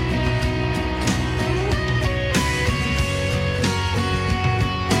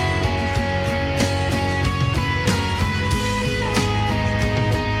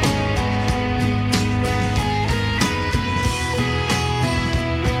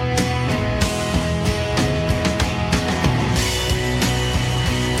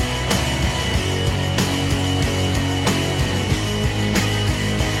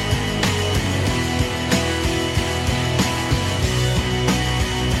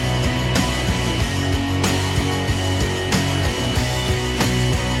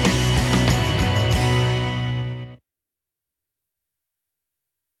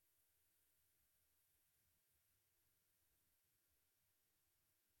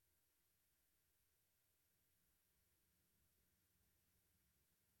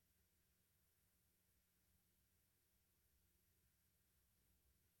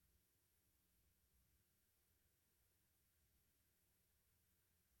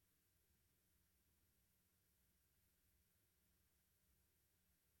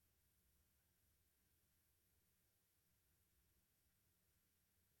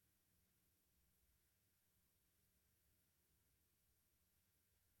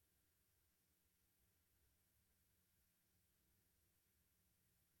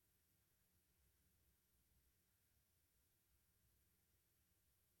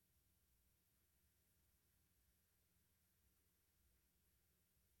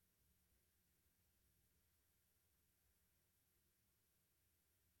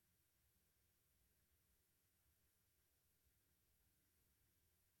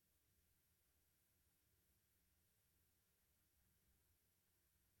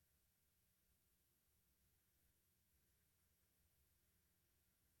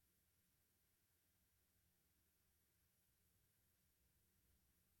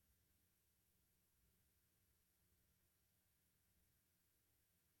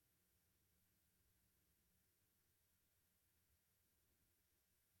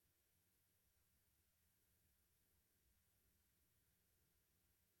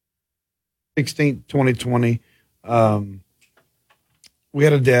 16th, 2020. We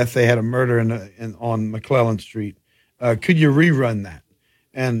had a death. They had a murder on McClellan Street. Could you rerun that?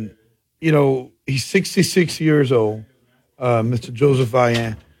 And, you know, he's 66 years old, Mr. Joseph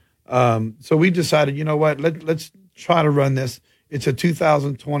Vaillant. So we decided, you know what, let's try to run this. It's a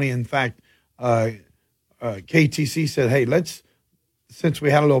 2020. In fact, KTC said, hey, since we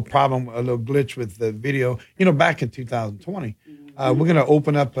had a little problem, a little glitch with the video, you know, back in 2020, we're going to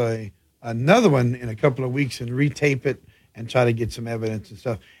open up another one in a couple of weeks and retape it and try to get some evidence and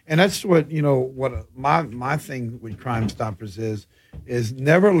stuff. And that's what, you know, what my thing with Crime Stoppers is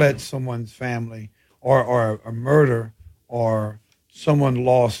never let someone's family or a murder or someone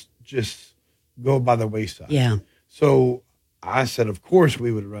lost just go by the wayside. Yeah. So I said, of course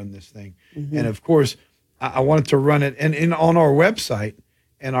we would run this thing. And of course I wanted to run it and on our website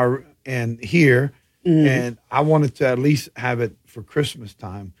and here, and I wanted to at least have it for Christmas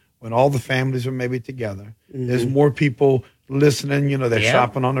time when all the families are maybe together. There's more people listening, you know, they're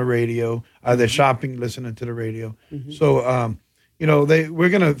shopping on the radio, they're shopping, listening to the radio. So, you know, we're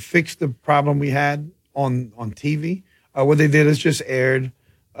going to fix the problem we had on TV. What they did is just aired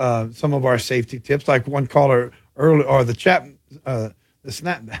some of our safety tips, like one caller earlier, or the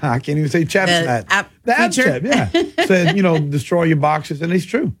snap, I can't even say chat snap. The app chat, yeah. Said, you know, destroy your boxes, and it's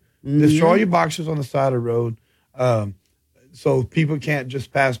true. Destroy your boxes on the side of the road. So people can't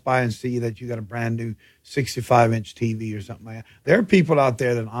just pass by and see that you got a brand new 65-inch TV or something like that. There are people out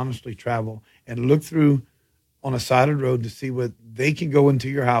there that honestly travel and look through on a side of the road to see what they can go into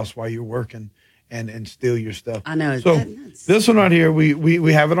your house while you're working and steal your stuff. I know. So this one right here,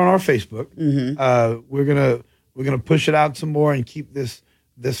 we have it on our Facebook. We're gonna push it out some more and keep this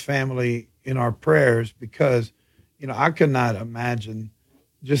family in our prayers because, you know, I could not imagine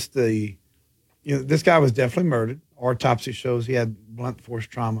just this guy was definitely murdered. Autopsy shows he had blunt force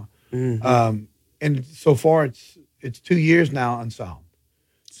trauma. And so far it's 2 years now unsolved.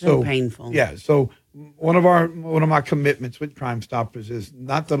 So painful. Yeah. So one of my commitments with Crime Stoppers is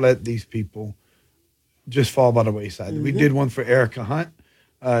not to let these people just fall by the wayside. We did one for Erica Hunt.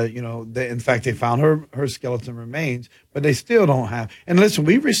 You know, in fact, they found her skeleton remains, but they still don't have. And listen,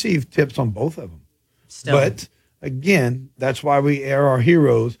 we received tips on both of them. But again, that's why we air our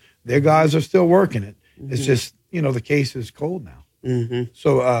heroes. Their guys are still working it. It's just, you know, the case is cold now.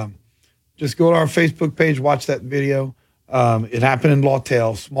 So just go to our Facebook page, watch that video. It happened in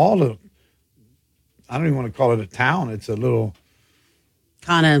Lawtell, small little, I don't even want to call it a town. It's a little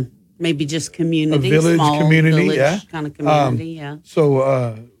kind of maybe just community, a village, small community, village kind of community, yeah.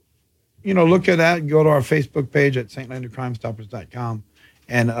 So, you know, look at that. Go to our Facebook page at stlandercrimestoppers.com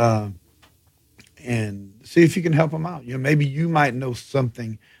and see if you can help them out. You know, maybe you might know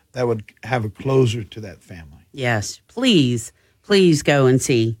something that would have a closure to that family. Yes, please go and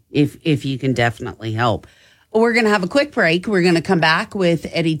see if you can definitely help. We're going to have a quick break. We're going to come back with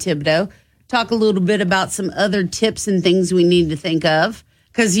Eddie Thibodeau, talk a little bit about some other tips and things we need to think of.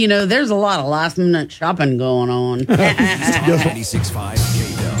 Because, you know, there's a lot of last-minute shopping going on. 96.5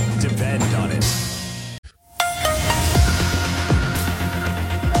 KPEL. Depend on it.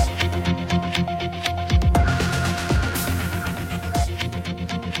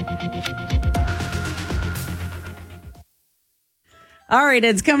 All right,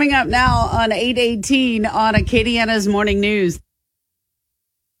 it's coming up now on 8:18 on Acadiana's Morning News.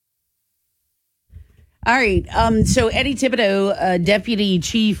 All right, so Eddie Thibodeau, Deputy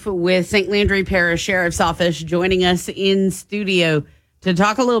Chief with St. Landry Parish Sheriff's Office, joining us in studio to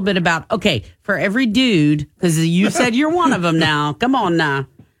talk a little bit about, okay, for every dude, because you said you're one of them now. Come on now.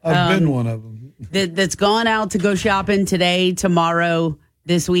 I've been one of them. That's gone out to go shopping today, tomorrow,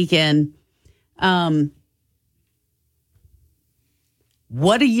 this weekend.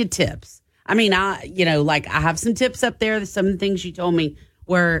 What are your tips? I mean, I have some tips up there. Some things you told me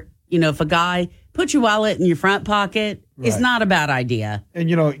where, you know, if a guy put your wallet in your front pocket, it's not a bad idea. And,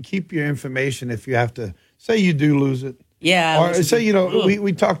 you know, keep your information if you have to. Say you do lose it. Yeah. Or say, you know,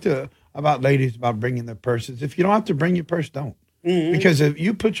 we talked about ladies about bringing their purses. If you don't have to bring your purse, don't. Because if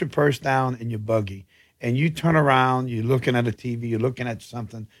you put your purse down in your buggy and you turn around, you're looking at a TV, you're looking at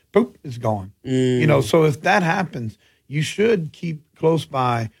something, boop, it's gone. You know, so if that happens, you should keep close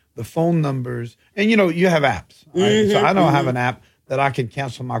by the phone numbers. And, you know, you have apps. Right? So I don't have an app that I can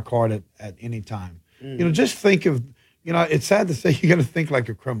cancel my card at any time. You know, just think of, you know, it's sad to say you got to think like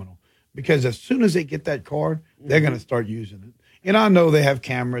a criminal because as soon as they get that card, they're going to start using it. And I know they have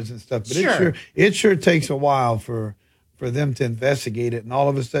cameras and stuff, but it sure takes a while for them to investigate it. And all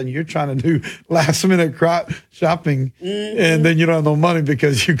of a sudden you're trying to do last minute shopping and then you don't have no money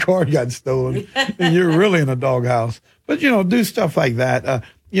because your card got stolen and you're really in a doghouse. But, you know, do stuff like that.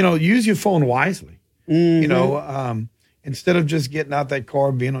 use your phone wisely. Instead of just getting out that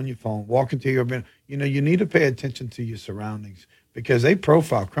car, being on your phone, walking to your bin, you need to pay attention to your surroundings because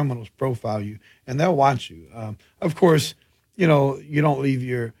criminals profile you, and they'll watch you. Of course, you don't leave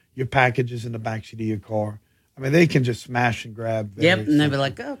your packages in the backseat of your car. I mean, they can just smash and grab. Yep, and they'll be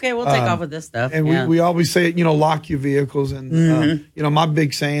like, okay, we'll take off with this stuff. And we always say, lock your vehicles. And, my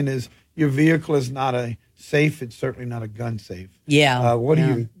big saying is your vehicle is not a safe. It's certainly not a gun safe. Yeah.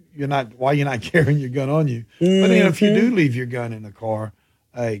 Why you're not carrying your gun on you? But if you do leave your gun in the car,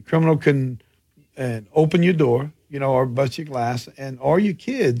 a criminal can open your door, or bust your glass, or your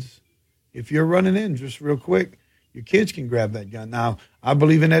kids, if you're running in just real quick, your kids can grab that gun. Now, I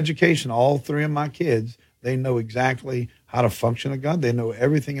believe in education. All three of my kids, they know exactly how to function a gun. They know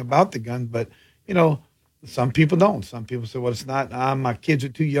everything about the gun, but, some people don't. Some people say, well, it's not, my kids are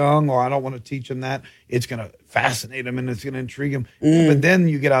too young, or I don't want to teach them that. It's going to fascinate them and it's going to intrigue them. But then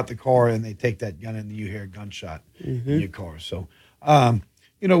you get out the car and they take that gun and you hear a gunshot in your car. So,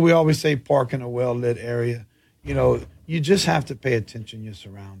 we always say park in a well-lit area. You just have to pay attention to your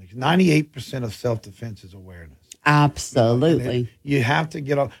surroundings. 98% of self-defense is awareness. Absolutely. You have to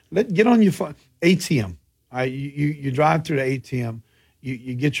get on your phone. ATM. All right, you drive through the ATM.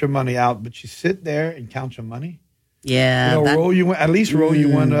 You get your money out, but you sit there and count your money. Yeah. Roll you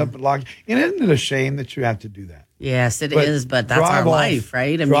one up and lock. And isn't it a shame that you have to do that? Yes, it is, but that's our life,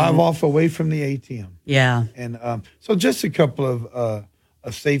 right? Drive off away from the ATM. Yeah. And so just a couple of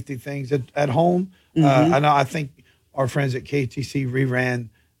safety things at home. I think our friends at KTC reran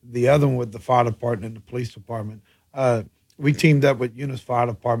the other one with the fire department and the police department. We teamed up with Eunice Fire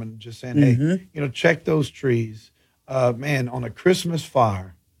Department, just saying, hey, check those trees. Man, on a Christmas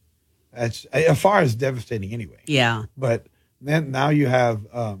fire, a fire is devastating anyway. Yeah. But then now you have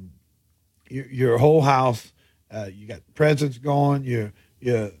your whole house. You got presents going.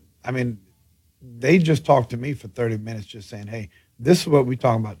 They just talked to me for 30 minutes, just saying, hey, this is what we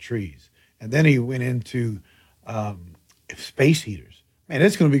talking about trees. And then he went into space heaters. Man,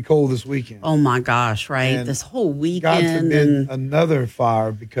 it's going to be cold this weekend. Oh my gosh! Right, and this whole weekend. God forbid another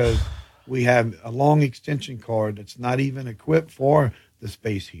fire because we have a long extension cord that's not even equipped for the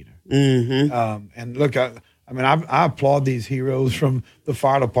space heater. And look, I applaud these heroes from the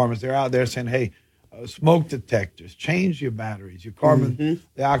fire departments. They're out there saying, hey, smoke detectors, change your batteries, your carbon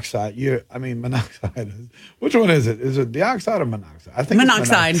dioxide, monoxide. Which one is it? Is it dioxide or monoxide? I think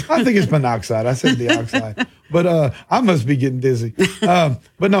monoxide. I think it's monoxide. I said dioxide. But I must be getting dizzy. But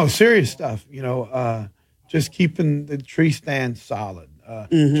no, serious stuff. Just keeping the tree stand solid.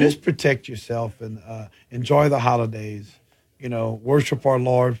 Just protect yourself and enjoy the holidays. Worship our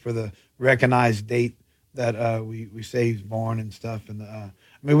Lord for the recognized date that we say He's born and stuff. And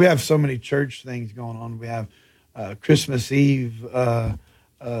we have so many church things going on. We have Christmas Eve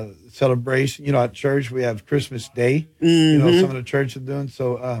celebration. At church we have Christmas Day. Some of the churches are doing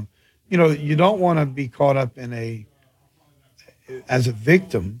so. You don't want to be caught up in as a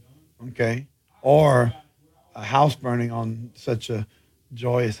victim, okay, or a house burning on such a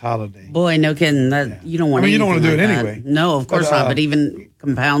joyous holiday. Boy, no kidding. You don't want. You don't want to do it that. anyway. No, of course not. But even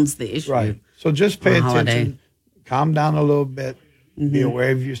compounds the issue. Right. So just pay attention. Calm down a little bit. Be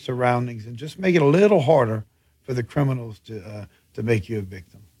aware of your surroundings, and just make it a little harder for the criminals to make you a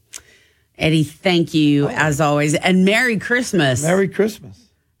victim. Eddie, thank you as always, and Merry Christmas. Merry Christmas.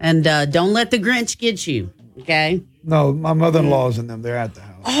 And don't let the Grinch get you. Okay. No, my mother-in-law's in them. They're at the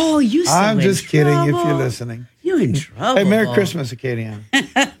house. Oh, you. I'm just kidding. If you're listening, you in trouble. Hey, Merry Christmas, Acadiana.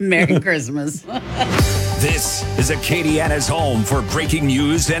 Merry Christmas. This is Acadiana's home for breaking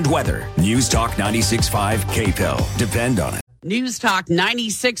news and weather. News Talk 96.5 KPEL. Depend on it. News Talk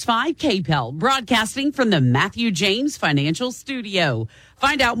 96.5 KPEL, broadcasting from the Matthew James Financial Studio.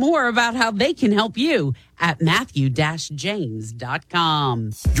 Find out more about how they can help you at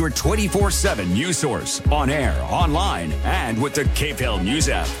matthew-james.com. Your 24/7 news source, on air, online, and with the KPEL News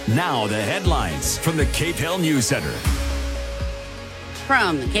app. Now the headlines from the KPEL News Center.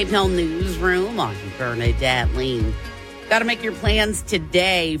 From the KPEL Newsroom, I'm Bernadette Lee. Got to make your plans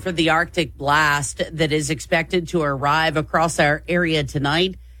today for the Arctic blast that is expected to arrive across our area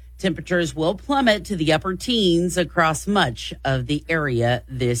tonight. Temperatures will plummet to the upper teens across much of the area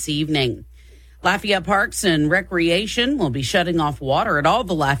this evening. Lafayette Parks and Recreation will be shutting off water at all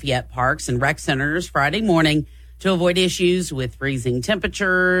the Lafayette Parks and Rec Centers Friday morning to avoid issues with freezing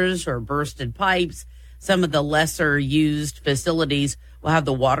temperatures or bursted pipes. Some of the lesser used facilities will have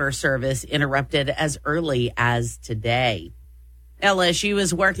the water service interrupted as early as today. LSU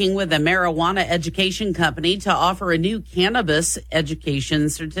is working with a marijuana education company to offer a new cannabis education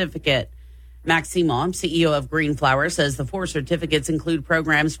certificate. Max Simon, CEO of Green Flower, says the 4 certificates include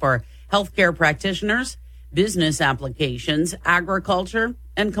programs for healthcare practitioners, business applications, agriculture,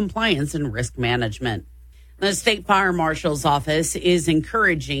 and compliance and risk management. The State Fire Marshal's office is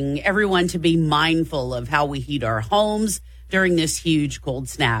encouraging everyone to be mindful of how we heat our homes during this huge cold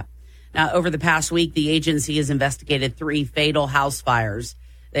snap. Now, over the past week, the agency has investigated 3 fatal house fires.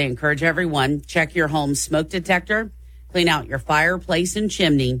 They encourage everyone, check your home's smoke detector, clean out your fireplace and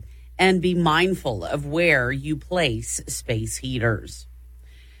chimney, and be mindful of where you place space heaters.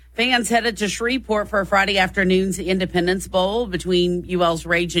 Fans headed to Shreveport for Friday afternoon's Independence Bowl between UL's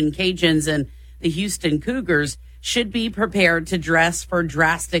Ragin' Cajuns and the Houston Cougars should be prepared to dress for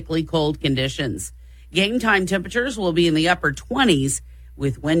drastically cold conditions. Game time temperatures will be in the upper 20s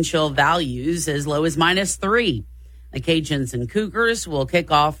with wind chill values as low as -3. The Cajuns and Cougars will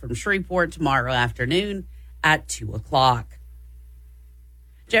kick off from Shreveport tomorrow afternoon at 2 o'clock.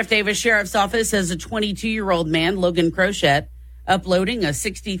 Jeff Davis Sheriff's Office has a 22-year-old man, Logan Crochet, uploading a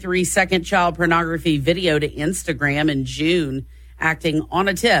 63-second child pornography video to Instagram in June. Acting on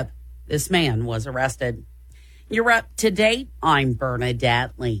a tip, this man was arrested. You're up to date. I'm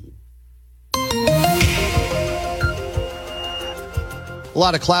Bernadette Lee. A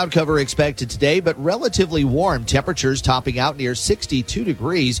lot of cloud cover expected today, but relatively warm temperatures topping out near 62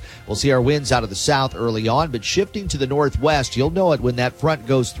 degrees. We'll see our winds out of the south early on, but shifting to the northwest. You'll know it when that front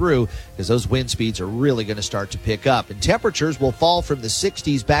goes through because those wind speeds are really going to start to pick up. And temperatures will fall from the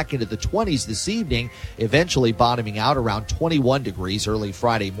 60s back into the 20s this evening, eventually bottoming out around 21 degrees early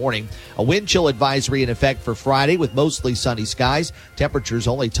Friday morning. A wind chill advisory in effect for Friday with mostly sunny skies. Temperatures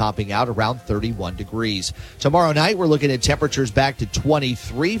only topping out around 31 degrees. Tomorrow night, we're looking at temperatures back to 23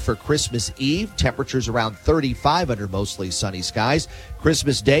 for Christmas Eve. Temperatures around 35 under mostly sunny skies.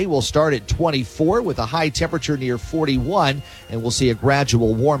 Christmas Day will start at 24 with a high temperature near 41, and we'll see a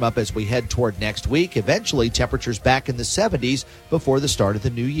gradual warm up as we head toward next week. Eventually, temperatures back in the 70s before the start of the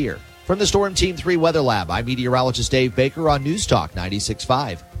new year. From the Storm Team 3 Weather Lab, I'm meteorologist Dave Baker on News Talk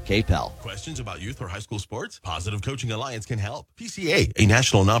 96.5. KPEL. Questions about youth or high school sports? Positive Coaching Alliance can help. PCA, a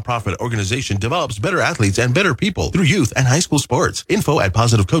national nonprofit organization, develops better athletes and better people through youth and high school sports. Info at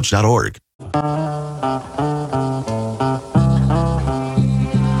positivecoach.org.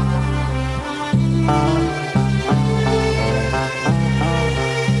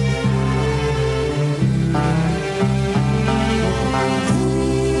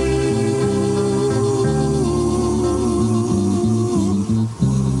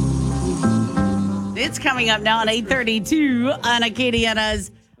 It's coming up now at 8:32 on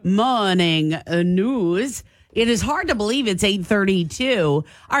Acadiana's Morning News. It is hard to believe it's 8:32.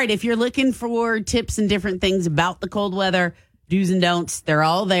 All right, if you're looking for tips and different things about the cold weather, do's and don'ts, they're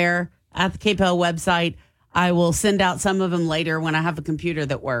all there at the KPEL website. I will send out some of them later when I have a computer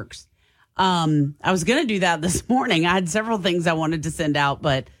that works. I was going to do that this morning. I had several things I wanted to send out,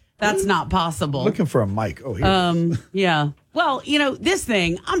 but that's not possible. Looking for a mic. Oh, here. Yeah. Well, this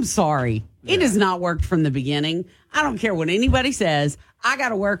thing, I'm sorry. It has not worked from the beginning. I don't care what anybody says. I got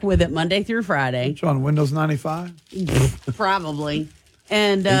to work with it Monday through Friday. It's on Windows 95? Probably.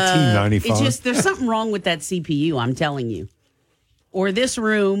 And 1895. it's just, there's something wrong with that CPU, I'm telling you. Or this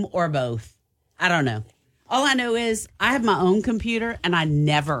room or both. I don't know. All I know is I have my own computer and I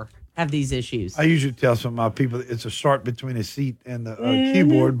never have these issues. I usually tell some of my people it's a start between a seat and the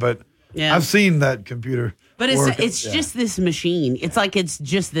keyboard, but Yeah. I've seen that computer. But it's just this machine. It's like it's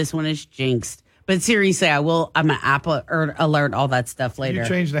just this one is jinxed. But seriously, I'm an Apple alert all that stuff later. You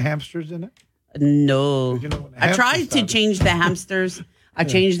change the hamsters in it? No. I hamsters tried to change the hamsters. I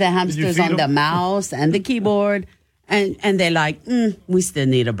changed the hamsters feed on the them? mouse and the keyboard. And they're like, we still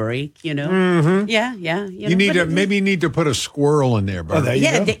need a break, you know? Mhm. Yeah. You need to maybe you need to put a squirrel in there, bro. there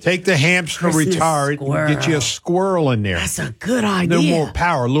you go. Take the hamster, Christmas retire it, and get you a squirrel in there. That's a good A idea. little more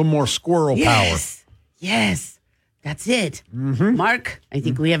power, a little more squirrel power. Yes, that's it. Mark, I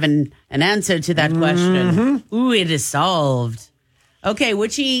think we have an answer to that question. Ooh, it is solved. Okay,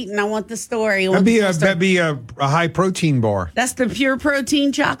 what you eating? I want the story. That'd be a high protein bar. That's the pure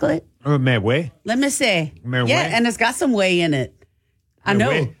protein chocolate. Med whey. Let me see. Med Yeah, whey? and it's got some whey in it. I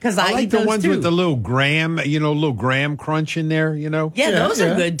know, because I like eat the those ones too. with the little graham, little graham crunch in there, Yeah, those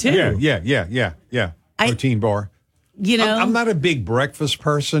are good too. Yeah. Protein bar. I'm not a big breakfast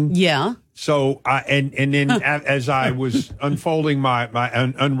person. Yeah. So and then as I was unfolding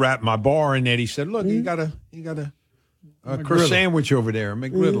unwrap my bar, and Eddie said, "Look, you got a McGriddle. croissant sandwich over there,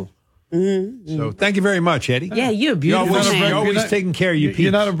 McGriddle." So thank you very much, Eddie. Yeah, you're a beautiful man. You're always taking care of your people.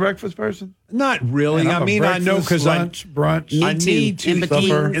 You're not a breakfast person? Not really. Man, I mean, I know because lunch, brunch. I need to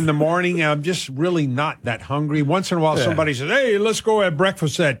supper. in the morning. I'm just really not that hungry. Once in a while, Yeah. somebody says, "Hey, let's go have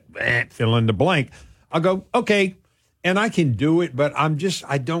breakfast at fill in the blank." I'll go, okay, and I can do it, but I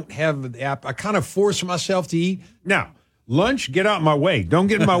don't have the app. I kind of force myself to eat. Now, lunch, get out of my way. Don't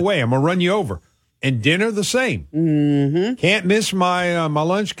get in my way. I'm gonna run you over. And dinner, the same. Mm-hmm. Can't miss my my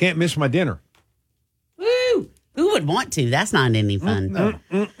lunch. Can't miss my dinner. Woo! Who would want to? That's not any fun. No.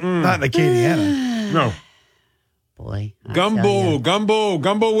 Not in Acadiana. No. Boy. I tell ya.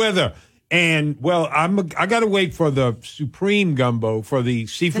 Gumbo weather. And, well, I got to wait for the supreme gumbo, for the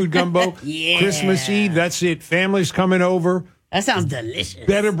seafood gumbo. Yeah. Christmas Eve, that's it. Family's coming over. That sounds delicious.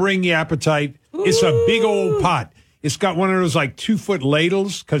 Better bring the appetite. Ooh. It's a big old pot. It's got one of those, 2-foot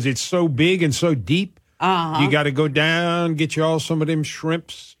ladles because it's so big and so deep. Uh-huh. You got to go down, get you all some of them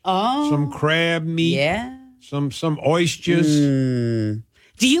shrimps, some crab meat, some oysters.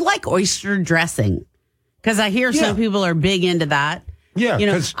 Do you like oyster dressing? Because I hear some people are big into that.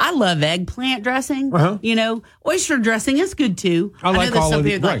 Yeah, I love eggplant dressing. Oyster dressing is good too. I like know there's all some of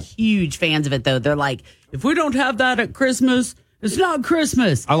people it, right. huge fans of it though. They're like, if we don't have that at Christmas, it's not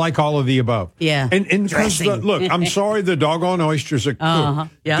Christmas. I like all of the above. Yeah. And because look, I'm sorry the doggone oysters are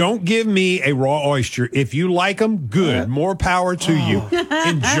cooked. Yep. Don't give me a raw oyster. If you like them, good. More power to you.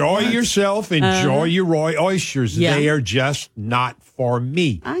 Enjoy yourself. Enjoy your raw oysters. Yeah. They are just not for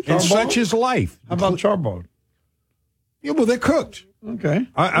me. And such is life. How about charboned? Yeah, well, they're cooked. Okay.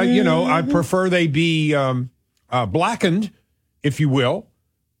 I prefer they be blackened, if you will.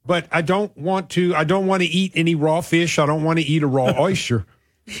 But I don't want to eat any raw fish. I don't want to eat a raw oyster.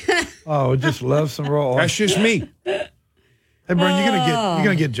 Oh, just love some raw That's just me. Hey, Brian, you're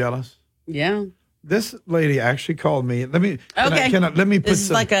gonna get jealous. Yeah. This lady actually called me. Let me Okay. let me put This is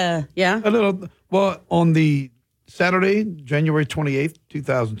some, like a little. Well, on the Saturday, January 28th,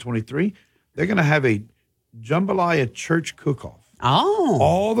 2023, they're gonna have a jambalaya church cook-off. Oh.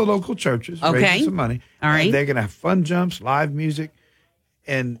 All the local churches raising some money. All right. And they're gonna have fun jumps, live music.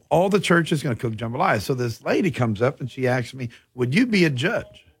 And all the churches going to cook jambalaya. So this lady comes up and she asks me, would you be a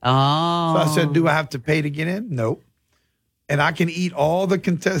judge? Oh. So I said, do I have to pay to get in? Nope. And I can eat all the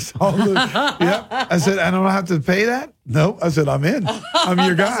contests. Yep. I said, I don't have to pay that? Nope. I said, I'm in. I'm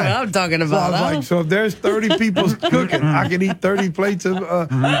your guy. That's what I'm talking So about. I was like, so if there's 30 people cooking, I can eat 30 plates of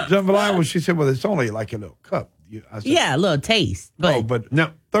jambalaya. Well, she said, well, it's only like a little cup. I said, a little taste. But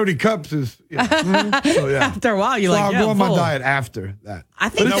no, 30 cups is, so yeah. After a while, you're so like, I'll go on my full. diet after that. I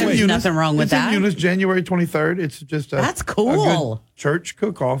think there's nothing wrong with it's that. in Eunice, January 23rd. It's just That's a cool. good church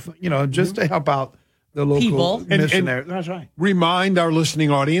cook-off, just to help out the local People. missionaries. That's right. Remind our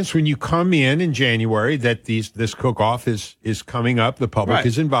listening audience when you come in January that this cook-off is coming up. The public Right.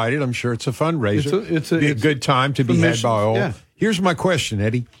 is invited. I'm sure it's a fundraiser. It's be a good time to be had missions, by all. yeah. Here's my question,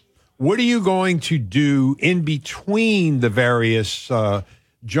 Eddie. What are you going to do in between the various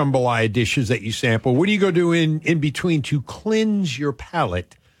jambalaya dishes that you sample? What are you going to do in between to cleanse your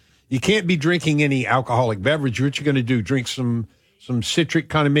palate? You can't be drinking any alcoholic beverage. What you going to do? Drink some citric,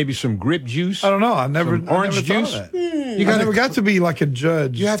 kind of maybe some grape juice? I don't know. I never orange thought juice. of that. I never got to be like a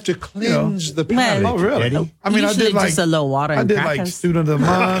judge. You have to cleanse the palate. Oh, really? Eddie. I mean, I Usually did like just a little water and I did like crackers. student of the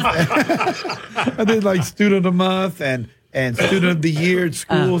month. I did like student of the month and student of the year at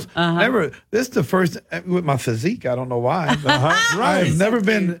schools. Never. This is the first with my physique. I don't know why. But I've never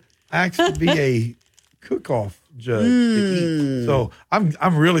been asked to be a cook-off judge. To eat. So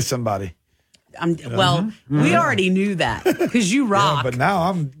I'm really somebody. Well, we already knew that because you rock. Yeah, but now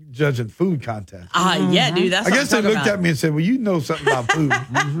I'm judging food contests. Yeah, dude. That's I what guess I'm they talking looked about. at me and said, "Well, you know something about food."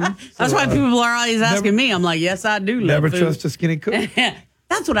 That's why people are always asking me. I'm like, yes, I do. Love Never food. trust a skinny cook.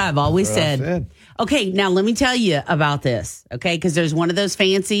 That's what I've always That's what I said. said. Okay, now let me tell you about this. Okay, because there's one of those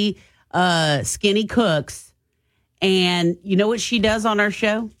fancy skinny cooks, and you know what she does on our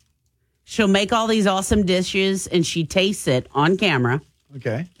show? She'll make all these awesome dishes, and she tastes it on camera.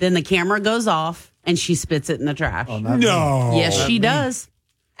 Okay. Then the camera goes off, and she spits it in the trash. Oh, not me. No. Yes, Not she me. does.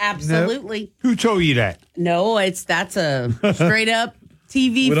 Absolutely. Who told you that? No, that's a straight up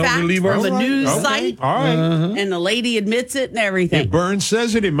TV We don't fact believe from a ourselves? news Okay. site. All right. And the lady admits it and everything. If Burns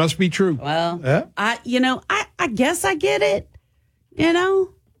says it, it must be true. Well, Yeah. I guess I get it.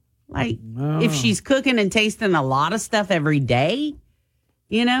 Like if she's cooking and tasting a lot of stuff every day,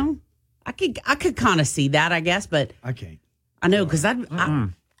 I could kind of see that, I guess. But I can't. I know because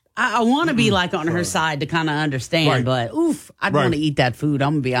I want to be like on her side to kind of understand. Right. But I'd Right. want to eat that food.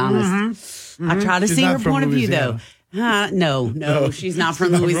 I'm gonna be honest. I try to She's see not her from point of view Louisiana. though. No, she's not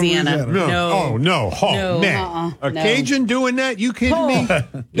from Louisiana. No. Oh, no. Oh, man. A Cajun doing that? You kidding me?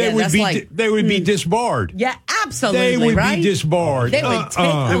 They would be disbarred. Yeah, absolutely. They would right? be disbarred. They would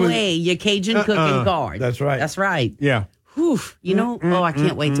take away your Cajun cooking card. That's right. That's right. Yeah. Whew, I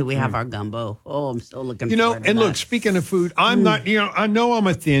can't wait till we have our gumbo. Oh, I'm so looking forward to and that. look, speaking of food, I'm not, I know I'm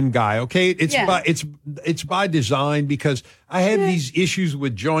a thin guy, okay? It's by design because I have these issues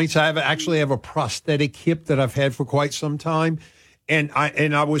with joints. I actually have a prosthetic hip that I've had for quite some time. And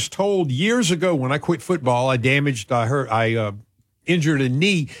I was told years ago when I quit football, I injured a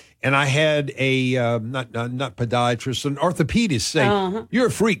knee, and I had a not podiatrist, an orthopedist say, "You're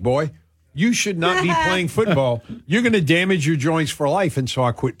a freak, boy. You should not be playing football. You're going to damage your joints for life." And so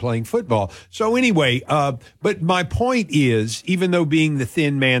I quit playing football. So anyway, but my point is, even though being the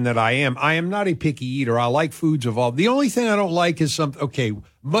thin man that I am not a picky eater. I like foods of all. The only thing I don't like is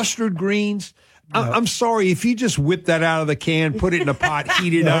mustard greens. No. I'm sorry, if you just whip that out of the can, put it in a pot,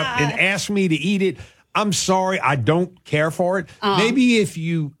 heat it up, and ask me to eat it, I'm sorry, I don't care for it. Maybe if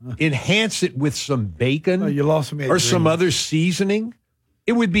you enhance it with some bacon you lost me or some other seasoning,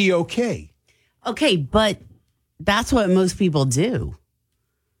 it would be okay. Okay, but that's what most people do.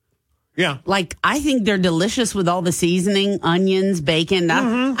 Yeah. Like, I think they're delicious with all the seasoning, onions, bacon.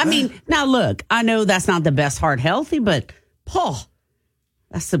 I mean, now look, I know that's not the best heart healthy, but,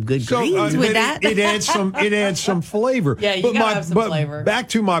 that's some good greens with that. It adds some flavor. Yeah, you gotta have some flavor. Back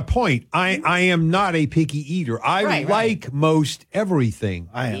to my point, I am not a picky eater. I like most everything.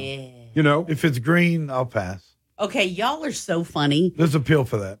 I am. Yeah. If it's green, I'll pass. Okay, y'all are so funny. There's appeal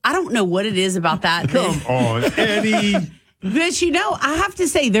for that. I don't know what it is about that. Come on, Eddie. But I have to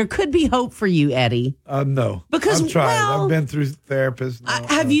say, there could be hope for you, Eddie. No. Because, I've tried. I've been through therapists.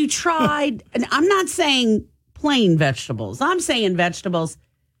 Have you tried? And I'm not saying plain vegetables. I'm saying vegetables.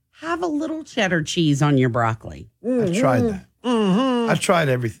 Have a little cheddar cheese on your broccoli. I've tried that. I've tried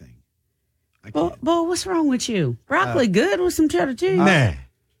everything. But what's wrong with you? Broccoli good with some cheddar cheese? Nah.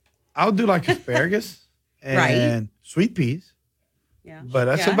 I'll do like asparagus and sweet peas. Yeah. But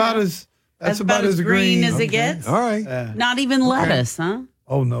that's about as green as it gets. All right. Not even lettuce, huh?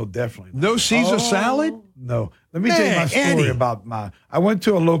 Oh no, definitely not. No Caesar salad? No. Let me tell you my story Eddie. about I went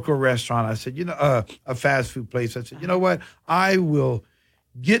to a local restaurant. I said, a fast food place. I said, you know what? I will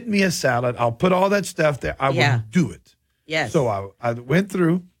get me a salad. I'll put all that stuff there. I will do it. Yes. So I went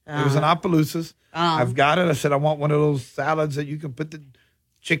through. It was an Opelousas. I've got it. I said, I want one of those salads that you can put the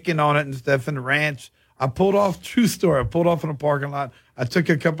chicken on it and stuff and the ranch. I pulled off, true story, I pulled off in a parking lot. I took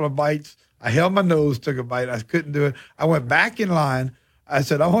a couple of bites. I held my nose, took a bite. I couldn't do it. I went back in line. I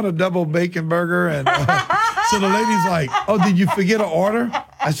said, I want a double bacon burger. And so the lady's like, oh, did you forget an order?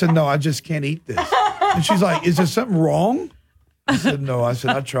 I said, no, I just can't eat this. And she's like, is there something wrong? I said, no. I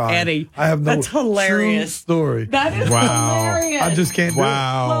said, I tried. Eddie, I have no that's hilarious. true story. That is hilarious. I just can't do it.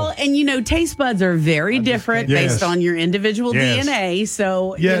 Well, and taste buds are very different based on your individual DNA.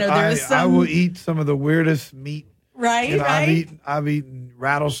 So, there's some... I will eat some of the weirdest meat. Right, right. I've eaten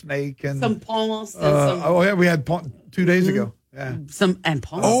rattlesnake and some pommels. We had 2 days ago. Yeah. And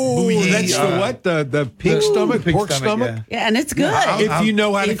pommels. Oh, that's the what? The pig stomach, pork stomach? Yeah, and it's good. If you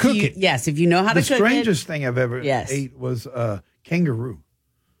know how to cook it. Yes, if you know how to cook it. The strangest thing I've ever ate was kangaroo.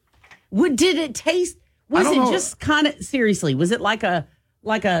 Did it taste? Was it just kind of seriously? Was it like a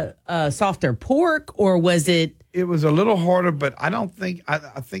softer pork, or was it? It was a little harder, but I don't think.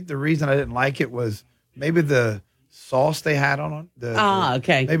 I think the reason I didn't like it was maybe the sauce they had on it.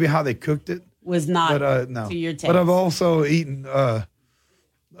 Okay. Maybe how they cooked it was not no. to your taste. But I've also eaten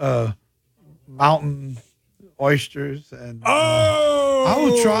mountain oysters, and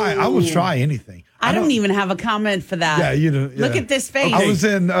I will try anything. I don't even have a comment for that. Yeah, Look at this face. I was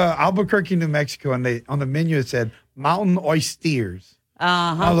in Albuquerque, New Mexico, and on the menu it said mountain oysters.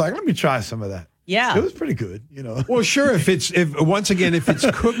 I was like, let me try some of that. Yeah, it was pretty good. Well, sure, if it's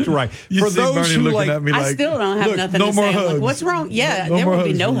cooked right. For those who like, at me I still don't have nothing no to more say. hugs. Like, what's wrong? Yeah, there will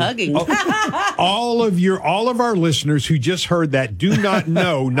be no hugging. all of our listeners who just heard that do not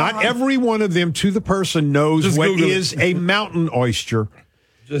know. Not every one of them to the person knows Just what Google is a mountain oyster.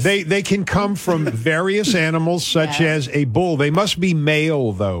 They can come from various animals, such as a bull. They must be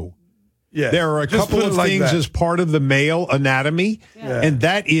male, though. Yeah, there are a couple of things as part of the male anatomy, and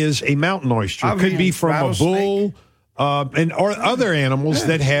that is a mountain oyster. It could be from a bull or other animals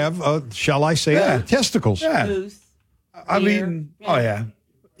that have, shall I say, testicles. Yeah. Moose, I've eaten,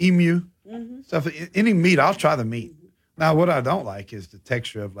 emu, stuff. Any meat, I'll try the meat. Now, what I don't like is the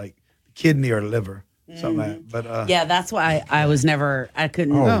texture of like kidney or liver. Something like that. But that's why I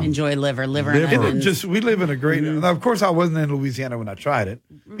couldn't enjoy liver. We live in a great. Of course, I wasn't in Louisiana when I tried it.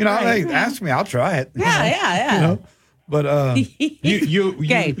 Hey, ask me, I'll try it. Yeah. But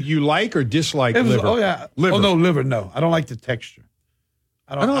you like or dislike liver? Oh yeah. Liver. Oh no, liver. No, I don't like the texture.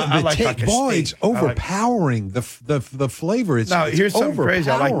 I don't. I like a boy, steak. it's overpowering. The flavor. It's here's something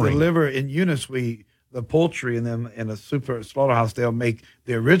crazy. I like the overpowering. liver in Eunice. The poultry in them in a super slaughterhouse. They'll make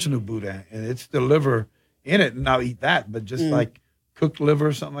the original boudin, and it's the liver in it, and I'll eat that. But just like cooked liver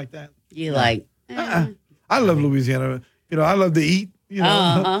or something like that. You like? I love Louisiana. I love to eat.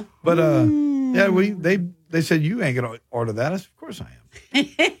 But they said you ain't gonna order that. I said, of course I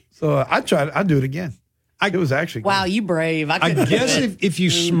am. So I tried. I do it again. It was actually wow. You brave. I guess if you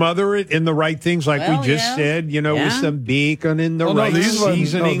smother it in the right things, like we just said, with some bacon in the right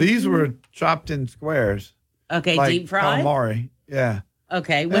seasoning. These were chopped in squares. Okay, like deep fried. Calamari. Yeah.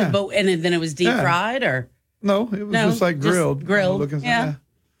 Okay, and then it was deep fried, or no? It was just like grilled. Grilled. Yeah.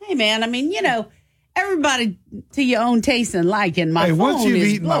 Hey man, I mean, everybody to your own taste and liking. My phone once you've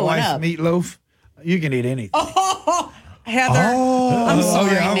is eaten my blowing wife's up. meatloaf, you can eat anything. Oh, Heather, I'm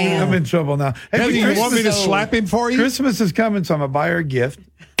sorry, man. I'm in trouble now. Hey, Heather, you want me to slap him for you? Christmas is coming, so I'm gonna buy her a gift.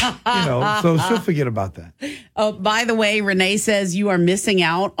 So she'll forget about that. Oh, by the way, Renee says you are missing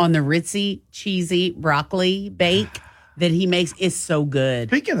out on the Ritzy cheesy broccoli bake that he makes. It's so good.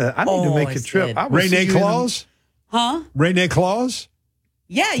 Speaking of that, I need to make a trip. Renee Claus? Huh? Renee Claus?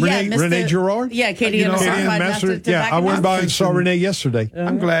 Yeah, Renee Girard? Yeah, Katie and Master. Yeah, I went by and saw Renee yesterday.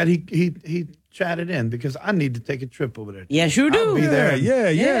 I'm glad he chatted in because I need to take a trip over there. Yes, you do. I'll be there.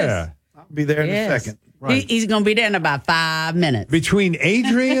 Yeah. I'll be there in a second. Right. He's going to be there in about 5 minutes. Between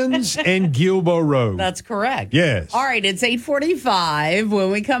Adrian's and Gilbo Road. That's correct. Yes. All right, it's 8:45.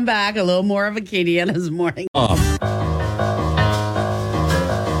 When we come back, a little more of a Katie in his morning.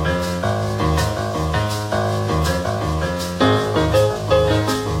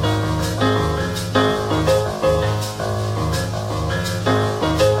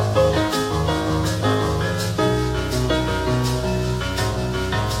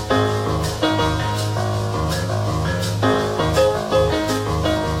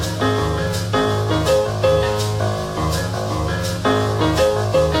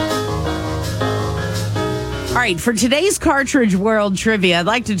 All right, for today's Cartridge World Trivia, I'd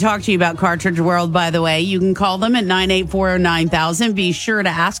like to talk to you about Cartridge World, by the way. You can call them at 98409,000. Be sure to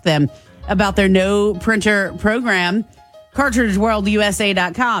ask them about their no printer program,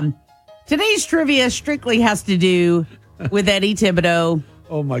 cartridgeworldusa.com. Today's trivia strictly has to do with Eddie Thibodeau.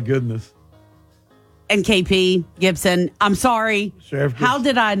 Oh, my goodness. And KP Gibson. I'm sorry. Sheriff Gibson. How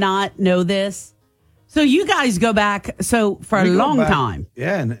did I not know this? So you guys go back for a long time.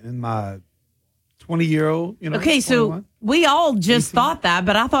 Yeah, in my 20-year-old, Okay, 21. so we all just thought that,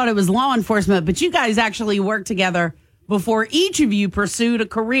 but I thought it was law enforcement. But you guys actually worked together before each of you pursued a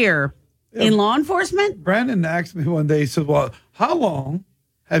career in law enforcement? Brandon asked me one day, he said, well, how long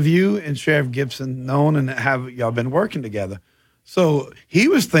have you and Sheriff Gibson known and have y'all been working together? So he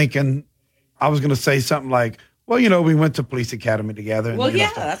was thinking I was going to say something like, well, we went to police academy together. And, Well,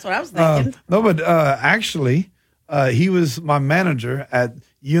 yeah, that's what I was thinking. No, but actually, he was my manager at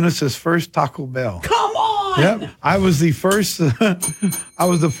Eunice's first Taco Bell. Come on! Yep, I was the first. I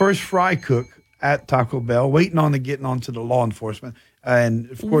was the first fry cook at Taco Bell, waiting on getting onto the law enforcement,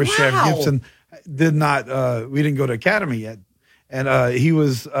 and of course, Sheriff Gibson did not. We didn't go to academy yet, and he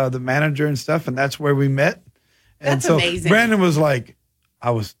was the manager and stuff, and that's where we met. And That's so amazing. Brandon was like,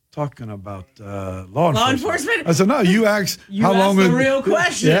 I was talking about law enforcement. I said, no, you asked You how asked long the was real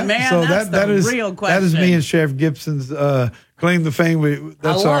question, man. So That's that the is real That is me question. and Sheriff Gibson's claim to fame.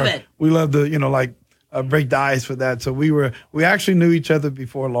 That's love it. We love to break the ice for that. So we actually knew each other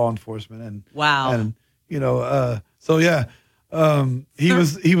before law enforcement, and wow, and so yeah, he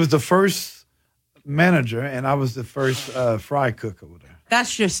was the first manager, and I was the first fry cook over there.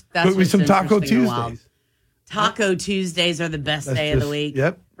 That's Cook me some Taco interesting and wild. Tuesdays. Taco Tuesdays are the best That's day of the just- week.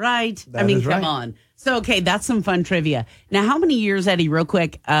 Yep. Right. That come is right. on. So, okay, that's some fun trivia. Now, how many years, Eddie, real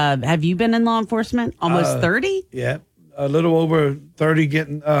quick, have you been in law enforcement? Almost 30? Yeah, a little over 30.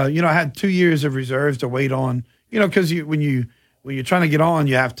 Getting, I had 2 years of reserves to wait on. Because when you're trying to get on,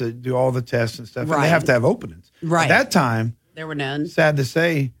 you have to do all the tests and stuff, and Right. they have to have openings. Right. At that time, There were none. sad to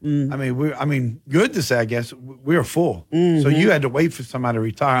say, good to say, I guess, we were full. So you had to wait for somebody to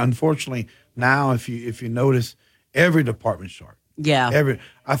retire. Unfortunately, now if you notice, every department's short. Yeah.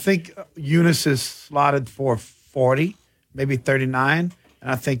 I think Eunice is slotted for 40, maybe 39,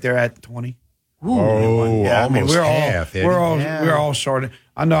 and I think they're at 20. Oh, Yeah, almost half. Eddie. we're all short.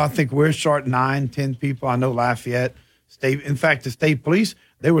 I think we're short 9, 10 people. I know Lafayette State. In fact, the state police,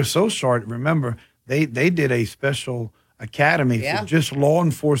 they were so short. Remember, they did a special academy for just law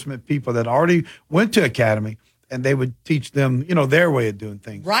enforcement people that already went to academy, and they would teach them, their way of doing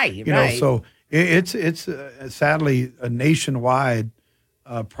things. Right. So It's sadly a nationwide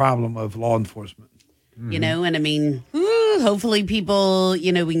problem of law enforcement. You know, and I mean, hopefully people, we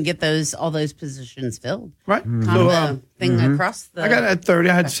can get all those positions filled. Right. Kind of a thing across the. I got at 30.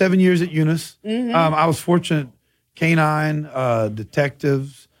 I had 7 years at Eunice. I was fortunate. Canine,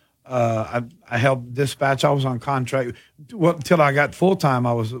 detectives. I helped dispatch. I was on contract. Well, until I got full time,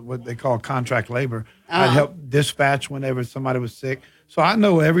 I was what they call contract labor. I'd help dispatch whenever somebody was sick. So I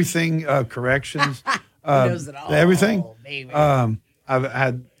know everything. Corrections. Knows it all, everything. Baby.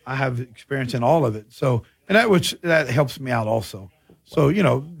 I have experience in all of it. So, and that helps me out also. So,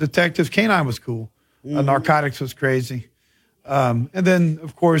 detectives, Canine was cool. Narcotics was crazy. And then,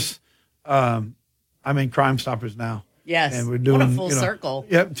 of course, I'm in Crime Stoppers now. Yes. And we're doing what a full circle.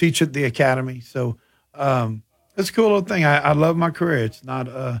 Yep. Teach at the academy. So, it's a cool little thing. I love my career. It's not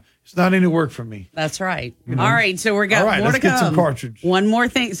any work for me. That's right. All right. So we're got more let's to come. get some cartridge. One more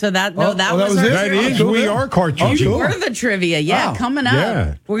thing. So that was it. That is. We are cartridge. You were the trivia. Yeah. Wow. Coming up.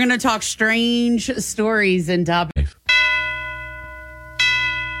 Yeah. We're going to talk strange stories and topics.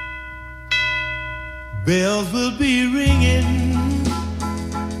 Bells will be ringing,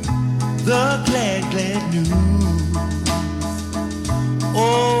 the glad, glad news.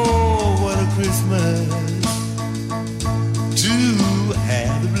 Oh, what a Christmas to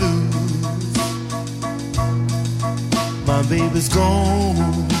have the blues. My baby's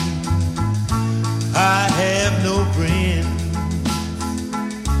gone, I have no friend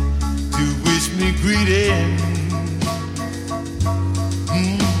to wish me greeting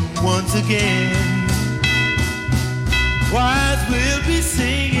once again. Choirs will be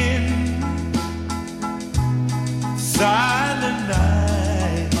singing Silent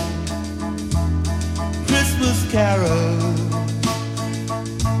Night, Christmas carol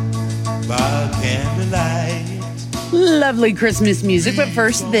by candlelight. Lovely Christmas music, but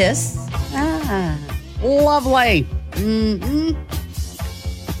first this. Lovely.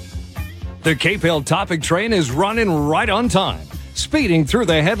 The KPEL topic train is running right on time, speeding through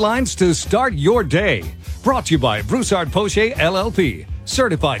the headlines to start your day. Brought to you by Broussard Poche LLP,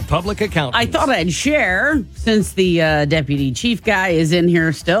 certified public accountant. I thought I'd share, since the deputy chief guy is in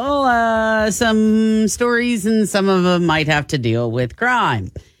here still, some stories, and some of them might have to deal with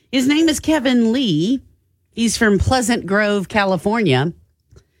crime. His name is Kevin Lee. He's from Pleasant Grove, California.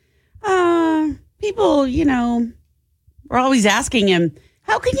 People, were always asking him,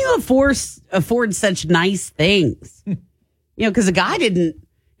 how can you afford such nice things? Because the guy didn't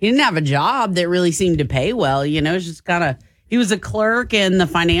have a job that really seemed to pay well. It's just he was a clerk in the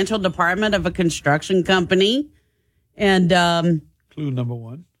financial department of a construction company. And clue number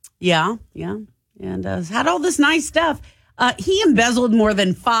one. Yeah. And had all this nice stuff. He embezzled more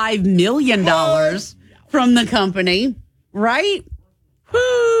than $5 million from the company, right?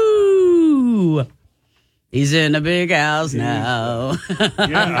 Woo! He's in a big house now.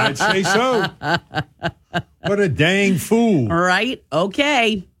 Yeah, I'd say so. What a dang fool. Right?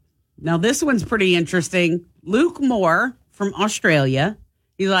 Okay. Now, this one's pretty interesting. Luke Moore from Australia.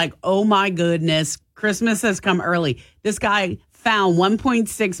 He's like, oh, my goodness. Christmas has come early. This guy found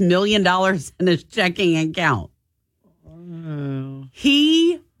 $1.6 million in his checking account.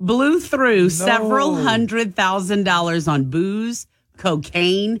 He blew through several $100,000 on booze,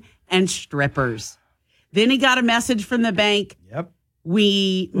 cocaine, and strippers. Then he got a message from the bank. Yep.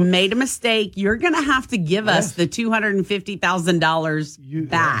 We made a mistake. You're going to have to give us the $250,000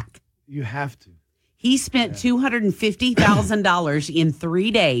 back. You have to. He spent $250,000 in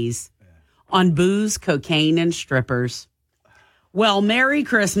 3 days on booze, cocaine, and strippers. Well, Merry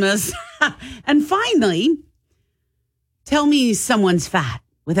Christmas. And finally, tell me someone's fat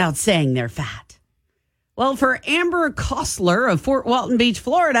without saying they're fat. Well, for Amber Kostler of Fort Walton Beach,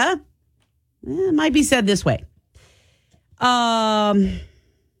 Florida, it might be said this way. Amber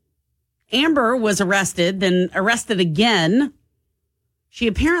was arrested, then arrested again. She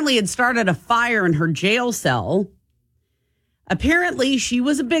apparently had started a fire in her jail cell. Apparently, she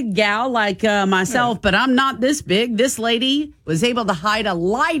was a big gal like myself, but I'm not this big. This lady was able to hide a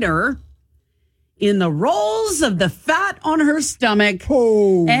lighter in the rolls of the fat on her stomach.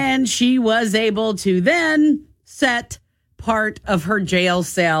 Oh. And she was able to then set part of her jail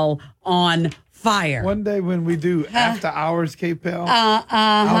cell on fire. One day when we do after hours, KPEL,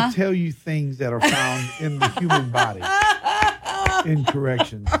 I'll tell you things that are found in the human body in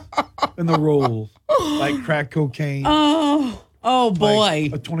corrections, in the rolls, like crack cocaine. Oh boy.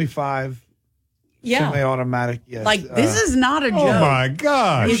 Like a 25 Yeah. semi-automatic. Yes. Like, this is not a joke. Oh, my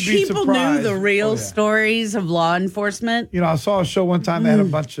gosh. If You'd be people knew surprised. the real Oh, yeah. stories of law enforcement. I saw a show one time that had a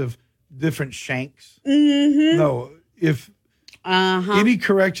bunch of different shanks. Mm-hmm. No, if Any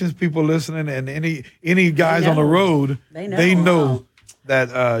corrections people listening and any guys on the road, they know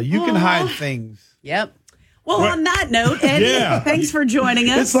that you can hide things. Yep. Well, on that note, Eddie, thanks for joining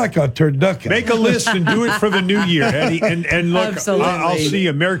us. It's like a turducken. Make a list and do it for the new year, Eddie. And look, I'll see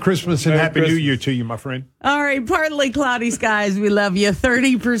you. Merry Christmas and Happy New Year to you, my friend. All right, partly cloudy skies. We love you.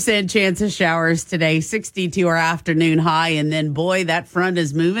 30% chance of showers today, 62 our afternoon high. And then, boy, that front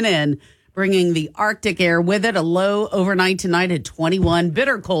is moving in, bringing the Arctic air with it. A low overnight tonight at 21.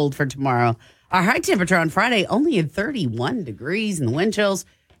 Bitter cold for tomorrow. Our high temperature on Friday only at 31 degrees, and the wind chills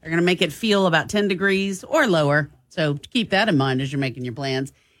are going to make it feel about 10 degrees or lower. So keep that in mind as you're making your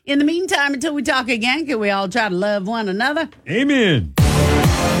plans. In the meantime, until we talk again, can we all try to love one another? Amen.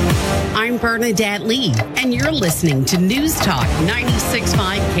 I'm Bernadette Lee, and you're listening to News Talk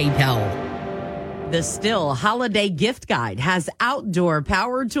 96.5 KPEL. The Still Holiday Gift Guide has outdoor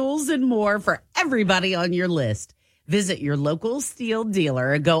power tools and more for everybody on your list. Visit your local Stihl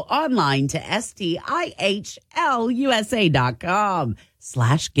dealer or go online to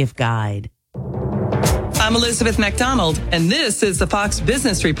STIHLUSA.com/gift guide. I'm Elizabeth McDonald, and this is the Fox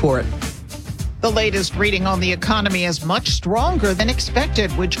Business Report. The latest reading on the economy is much stronger than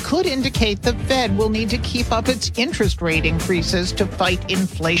expected, which could indicate the Fed will need to keep up its interest rate increases to fight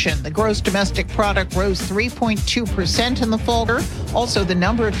inflation. The gross domestic product rose 3.2% in the fall. Also, the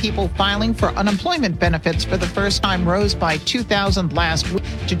number of people filing for unemployment benefits for the first time rose by 2,000 last week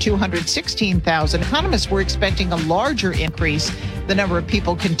to 216,000. Economists were expecting a larger increase. The number of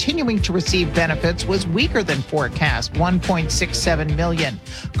people continuing to receive benefits was weaker than forecast, 1.67 million.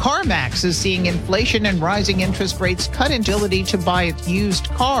 CarMax is seeing inflation and rising interest rates cut its ability to buy its used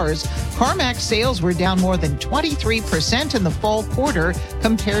cars. CarMax sales were down more than 23% in the fall quarter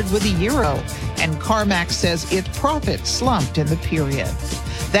compared with a year ago. And CarMax says its profits slumped in the period.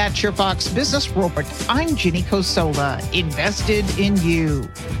 That's your Fox Business Report. I'm Ginny Cosola, invested in you.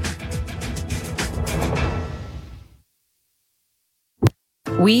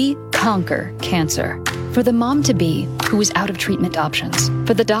 We conquer cancer. For the mom-to-be who is out of treatment options.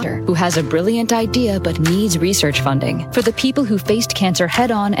 For the doctor who has a brilliant idea but needs research funding. For the people who faced cancer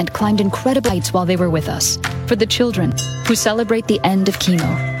head-on and climbed incredible heights while they were with us. For the children who celebrate the end of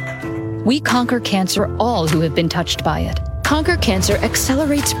chemo. We conquer cancer, all who have been touched by it. Conquer Cancer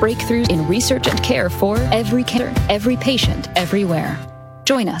accelerates breakthroughs in research and care for every cancer, every patient, everywhere.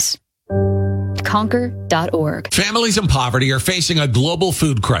 Join us. Conquer.org. Families in poverty are facing a global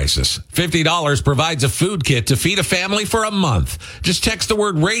food crisis. $50 provides a food kit to feed a family for a month. Just text the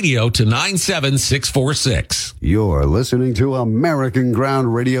word radio to 97646. You're listening to American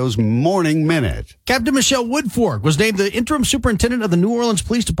Ground Radio's Morning Minute. Captain Michelle Woodfork was named the interim superintendent of the New Orleans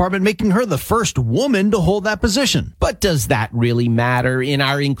Police Department, making her the first woman to hold that position. But does that really matter in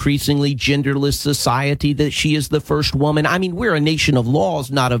our increasingly genderless society that she is the first woman? I mean, we're a nation of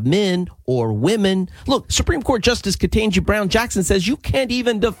laws, not of men or women. Look, Supreme Court Justice Ketanji Brown Jackson says you can't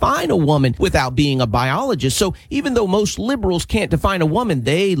even define a woman without being a biologist. So even though most liberals can't define a woman,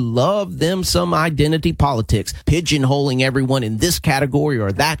 they love them some identity politics, pigeonholing everyone in this category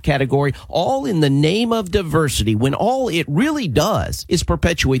or that category, all in the name of diversity, when all it really does is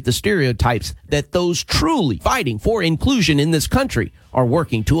perpetuate the stereotypes that those truly fighting for inclusion in this country are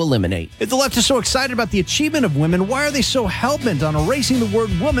working to eliminate. If the left is so excited about the achievement of women, why are they so hell-bent on erasing the word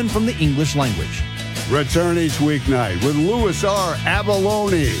woman from the English language? Return each weeknight with Louis R.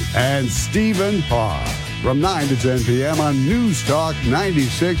 Abalone and Stephen Parr from 9 to 10 p.m. on News Talk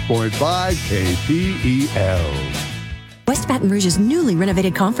 96.5 KPEL. West Baton Rouge's newly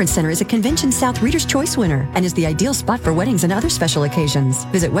renovated conference center is a Convention South Reader's Choice winner and is the ideal spot for weddings and other special occasions.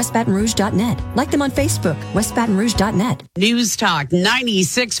 Visit westbatonrouge.net. Like them on Facebook, westbatonrouge.net. News Talk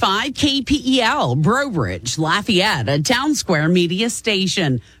 96.5 KPEL, Brobridge, Lafayette, a Town Square media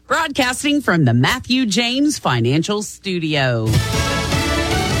station, broadcasting from the Matthew James Financial Studio.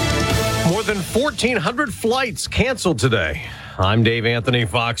 More than 1,400 flights canceled today. I'm Dave Anthony,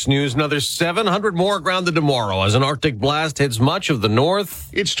 Fox News. Another 700 more grounded tomorrow as an Arctic blast hits much of the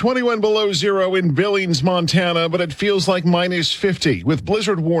north. It's 21 below zero in Billings, Montana, but it feels like minus 50, with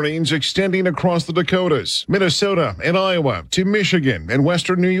blizzard warnings extending across the Dakotas, Minnesota, and Iowa to Michigan and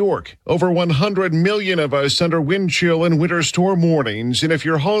western New York. Over 100 million of us under wind chill and winter storm warnings, and if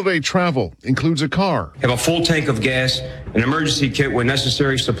your holiday travel includes a car. Have a full tank of gas, an emergency kit with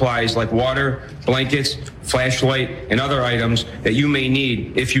necessary supplies like water, blankets, flashlight, and other items items that you may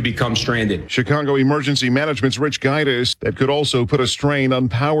need if you become stranded. Chicago Emergency Management's Rich Gaitis that could also put a strain on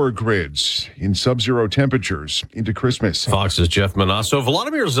power grids in sub-zero temperatures into Christmas. Fox's Jeff Manasso.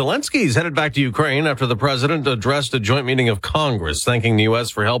 Volodymyr Zelensky's headed back to Ukraine after the president addressed a joint meeting of Congress, thanking the U.S.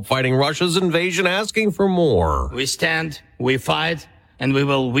 for help fighting Russia's invasion, asking for more. We stand, we fight, and we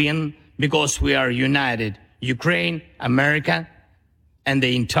will win because we are united. Ukraine, America, and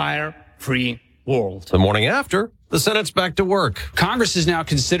the entire free world. The morning after, the Senate's back to work. Congress is now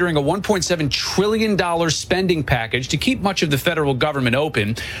considering a $1.7 trillion spending package to keep much of the federal government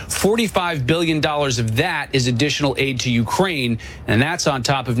open. $45 billion of that is additional aid to Ukraine, and that's on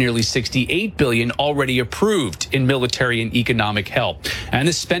top of nearly $68 billion already approved in military and economic help. And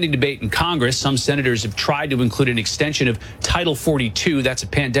this spending debate in Congress, some senators have tried to include an extension of Title 42. That's a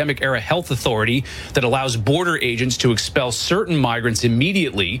pandemic-era health authority that allows border agents to expel certain migrants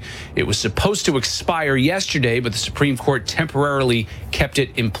immediately. It was supposed to expire yesterday, but the Supreme Court temporarily kept it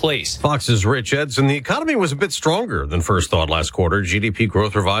in place. Fox's Rich Edson. The economy was a bit stronger than first thought last quarter. GDP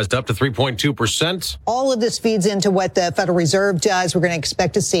growth revised up to 3.2%. All of this feeds into what the Federal Reserve does. We're going to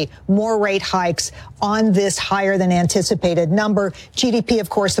expect to see more rate hikes on this higher than anticipated number. GDP,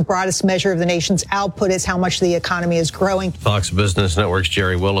 of course, the broadest measure of the nation's output, is how much the economy is growing. Fox Business Network's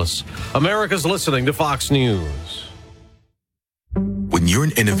Jerry Willis. America's listening to Fox News. When you're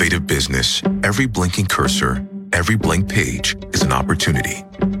an innovative business, every blinking cursor, every blank page is an opportunity.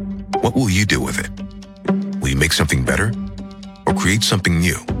 What will you do with it? Will you make something better or create something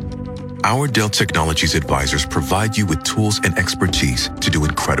new? Our Dell Technologies advisors provide you with tools and expertise to do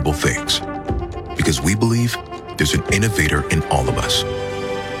incredible things. Because we believe there's an innovator in all of us.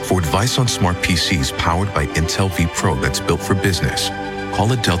 For advice on smart PCs powered by Intel vPro that's built for business, call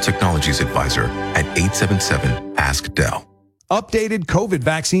a Dell Technologies advisor at 877-ASK-DELL. Updated COVID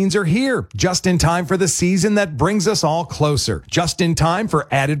vaccines are here, just in time for the season that brings us all closer. Just in time for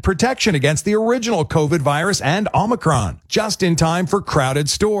added protection against the original COVID virus and Omicron. Just in time for crowded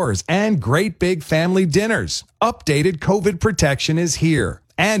stores and great big family dinners. Updated COVID protection is here.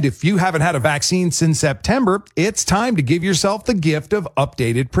 And if you haven't had a vaccine since September, it's time to give yourself the gift of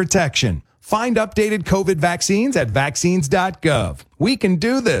updated protection. Find updated COVID vaccines at vaccines.gov. We can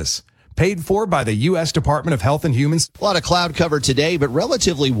do this. Paid for by the U.S. Department of Health and Human Services. A lot of cloud cover today, but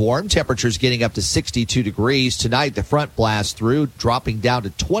relatively warm. Temperatures getting up to 62 degrees. Tonight, the front blasts through, dropping down to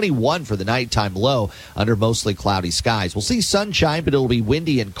 21 for the nighttime low under mostly cloudy skies. We'll see sunshine, but it'll be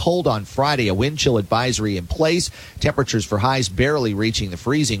windy and cold on Friday. A wind chill advisory in place. Temperatures for highs barely reaching the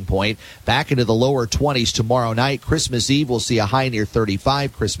freezing point. Back into the lower 20s tomorrow night. Christmas Eve, we'll see a high near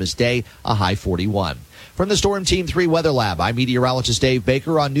 35. Christmas Day, a high 41. From the Storm Team 3 Weather Lab, I'm meteorologist Dave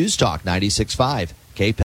Baker on News Talk 96.5 KPEL.